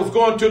 And I was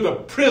going to the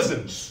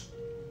prisons.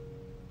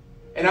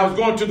 And I was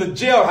going to the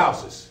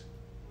jailhouses.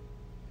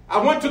 I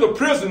went to the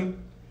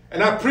prison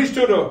and I preached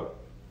to the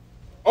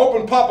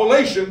open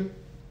population,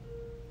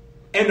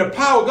 and the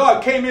power of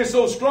God came in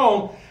so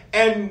strong,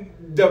 and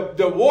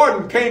the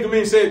warden came to me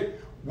and said,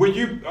 "Will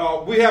you?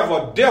 We have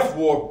a deaf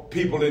ward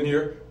people in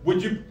here.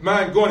 Would you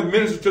mind going and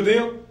minister to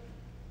them?"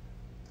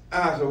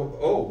 And I said,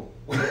 "Oh."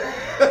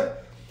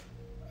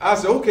 I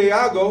said, "Okay,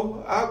 I'll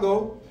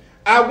go."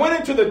 I went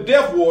into the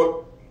deaf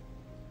ward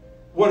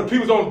where the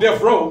people was on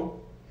death row,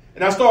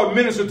 and I started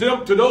ministering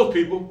to those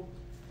people.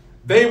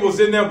 They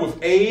was in there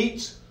with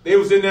AIDS. They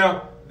was in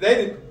there.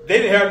 They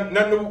didn't have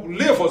nothing to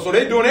live for, so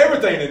they doing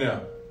everything in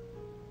there.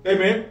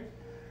 Amen.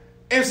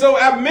 And so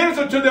I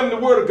ministered to them the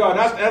word of God.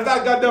 As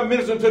I got done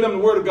ministering to them the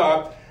word of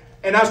God,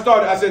 and I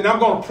said, now I'm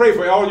going to pray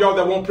for you. All y'all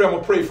that won't pray, I'm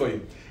going to pray for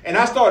you. And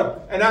I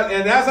started, and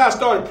as I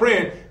started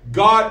praying,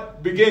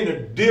 God began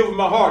to deal with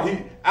my heart.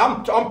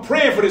 I'm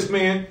praying for this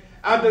man.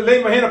 I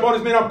laid my hand upon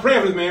this man. I'm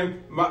praying for this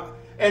man.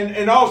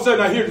 And all of a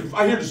sudden I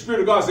hear the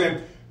Spirit of God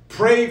saying,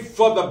 pray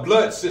for the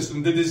blood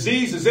system. The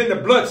disease is in the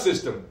blood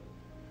system.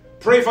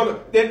 Pray for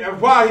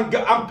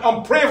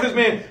I'm praying for this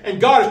man, and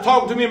God is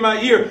talking to me in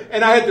my ear,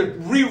 and I had to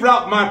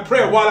reroute my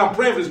prayer while I'm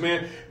praying for this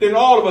man. Then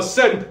all of a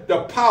sudden,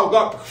 the power of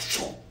God.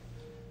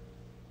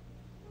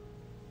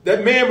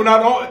 That man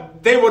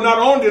they were not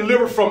only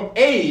delivered from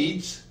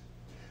AIDS,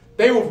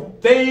 they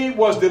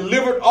was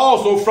delivered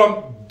also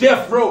from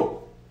death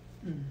row.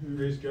 Mm-hmm.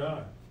 Praise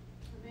God.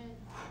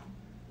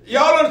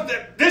 Y'all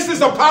understand? This is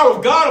the power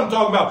of God I'm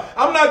talking about.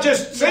 I'm not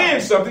just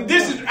saying something.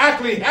 This is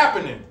actually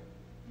happening.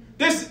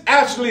 This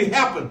actually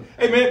happened.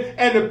 Amen.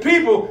 And the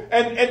people,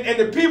 and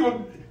the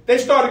people, they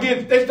started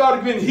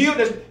getting healed.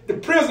 The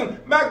prison,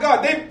 my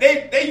God,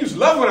 they used to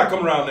love when I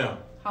come around now.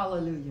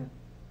 Hallelujah.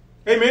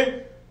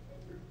 Amen.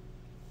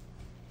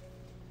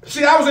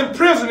 See, I was in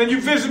prison and you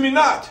visited me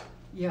not.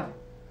 Yeah.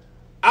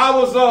 I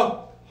was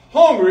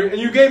hungry and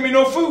you gave me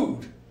no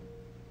food.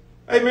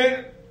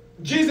 Amen.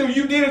 Jesus,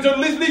 you did it to the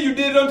least of these, you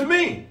did it unto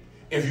me.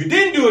 If you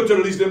didn't do it to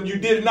the least of them, you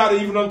did it not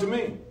even unto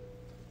me.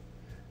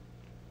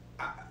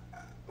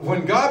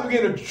 When God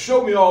began to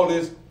show me all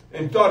this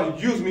and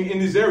started using me in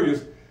these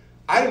areas,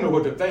 I didn't know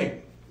what to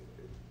think.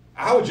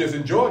 I was just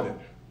enjoying it.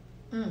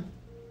 Mm.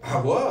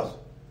 I was.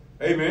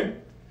 Amen.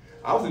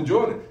 I was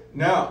enjoying it.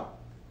 Now,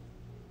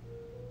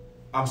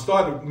 I'm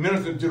starting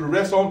ministering to the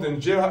rest homes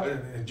and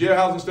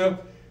jailhouse and stuff.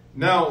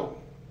 Now,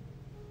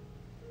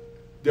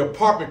 the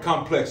apartment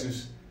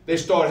complexes, they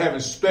started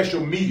having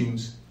special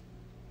meetings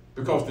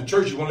because the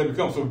churches won't let me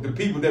come. So the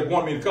people that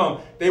want me to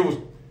come, they was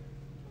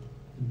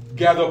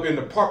gather up in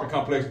the apartment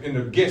complex in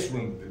the guest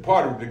room,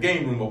 part of the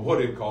game room, or what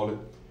they call it,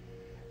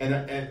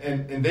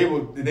 and they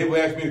would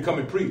ask me to come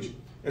and preach,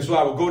 and so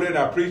I would go there and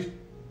I preach.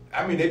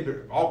 I mean,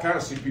 all kinds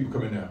of sick people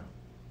coming down.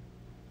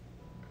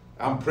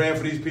 I'm praying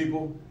for these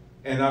people,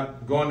 and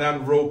I'm going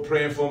down the road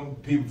praying for them.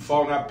 People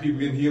falling out, people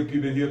getting healed,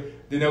 people getting healed.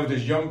 Then there was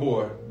this young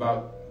boy,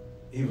 about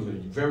he was a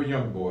very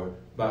young boy,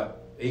 about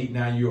 8,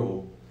 9 year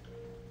old.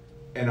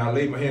 And I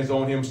laid my hands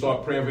on him,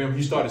 started praying for him.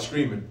 He started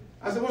screaming.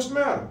 I said, what's the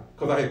matter?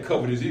 Because I had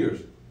covered his ears.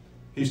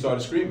 He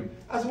started screaming.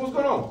 I said, what's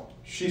going on?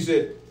 She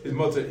said, his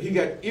mother said, he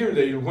got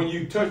irritated. When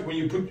you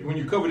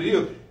cover the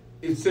ear,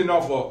 it sent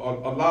off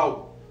a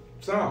loud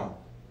sound.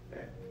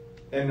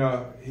 And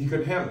he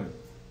couldn't handle it.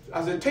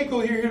 I said, take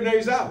those hearing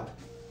aids out.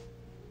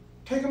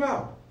 Take them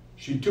out.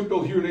 She took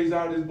those hearing aids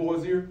out of this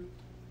boy's ear.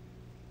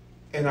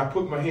 And I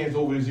put my hands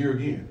over his ear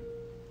again.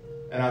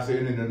 And I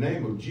said, in the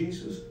name of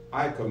Jesus,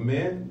 I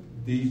command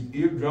these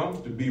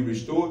eardrums to be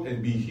restored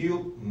and be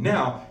healed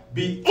now.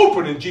 Be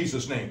open in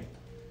Jesus' name.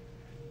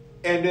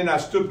 And then I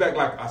stood back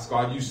like, I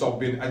saw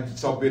Benny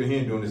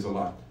Hinn doing this a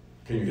lot.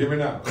 Can you hear me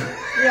now?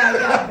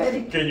 Yeah,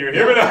 Betty. Can you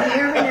hear me now? Can you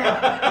hear me now?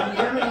 Can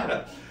you hear me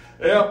now?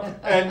 Yeah,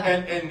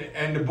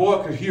 and the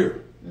boy could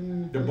hear.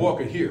 The boy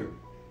could hear.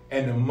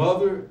 And the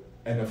mother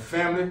and the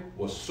family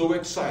was so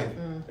excited.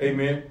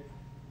 Amen.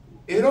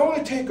 It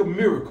only takes a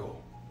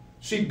miracle.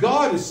 See,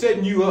 God is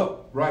setting you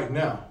up right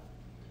now.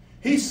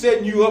 He's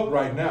setting you up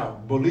right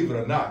now, believe it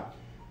or not.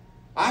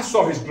 I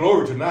saw his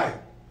glory tonight.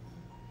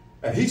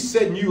 And he's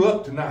setting you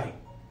up tonight.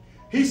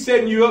 He's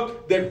setting you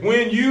up that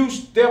when you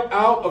step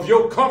out of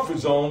your comfort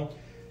zone,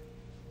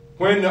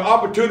 when the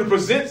opportunity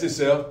presents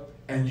itself,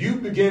 and you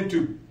begin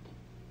to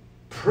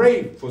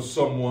pray for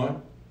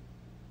someone,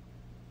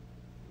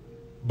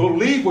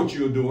 believe what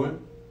you're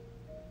doing,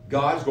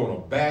 God's going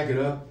to back it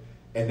up.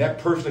 And that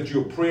person that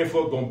you're praying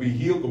for is going to be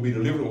healed, going to be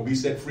delivered, going to be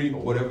set free,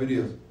 or whatever it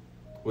is,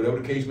 whatever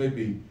the case may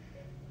be.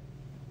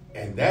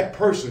 And that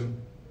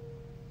person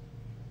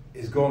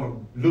is going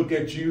to look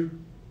at you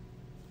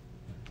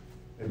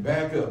and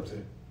back up and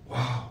say,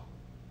 wow,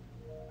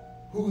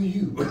 who are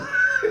you?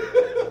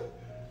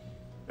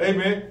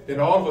 Amen. And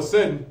all of a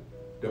sudden,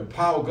 the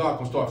power of God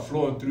can start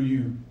flowing through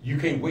you. You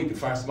can't wait to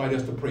find somebody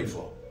else to pray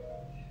for.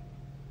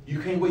 You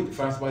can't wait to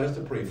find somebody else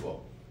to pray for.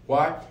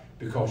 Why?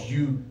 Because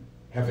you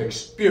have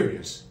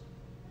experienced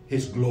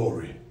his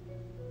glory.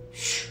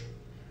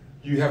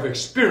 You have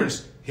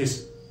experienced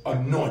his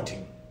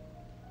anointing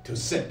to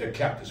set the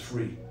captives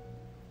free.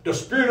 The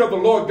Spirit of the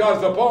Lord God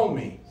is upon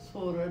me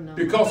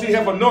because he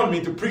have anointed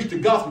me to preach the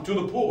gospel to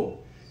the poor.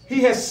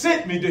 He has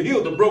sent me to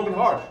heal the broken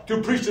heart,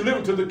 to preach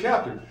deliverance to the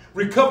captive,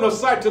 recover the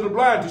sight to the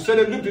blind, to set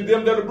at liberty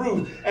them that are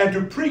bruised, and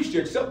to preach the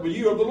acceptable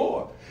year of the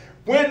Lord.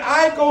 When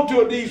I go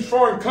to these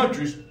foreign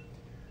countries,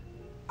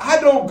 I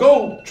don't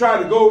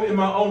try to go in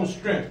my own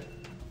strength.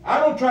 I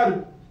don't try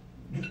to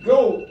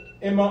go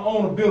in my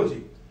own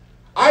ability.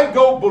 I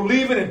go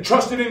believing and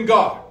trusting in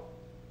God.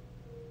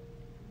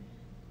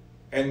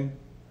 And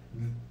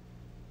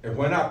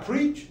when I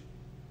preach,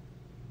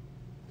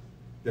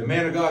 the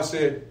man of God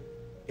said,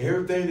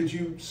 everything that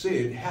you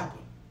said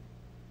happened.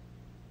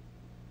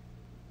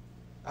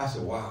 I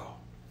said, wow.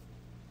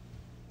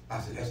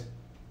 I said,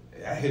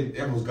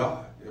 that was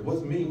God. It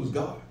wasn't me, it was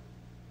God.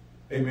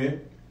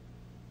 Amen.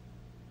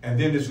 And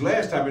then this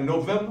last time in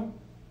November,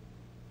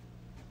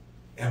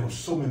 there was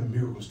so many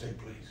miracles take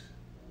place.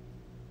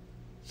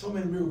 So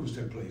many miracles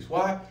take place.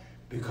 Why?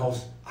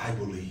 Because I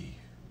believe.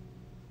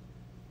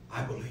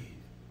 I believe.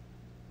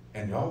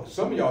 And y'all,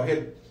 some of y'all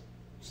had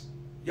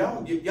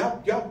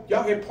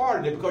part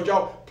in it because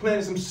y'all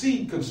planted some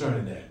seed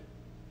concerning that.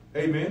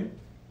 Amen.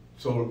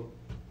 So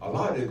a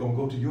lot of it gonna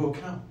go to your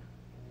account.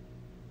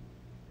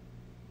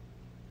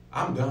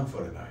 I'm done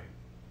for tonight.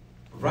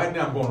 Right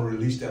now I'm gonna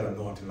release that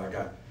anointing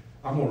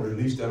I'm gonna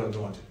release that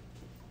anointing.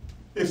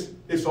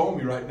 It's on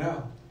me right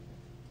now.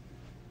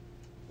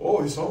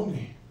 Oh, it's on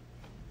me.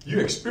 You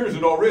experienced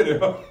it already,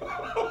 huh?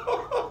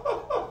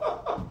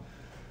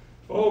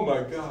 Oh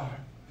my God.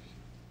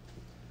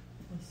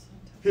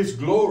 His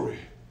glory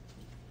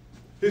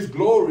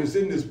is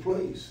in this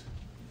place.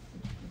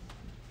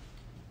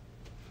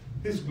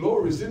 His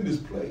glory is in this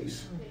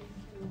place.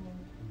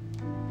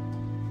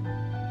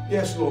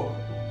 Yes, Lord.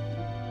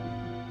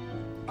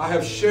 I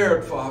have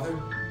shared, Father,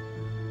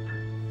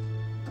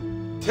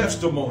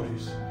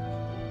 testimonies.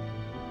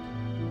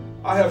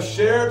 I have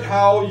shared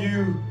how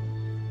you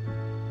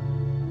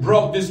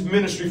brought this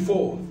ministry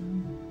forth.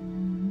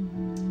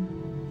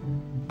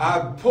 I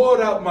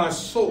poured out my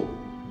soul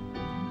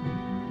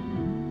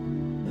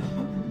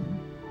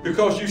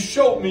because you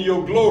showed me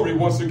your glory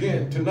once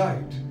again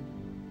tonight.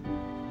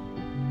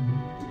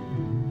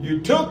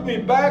 You took me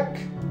back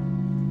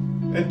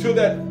into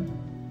that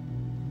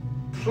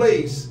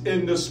place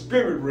in the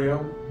spirit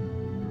realm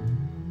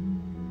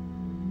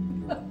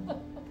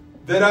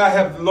that I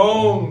have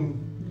longed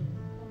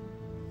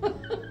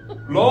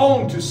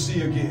to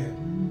see again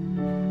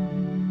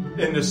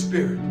in the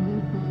spirit.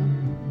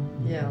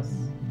 Yes.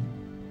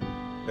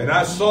 And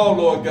I saw,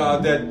 Lord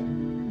God, that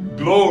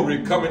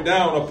glory coming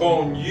down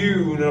upon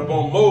you and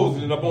upon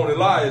Moses and upon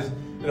Elias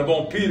and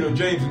upon Peter,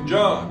 James, and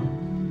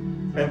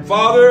John. And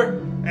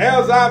Father,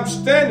 as I'm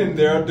standing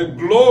there, the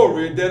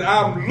glory that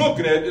I'm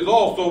looking at is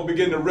also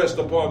beginning to rest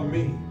upon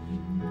me.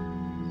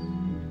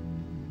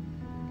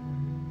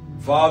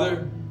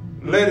 Father,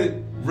 let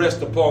it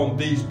rest upon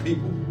these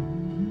people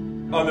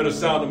under the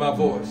sound of my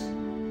voice.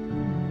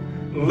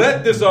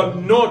 Let this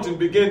anointing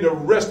begin to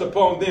rest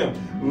upon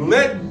them.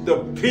 Let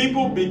the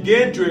people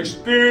begin to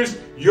experience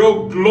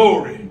your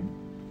glory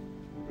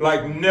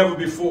like never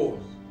before.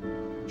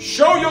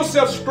 Show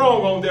yourself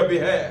strong on their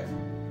behalf.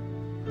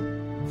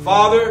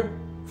 Father,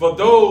 for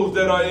those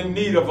that are in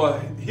need of a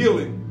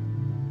healing,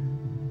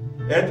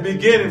 at the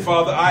beginning,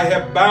 Father, I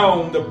have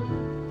bound the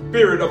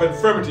spirit of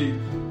infirmity,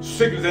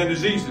 sickness, and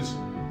diseases.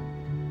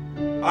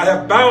 I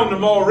have bound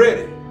them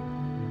already.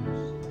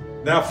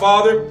 Now,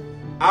 Father,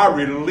 I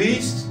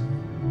release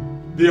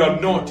the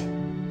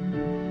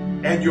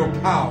anointing and your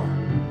power.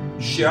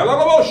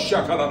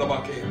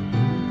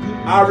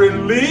 I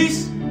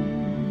release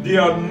the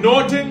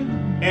anointing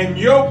and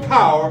your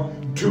power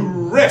to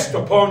rest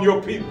upon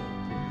your people.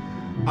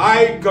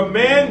 I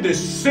command this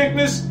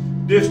sickness,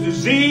 this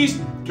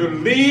disease to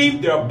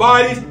leave their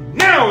bodies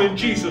now in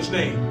Jesus'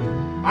 name.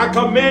 I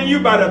command you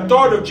by the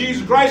authority of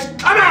Jesus Christ,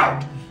 come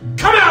out!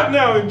 Come out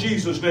now in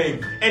Jesus'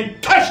 name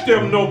and touch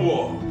them no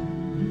more.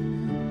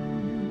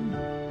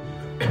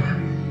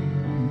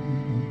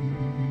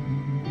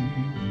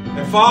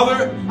 And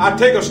Father, I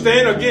take a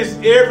stand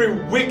against every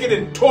wicked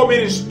and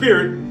tormenting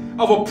spirit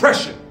of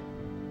oppression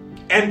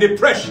and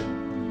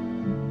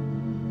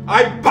depression.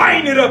 I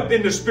bind it up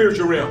in the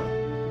spiritual realm.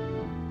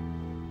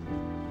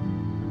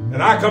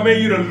 And I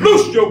command you to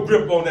loose your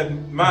grip on that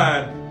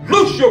mind,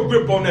 loose your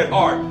grip on that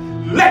heart.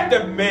 Let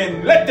that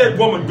man, let that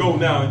woman go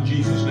now in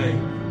Jesus'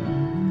 name.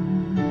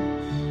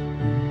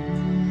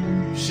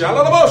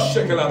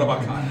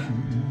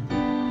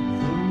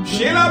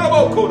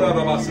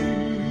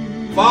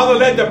 Father,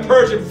 let the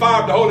purging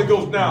fire of the Holy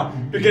Ghost now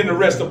begin to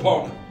rest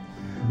upon them.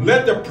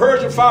 Let the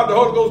purging fire of the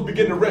Holy Ghost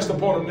begin to rest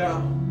upon them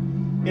now.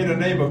 In the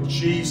name of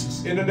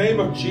Jesus. In the name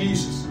of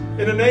Jesus.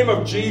 In the name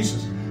of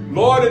Jesus.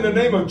 Lord, in the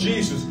name of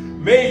Jesus,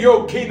 may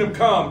your kingdom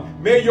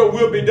come. May your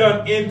will be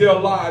done in their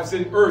lives,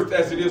 in earth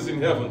as it is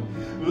in heaven.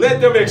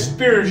 Let them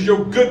experience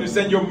your goodness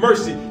and your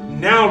mercy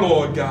now,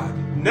 Lord God.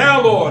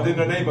 Now, Lord, in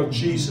the name of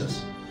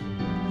Jesus.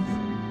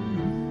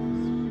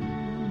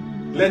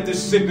 Let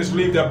this sickness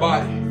leave their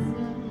body.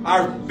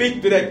 I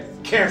speak to that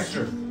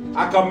cancer.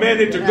 I command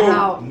it to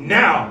go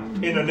now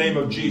in the name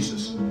of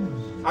Jesus.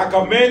 I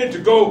command it to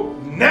go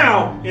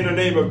now in the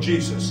name of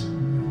Jesus.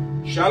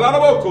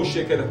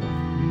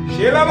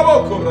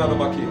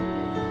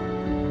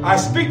 I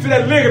speak to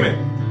that ligament.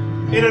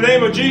 In the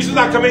name of Jesus,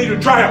 I command you to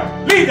dry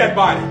up. Leave that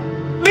body.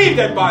 Leave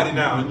that body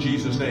now in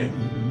Jesus' name.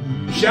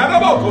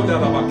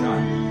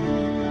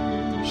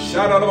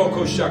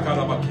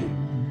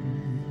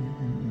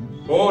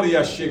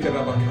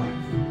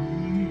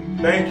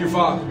 Thank you,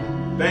 Father.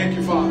 Thank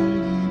you, Father.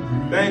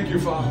 Thank you,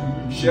 Father.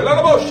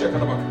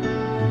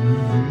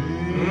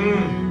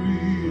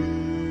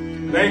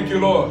 Thank you,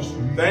 Lord.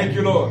 Thank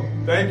you, Lord.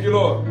 Thank you,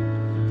 Lord.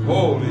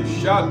 Holy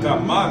shata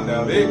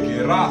manda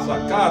leke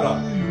rasa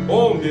kara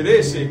onde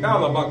dese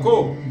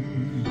kalabako.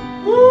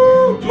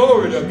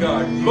 Glory to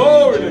God.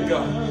 Glory to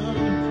God.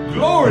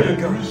 Glory to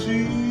God.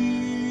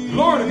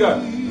 Glory to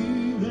God.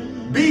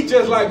 Be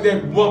just like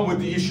that one with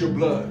the issue of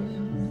blood.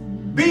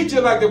 Be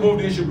just like that one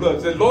with the issue of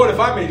blood. Say, Lord, if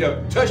I may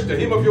just touch the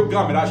hem of your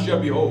garment, I shall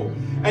be whole.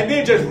 And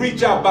then just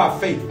reach out by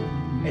faith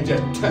and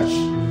just touch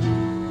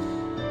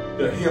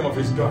the hem of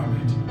his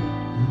garment.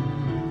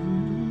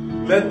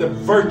 Let the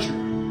virtue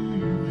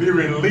be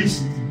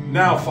released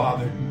now,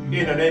 Father,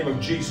 in the name of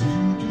Jesus.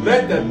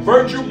 Let that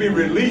virtue be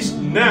released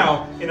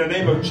now in the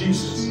name of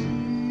Jesus.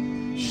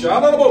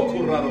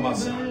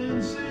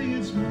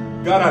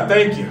 God, I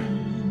thank you.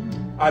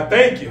 I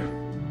thank you.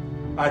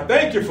 I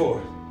thank you for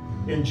it.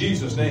 In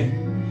Jesus' name.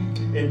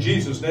 In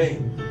Jesus'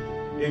 name.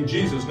 In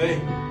Jesus'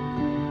 name.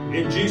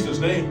 In Jesus'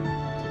 name.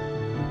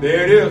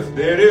 There it is.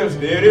 There it is.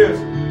 There it is.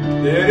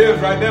 There it is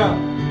right now.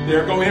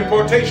 There go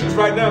importations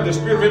right now. The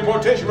spirit of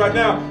importation right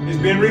now is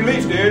being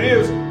released. There it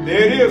is.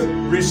 There it is.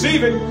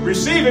 Receive it.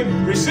 Receive it.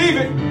 Receive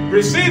it.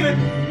 Receive it.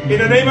 In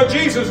the name of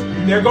Jesus.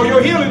 There go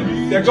your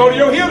healing. There go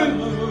your healing.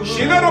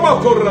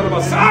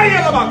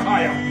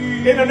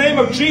 In the name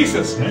of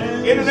Jesus.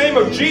 In the name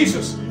of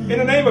Jesus. In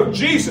the name of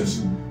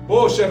Jesus.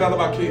 Oh,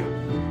 someone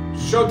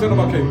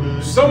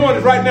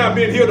is right now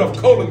being healed of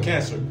colon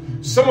cancer.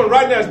 Someone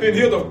right now is being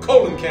healed of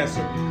colon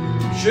cancer.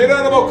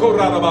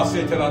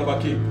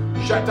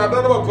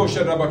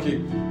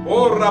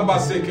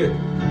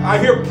 I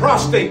hear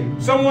prostate.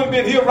 Someone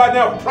being healed right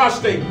now of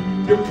prostate.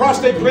 Your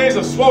prostate glands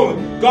are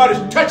swollen. God is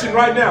touching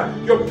right now.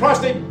 Your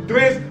prostate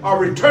glands are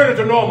returning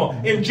to normal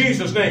in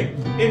Jesus' name.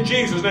 In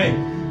Jesus'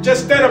 name.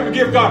 Just stand up and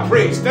give God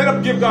praise. Stand up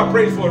and give God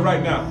praise for it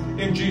right now.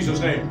 In Jesus'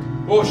 name.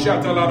 Oh,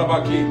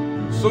 Shatalarabaki.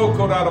 So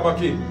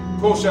Kodarabaki.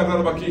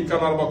 Kosharabaki.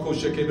 Kanarabako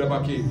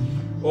Shekedabaki.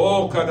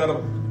 Oh,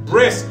 Kadarabaki.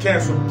 Breast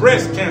cancer.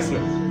 Breast cancer.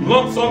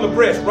 Lumps on the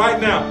breast right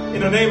now.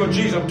 In the name of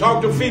Jesus. I'm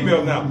talking to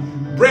females now.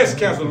 Breast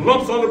cancer.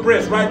 Lumps on the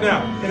breast right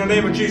now. In the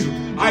name of Jesus.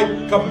 I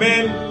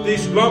command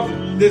these lumps,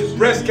 this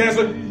breast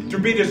cancer to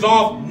be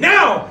dissolved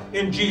now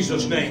in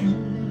Jesus' name.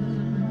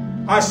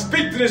 I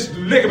speak to this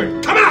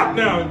ligament. Come out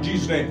now in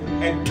Jesus' name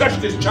and touch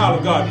this child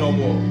of God no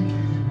more.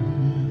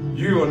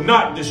 You will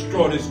not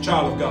destroy this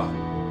child of God.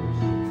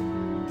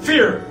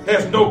 Fear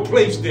has no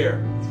place there.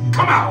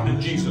 Come out in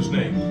Jesus'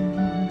 name.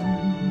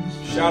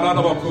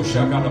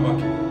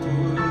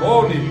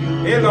 Holy.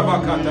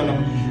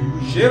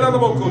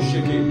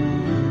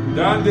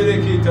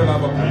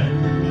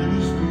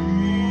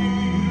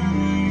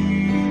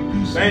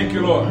 Thank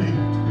you, Lord.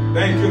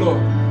 Thank you,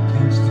 Lord.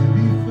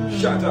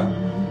 Shut up.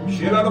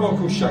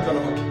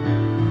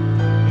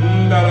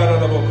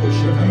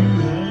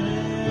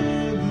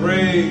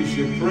 Praise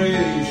you,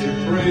 praise you,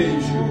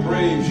 praise you,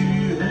 praise you.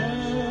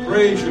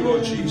 Praise you,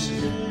 Lord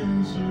Jesus.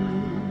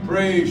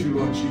 Praise you,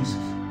 Lord Jesus.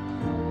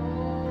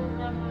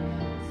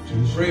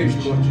 Praise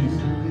you, Lord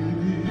Jesus.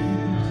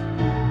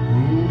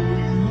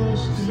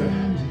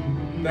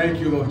 Thank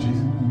you, Lord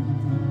Jesus.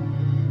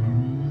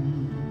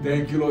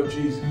 Thank you, Lord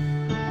Jesus.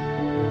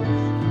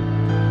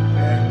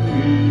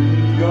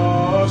 And we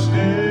are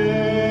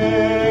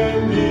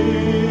standing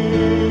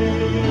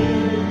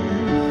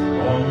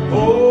on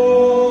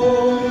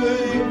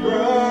holy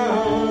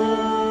ground,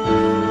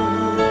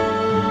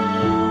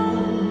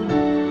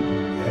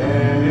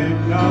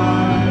 and I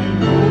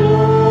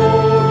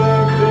know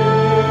that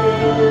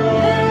there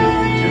are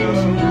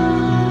angels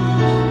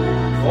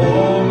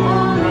all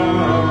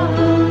around.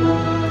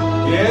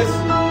 Yes,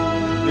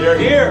 they're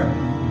here.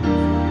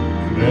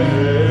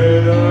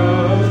 Let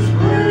us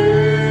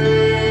praise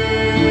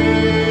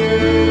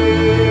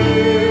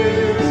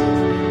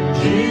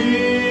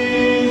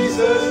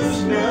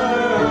Jesus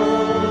now.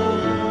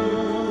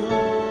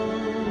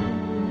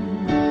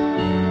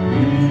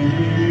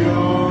 We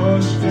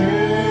are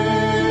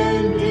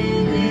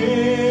standing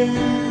in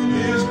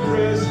His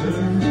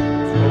presence.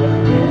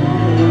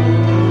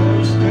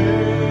 Oh,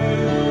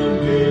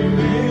 standing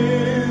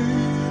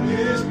in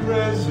His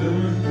presence.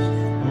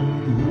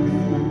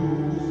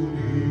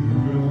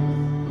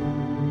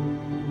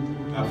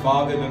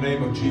 Father, in the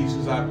name of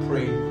Jesus, I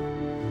pray,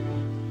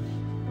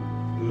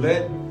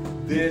 let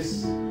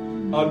this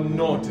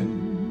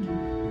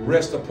anointing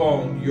rest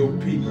upon your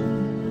people.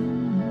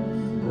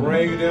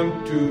 Bring them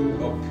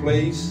to a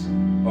place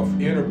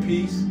of inner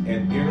peace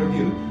and inner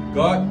healing.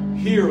 God,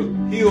 heal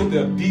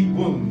their deep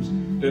wounds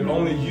that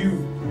only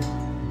you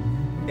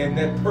and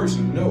that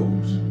person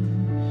knows.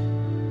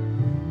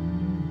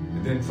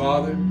 And then,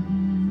 Father,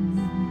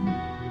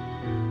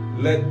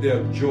 let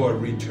their joy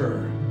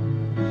return.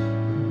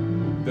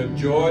 The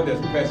joy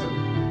that's passive,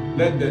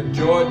 let their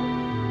joy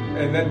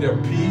and let their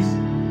peace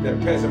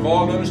that passeth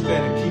all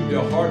understanding keep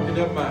their heart and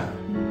their mind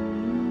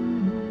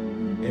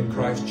in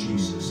Christ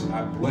Jesus.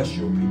 I bless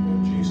your people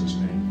in Jesus'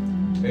 name.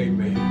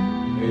 Amen.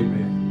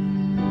 Amen.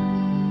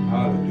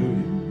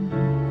 Hallelujah.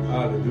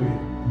 Hallelujah.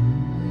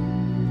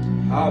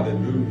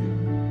 Hallelujah.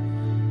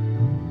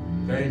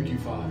 Thank you,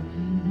 Father.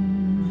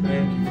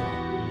 Thank you,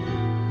 Father.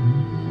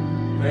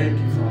 Thank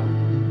you, Father.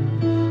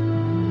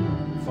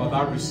 Father,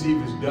 I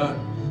receive it's done.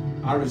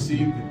 I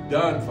receive it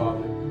done,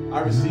 Father. I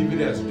receive it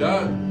as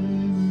done.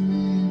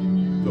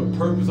 The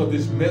purpose of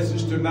this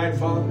message tonight,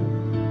 Father,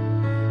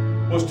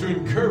 was to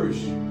encourage,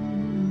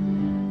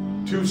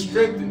 to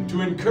strengthen,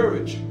 to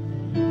encourage.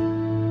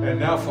 And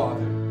now,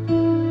 Father,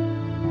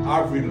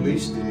 I've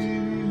released it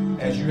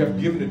as you have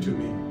given it to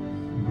me.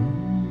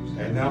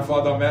 And now,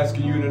 Father, I'm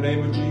asking you in the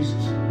name of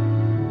Jesus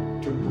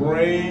to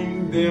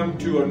bring them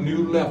to a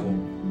new level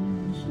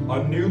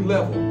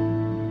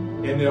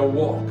in their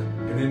walk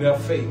and in their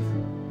faith,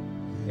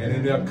 and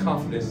in their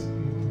confidence,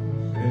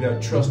 and in their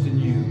trust in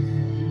you.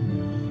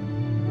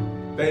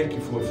 Thank you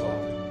for it,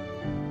 Father.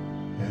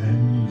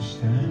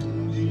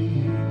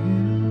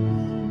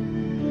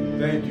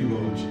 Thank you,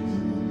 Lord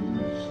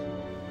Jesus.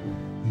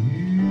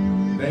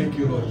 Thank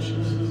you, Lord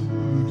Jesus.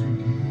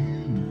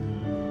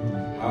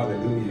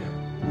 Hallelujah.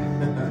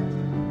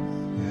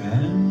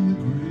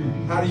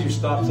 How do you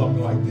stop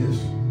something like this?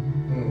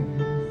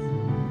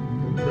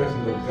 The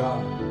presence of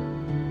God.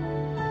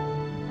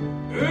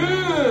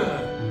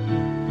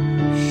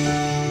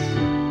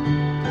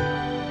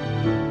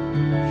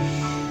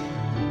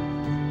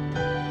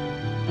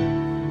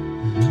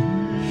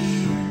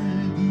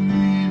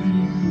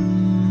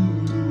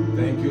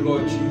 Thank you,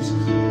 Lord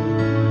Jesus.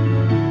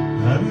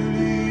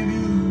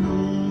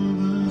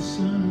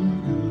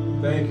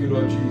 Thank you,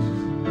 Lord Jesus.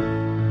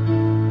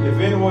 If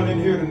anyone in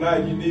here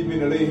tonight, you need me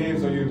to lay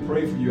hands on you and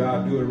pray for you,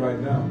 I'll do it right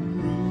now.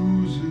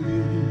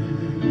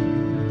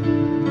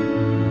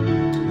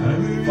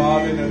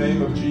 Father, in the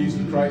name of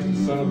Jesus Christ, the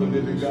Son of the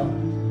living God,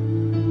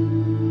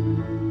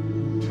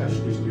 touch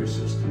this dear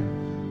sister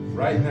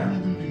right now,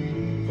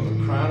 from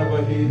the crown of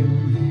her head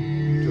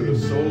to the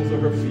soles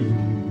of her feet.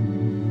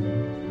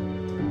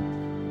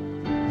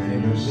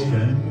 In the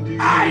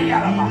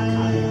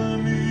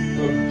name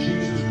of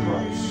Jesus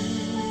Christ.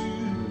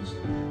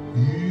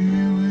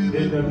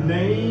 In the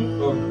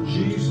name of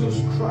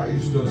Jesus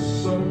Christ, the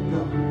Son of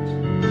God,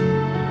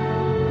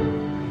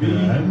 be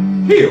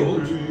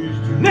healed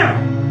now.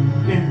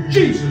 In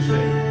Jesus'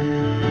 name.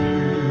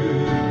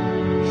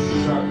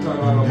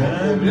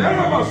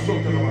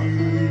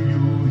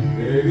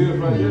 There it is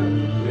right there.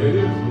 There it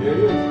is. There it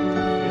is.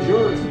 It's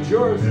yours. It's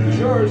yours. It's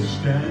yours.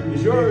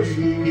 It's yours.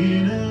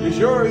 It's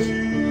yours.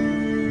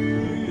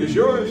 It's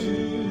yours.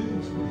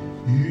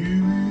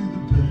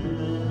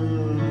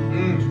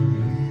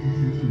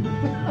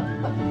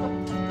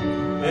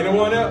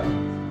 Anyone else?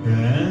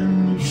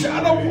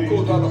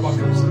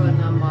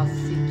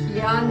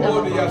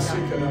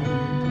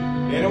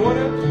 Anyone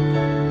else?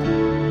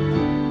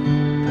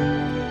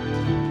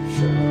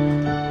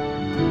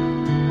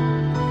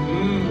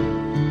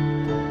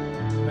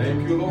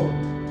 Thank you, Lord.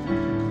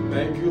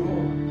 Thank you,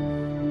 Lord.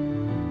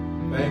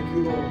 Thank you,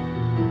 Lord.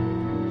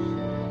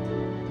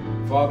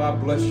 Father, I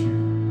bless you.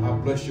 I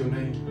bless your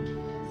name.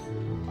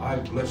 I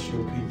bless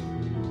your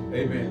people.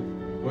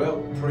 Amen.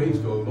 Well,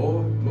 praise the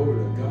Lord. Glory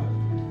to God.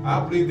 I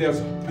believe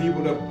there's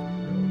people that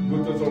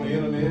with us on the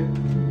internet.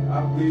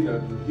 I believe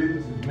that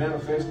forgiveness is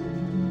manifesting.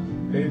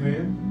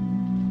 Amen.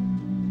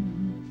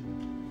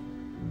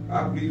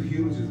 I believe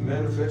healing is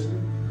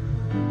manifesting.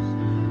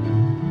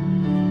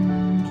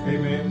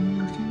 Amen.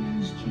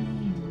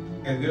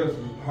 And there's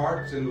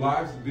hearts and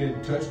lives being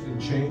touched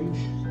and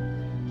changed.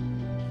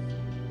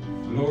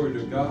 Glory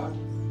to God.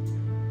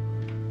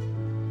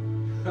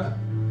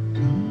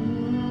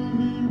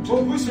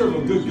 Well, we serve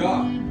a good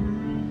God.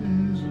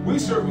 We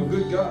serve a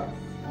good God,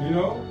 you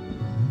know.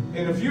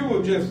 And if you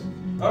will just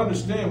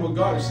understand what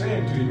God is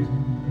saying to you,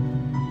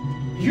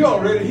 you're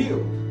already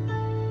healed.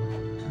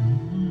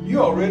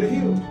 You're already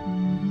healed.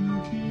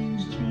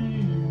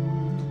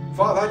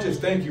 Father, I just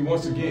thank you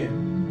once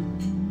again.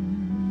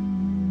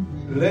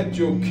 Let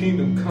your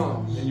kingdom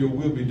come and your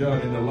will be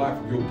done in the life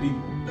of your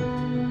people.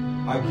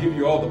 I give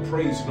you all the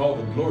praise and all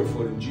the glory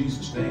for it in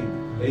Jesus' name.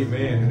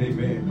 Amen and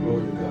amen.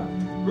 Glory to God.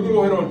 We're going to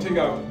go ahead and take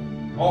our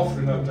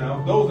offering up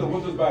now. Those that are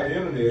with us by the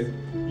internet,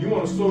 you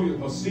want to sow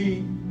a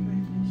seed,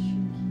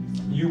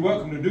 you're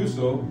welcome to do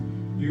so.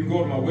 You can go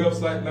to my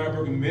website,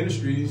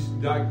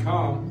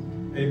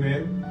 LarryBurtonMinistries.com.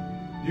 Amen.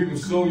 You can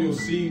sow your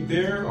seed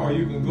there, or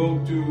you can go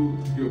to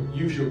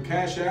use your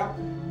Cash App.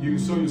 You can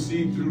sow your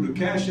seed through the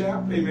Cash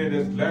App. Amen.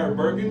 That's Larry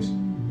Burgins.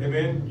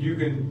 Amen. You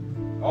can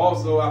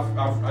also,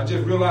 I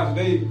just realized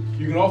today,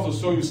 you can also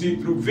sow your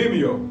seed through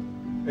Vimeo.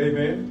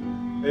 Amen.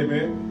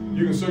 Amen.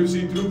 You can sow your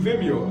seed through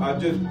Vimeo. I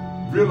just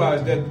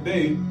realized that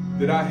today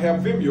that I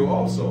have Vimeo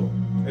also.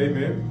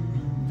 Amen.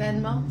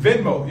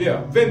 Venmo,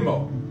 yeah,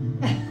 Venmo.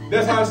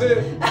 That's how I said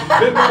it.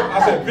 Venmo. I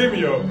said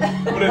Vimeo,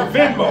 but it's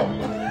Venmo.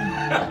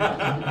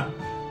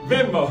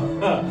 Venmo.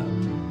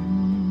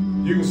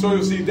 You can sow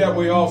your seed that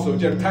way also.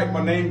 Just type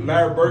my name,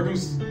 Larry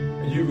Burgins,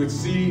 and you can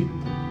see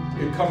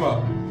it come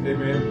up.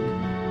 Amen.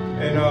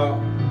 And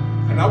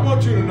I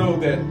want you to know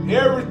that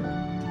every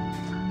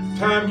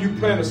time you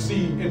plant a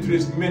seed into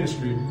this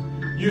ministry,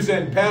 you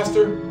saying,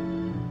 Pastor,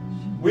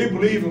 we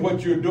believe in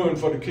what you're doing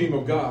for the kingdom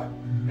of God,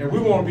 and we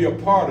want to be a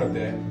part of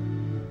that.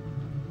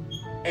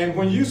 And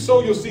when you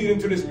sow your seed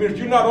into this ministry,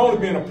 you're not only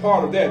being a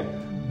part of that,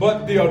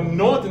 but the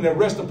anointing that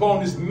rests upon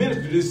this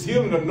ministry, this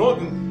healing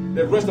anointing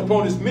that rests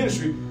upon this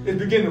ministry, is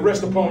beginning to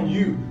rest upon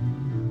you.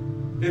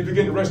 It's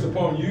beginning to rest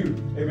upon you.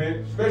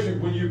 Amen. Especially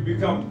when you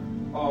become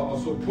a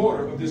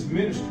supporter of this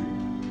ministry.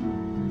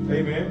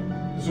 Amen.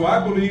 So I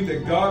believe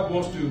that God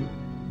wants to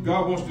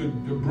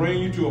bring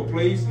you to a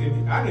place,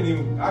 and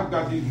I've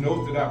got these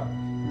notes that I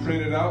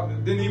printed out.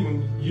 Didn't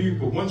even use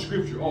but one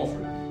scripture off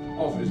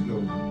this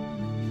note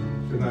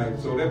tonight.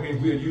 So that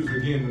means we'll use it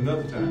again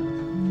another time.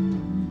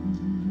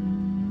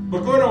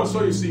 But go ahead and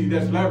sow your seed.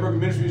 That's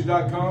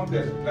LarryBurtonMinistries.com.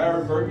 That's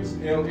Larry Burgins,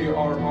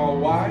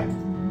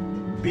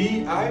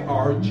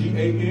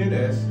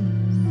 LarryBirgans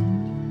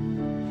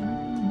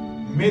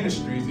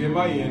Ministries,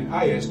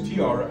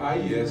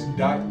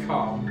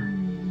 MINISTRIES.com.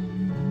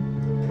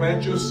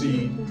 Plant your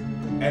seed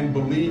and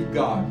believe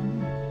God.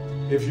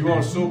 If you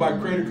want to sow by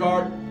credit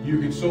card, you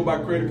can sow by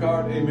credit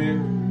card.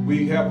 Amen.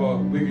 We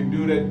can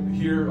do that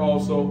here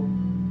also.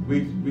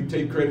 We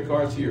take credit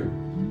cards here.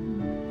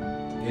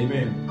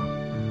 Amen.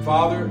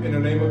 Father, in the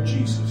name of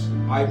Jesus,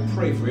 I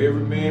pray for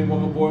every man,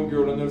 woman, boy, and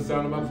girl under the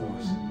sound of my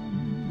voice,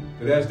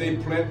 that as they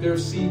plant their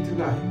seed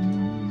tonight,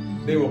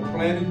 they will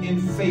plant it in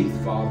faith,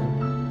 Father,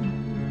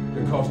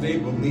 because they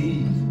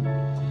believe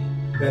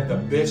that the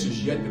best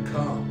is yet to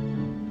come.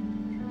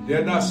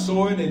 They're not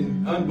sowing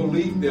in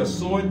unbelief, they're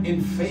sowing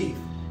in faith.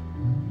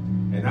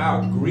 And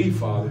I agree,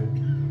 Father,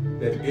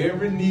 that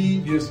every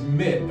need is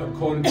met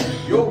according to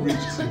your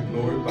riches and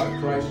glory by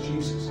Christ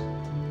Jesus.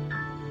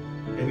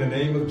 In the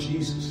name of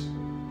Jesus.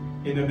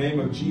 In the name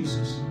of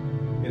Jesus.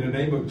 In the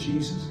name of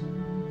Jesus.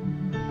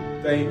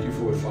 Thank you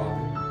for it, Father.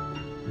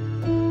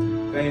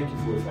 Thank you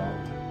for it,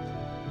 Father.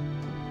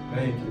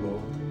 Thank you,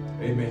 Lord.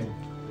 Amen.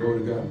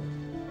 Glory to God.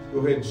 Go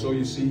ahead and sow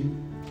your seed.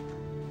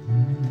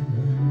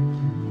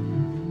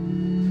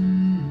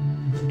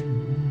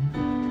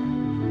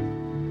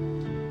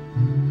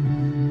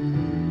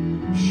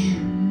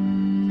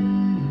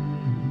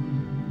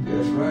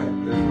 That's right.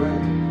 That's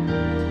right.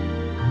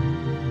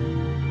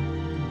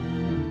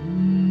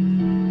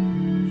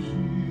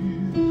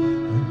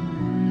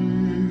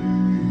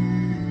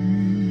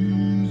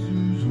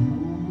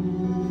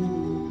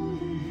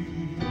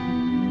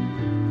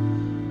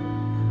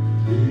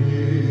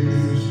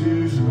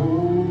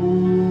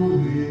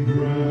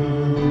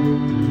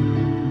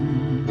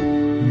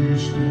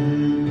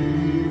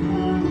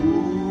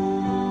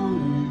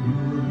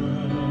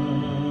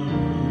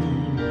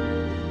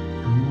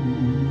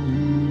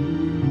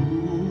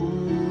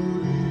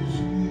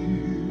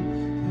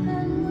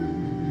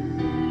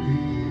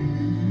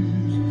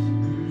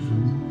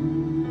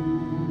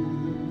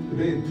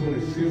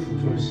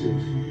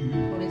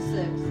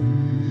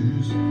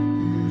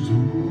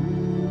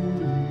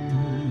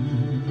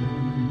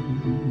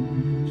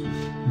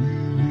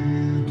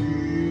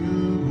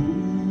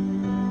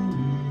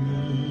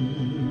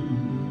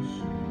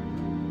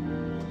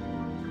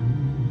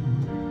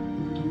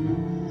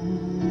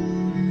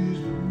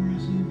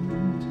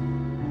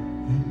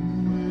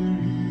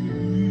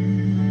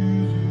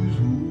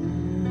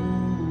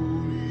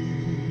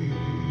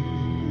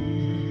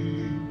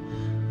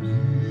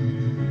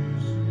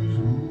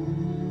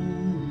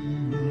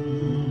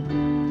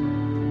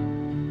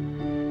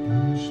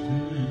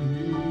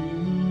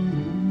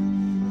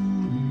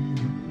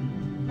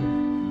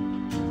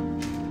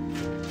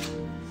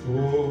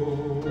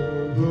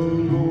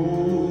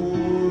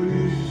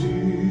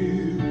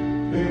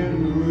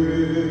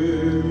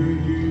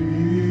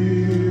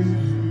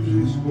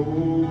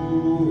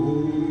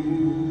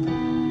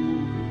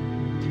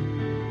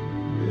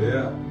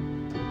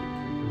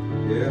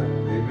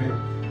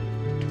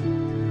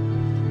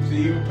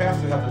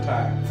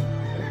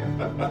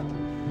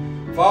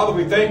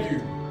 Father, we thank you.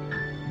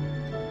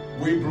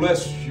 We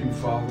bless you,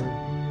 Father.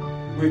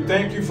 We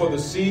thank you for the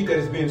seed that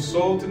is being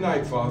sown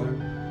tonight, Father,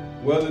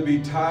 whether it be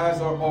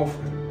tithes or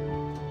offering.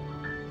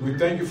 We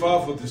thank you,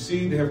 Father, for the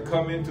seed that have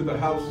come into the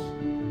house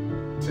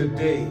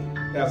today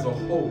as a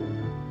whole.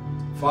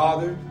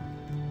 Father,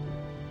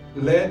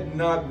 let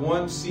not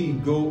one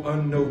seed go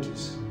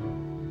unnoticed.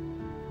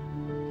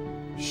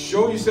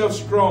 Show yourself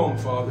strong,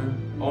 Father,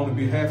 on the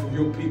behalf of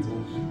your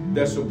people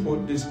that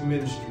support this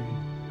ministry.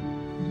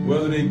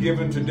 Whether they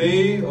given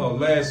today or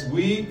last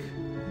week,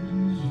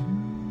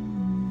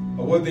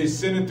 or whether they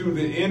send it through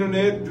the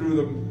internet,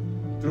 through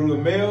the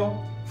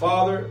mail,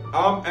 Father,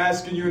 I'm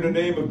asking you in the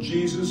name of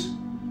Jesus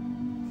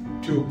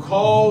to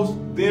cause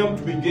them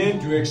to begin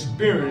to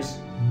experience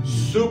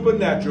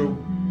supernatural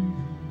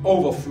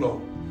overflow.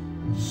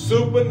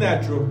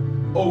 Supernatural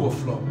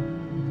overflow.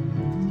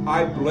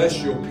 I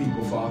bless your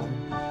people, Father.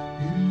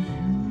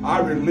 I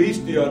release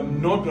the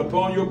anointing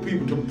upon your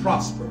people to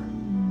prosper.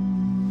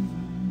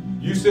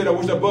 You said, I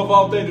wish above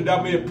all things that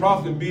thou mayest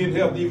prosper and be in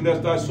health, even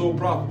as thy soul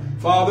prosper.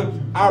 Father,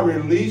 I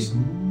release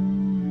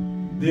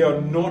the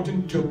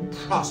anointing to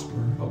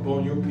prosper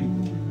upon your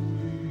people.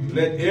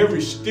 Let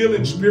every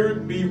stealing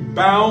spirit be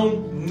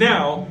bound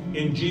now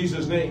in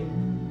Jesus' name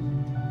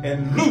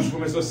and loose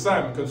from its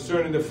assignment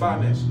concerning the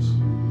finances.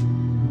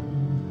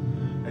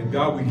 And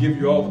God, we give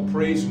you all the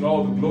praise and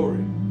all the glory.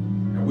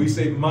 And we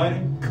say,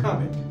 money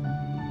cometh.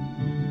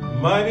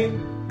 Money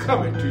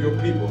cometh to your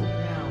people,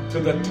 to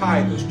the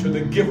tithers, to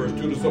the givers,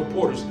 to the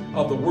supporters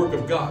of the work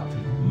of God.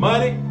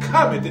 Money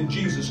cometh in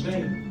Jesus'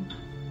 name.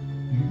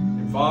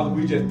 And Father,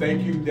 we just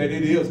thank you that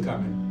it is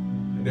coming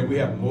and that we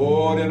have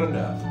more than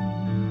enough.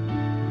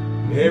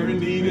 Every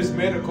need is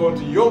met according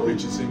to your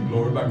riches and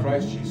glory by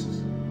Christ Jesus.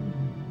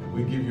 And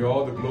we give you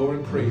all the glory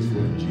and praise for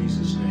it in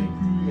Jesus' name.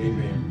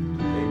 Amen.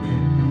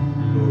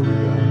 Amen. Glory to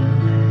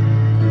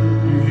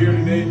God. You here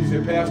today and you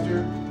say,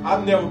 Pastor,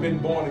 I've never been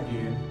born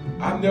again.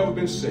 I've never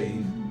been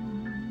saved.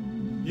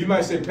 You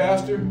might say,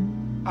 Pastor,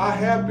 I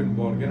have been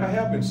born again. I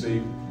have been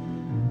saved.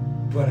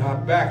 But I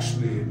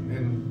backslid.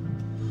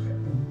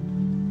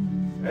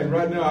 And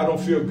right now I don't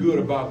feel good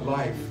about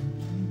life.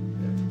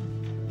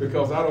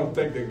 Because I don't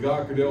think that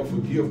God could ever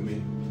forgive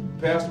me.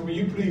 Pastor, will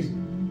you please,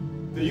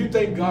 do you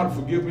think God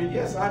will forgive me?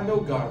 Yes, I know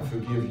God will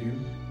forgive you.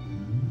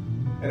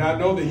 And I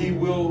know that he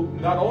will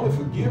not only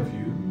forgive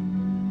you,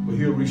 but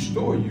he'll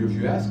restore you if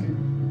you ask him.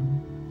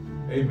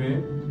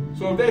 Amen.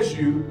 So if that's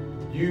you,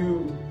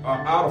 you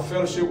are out of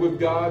fellowship with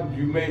God.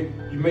 You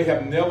may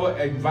have never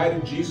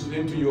invited Jesus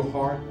into your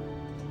heart.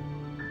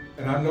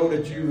 And I know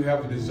that you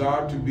have a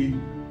desire to be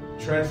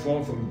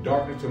transformed from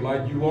darkness to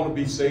light. You want to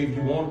be saved.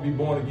 You want to be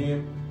born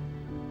again.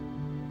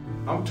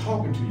 I'm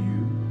talking to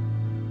you.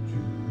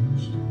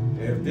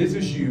 And if this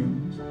is you,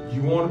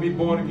 you want to be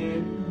born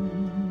again,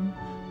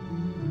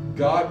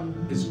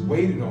 God is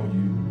waiting on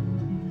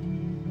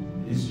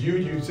you. It's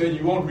you said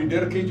you want to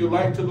rededicate your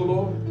life to the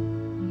Lord.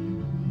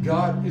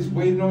 God is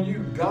waiting on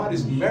you. God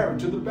is married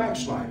to the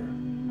backslider.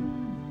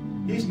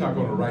 He's not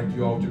going to write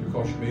you off just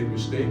because you made a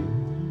mistake.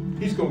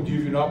 He's going to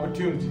give you an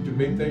opportunity to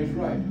make things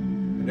right.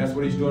 And that's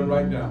what he's doing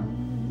right now.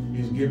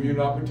 He's giving you an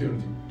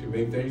opportunity to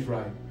make things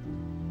right.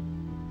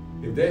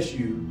 If that's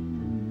you,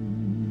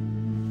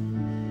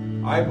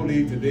 I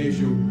believe today is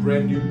your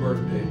brand new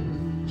birthday,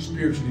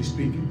 spiritually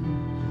speaking.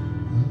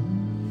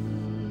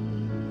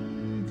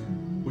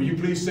 Will you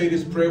please say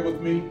this prayer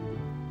with me?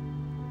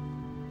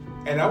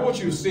 And I want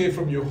you to say it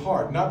from your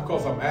heart, not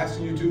because I'm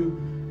asking you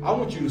to. I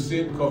want you to say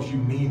it because you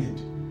mean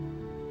it.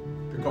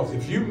 Because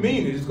if you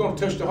mean it, it's going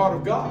to touch the heart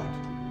of God.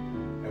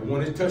 And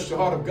when it touches the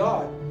heart of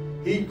God,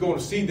 he's going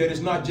to see that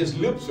it's not just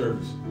lip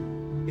service.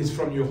 It's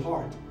from your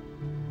heart.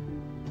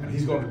 And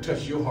he's going to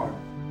touch your heart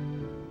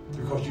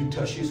because you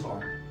touch his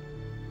heart.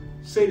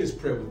 Say this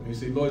prayer with me.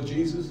 Say, Lord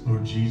Jesus.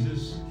 Lord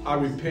Jesus. I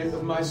repent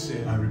of my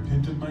sin. I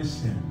repent of my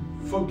sin.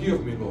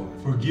 Forgive me, Lord.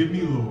 Forgive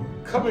me, Lord.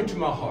 Come into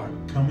my heart.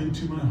 Come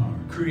into my heart.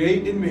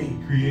 Create in me.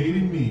 Create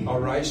in me. A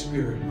right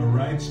spirit. A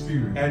right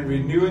spirit. And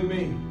renew in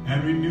me.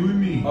 And renew in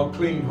me. A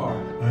clean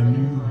heart. A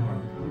new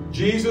heart.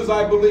 Jesus,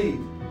 I believe.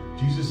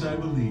 Jesus, I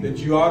believe. That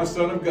you are the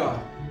Son of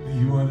God. That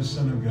you are the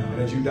Son of God. And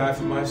that you died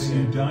for my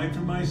sins. You died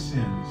for my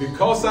sins.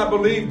 Because I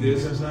believe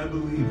this. Because I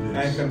believe this.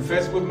 And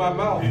confess with my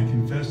mouth. And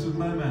confess with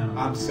my mouth.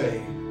 I'm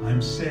saved.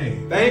 I'm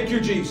saved. Thank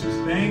you, Jesus.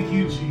 Thank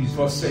you, Jesus.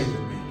 For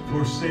saving me.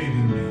 For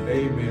saving me.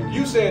 Amen.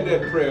 You said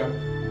that prayer.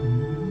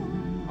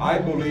 I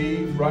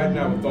believe right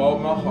now with all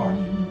my heart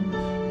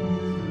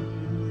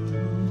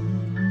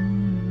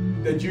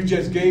that you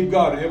just gave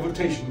God an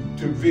invitation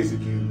to visit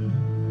you,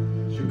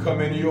 to come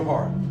into your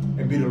heart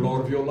and be the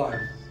Lord of your life.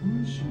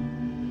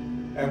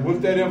 And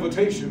with that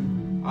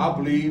invitation, I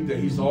believe that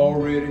he's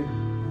already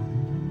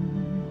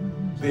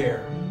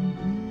there.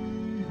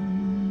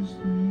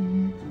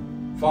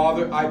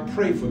 Father, I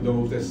pray for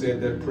those that said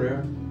that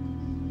prayer.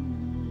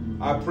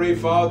 I pray,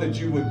 Father, that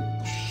you would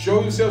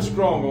show yourself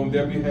strong on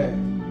their behalf.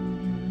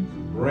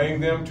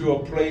 Bring them to a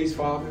place,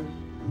 Father,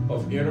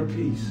 of inner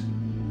peace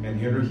and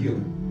inner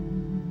healing.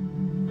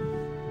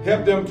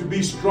 Help them to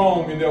be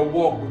strong in their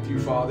walk with you,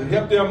 Father.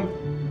 Help them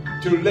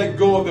to let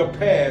go of their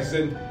past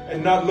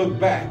and not look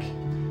back.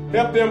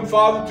 Help them,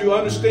 Father, to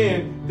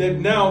understand that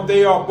now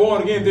they are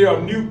born again. They are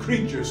new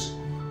creatures,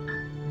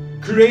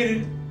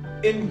 created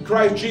in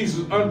Christ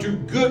Jesus unto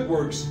good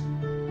works.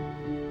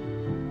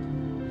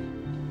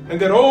 And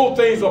that old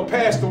things are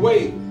passed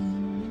away,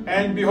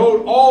 and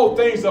behold, all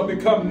things are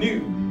become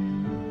new.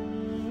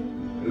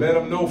 Let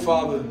them know,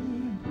 Father,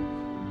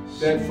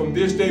 that from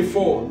this day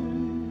forward,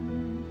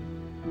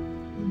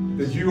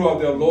 that you are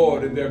their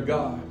Lord and their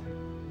God.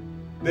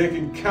 They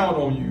can count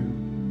on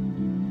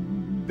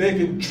you. They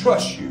can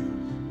trust you.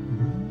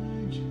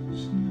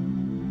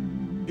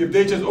 If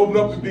they just open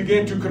up and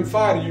begin to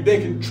confide in you, they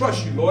can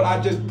trust you, Lord. I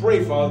just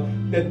pray, Father,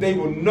 that they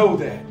will know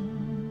that.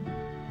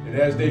 And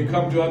as they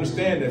come to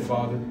understand that,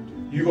 Father,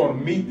 you're going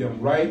to meet them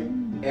right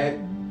at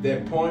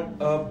that point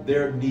of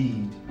their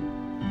need.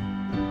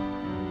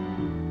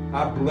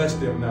 I bless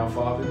them now,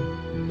 Father,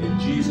 in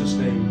Jesus'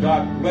 name.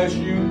 God bless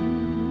you.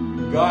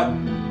 God,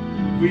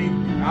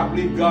 I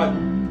believe God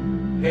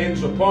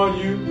hands upon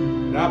you,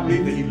 and I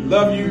believe that he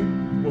loves you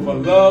with a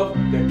love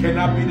that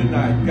cannot be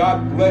denied.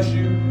 God bless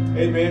you.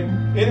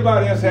 Amen.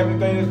 Anybody else have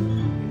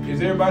anything?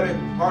 Is everybody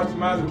hearts and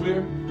minds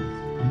clear?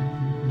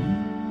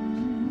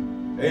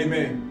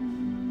 Amen.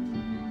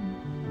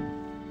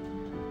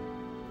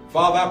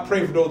 Father, I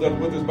pray for those that are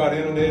with us by the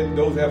internet,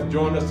 those that have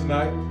joined us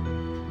tonight.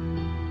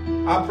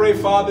 I pray,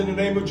 Father, in the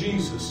name of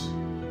Jesus,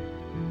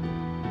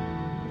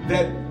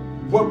 that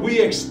what we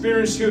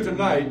experience here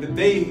tonight, that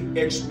they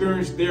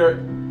experience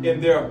in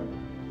their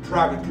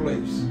private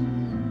place,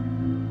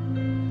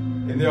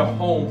 in their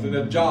homes, in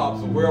their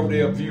jobs, or wherever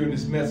they are viewing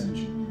this message.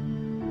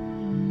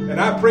 And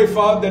I pray,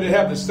 Father, that it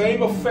have the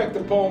same effect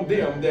upon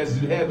them as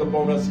it has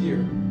upon us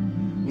here.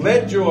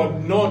 Let your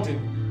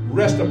anointing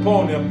rest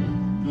upon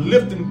them,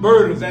 lifting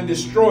burdens and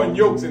destroying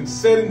yokes and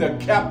setting the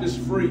captives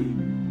free.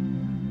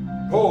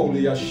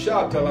 Holy and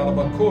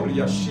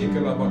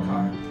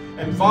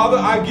Father,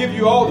 I give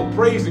you all the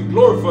praise and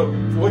glory for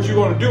what you're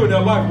going to do in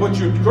their life, what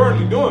you're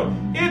currently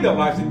doing in their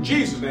lives. In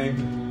Jesus'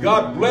 name,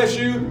 God bless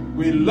you.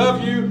 We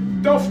love you.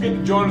 Don't forget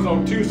to join us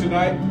on Tuesday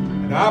night,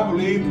 and I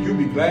believe you'll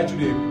be glad you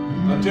did.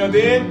 Until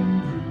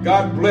then,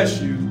 God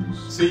bless you.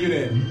 See you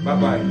then.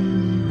 Bye-bye.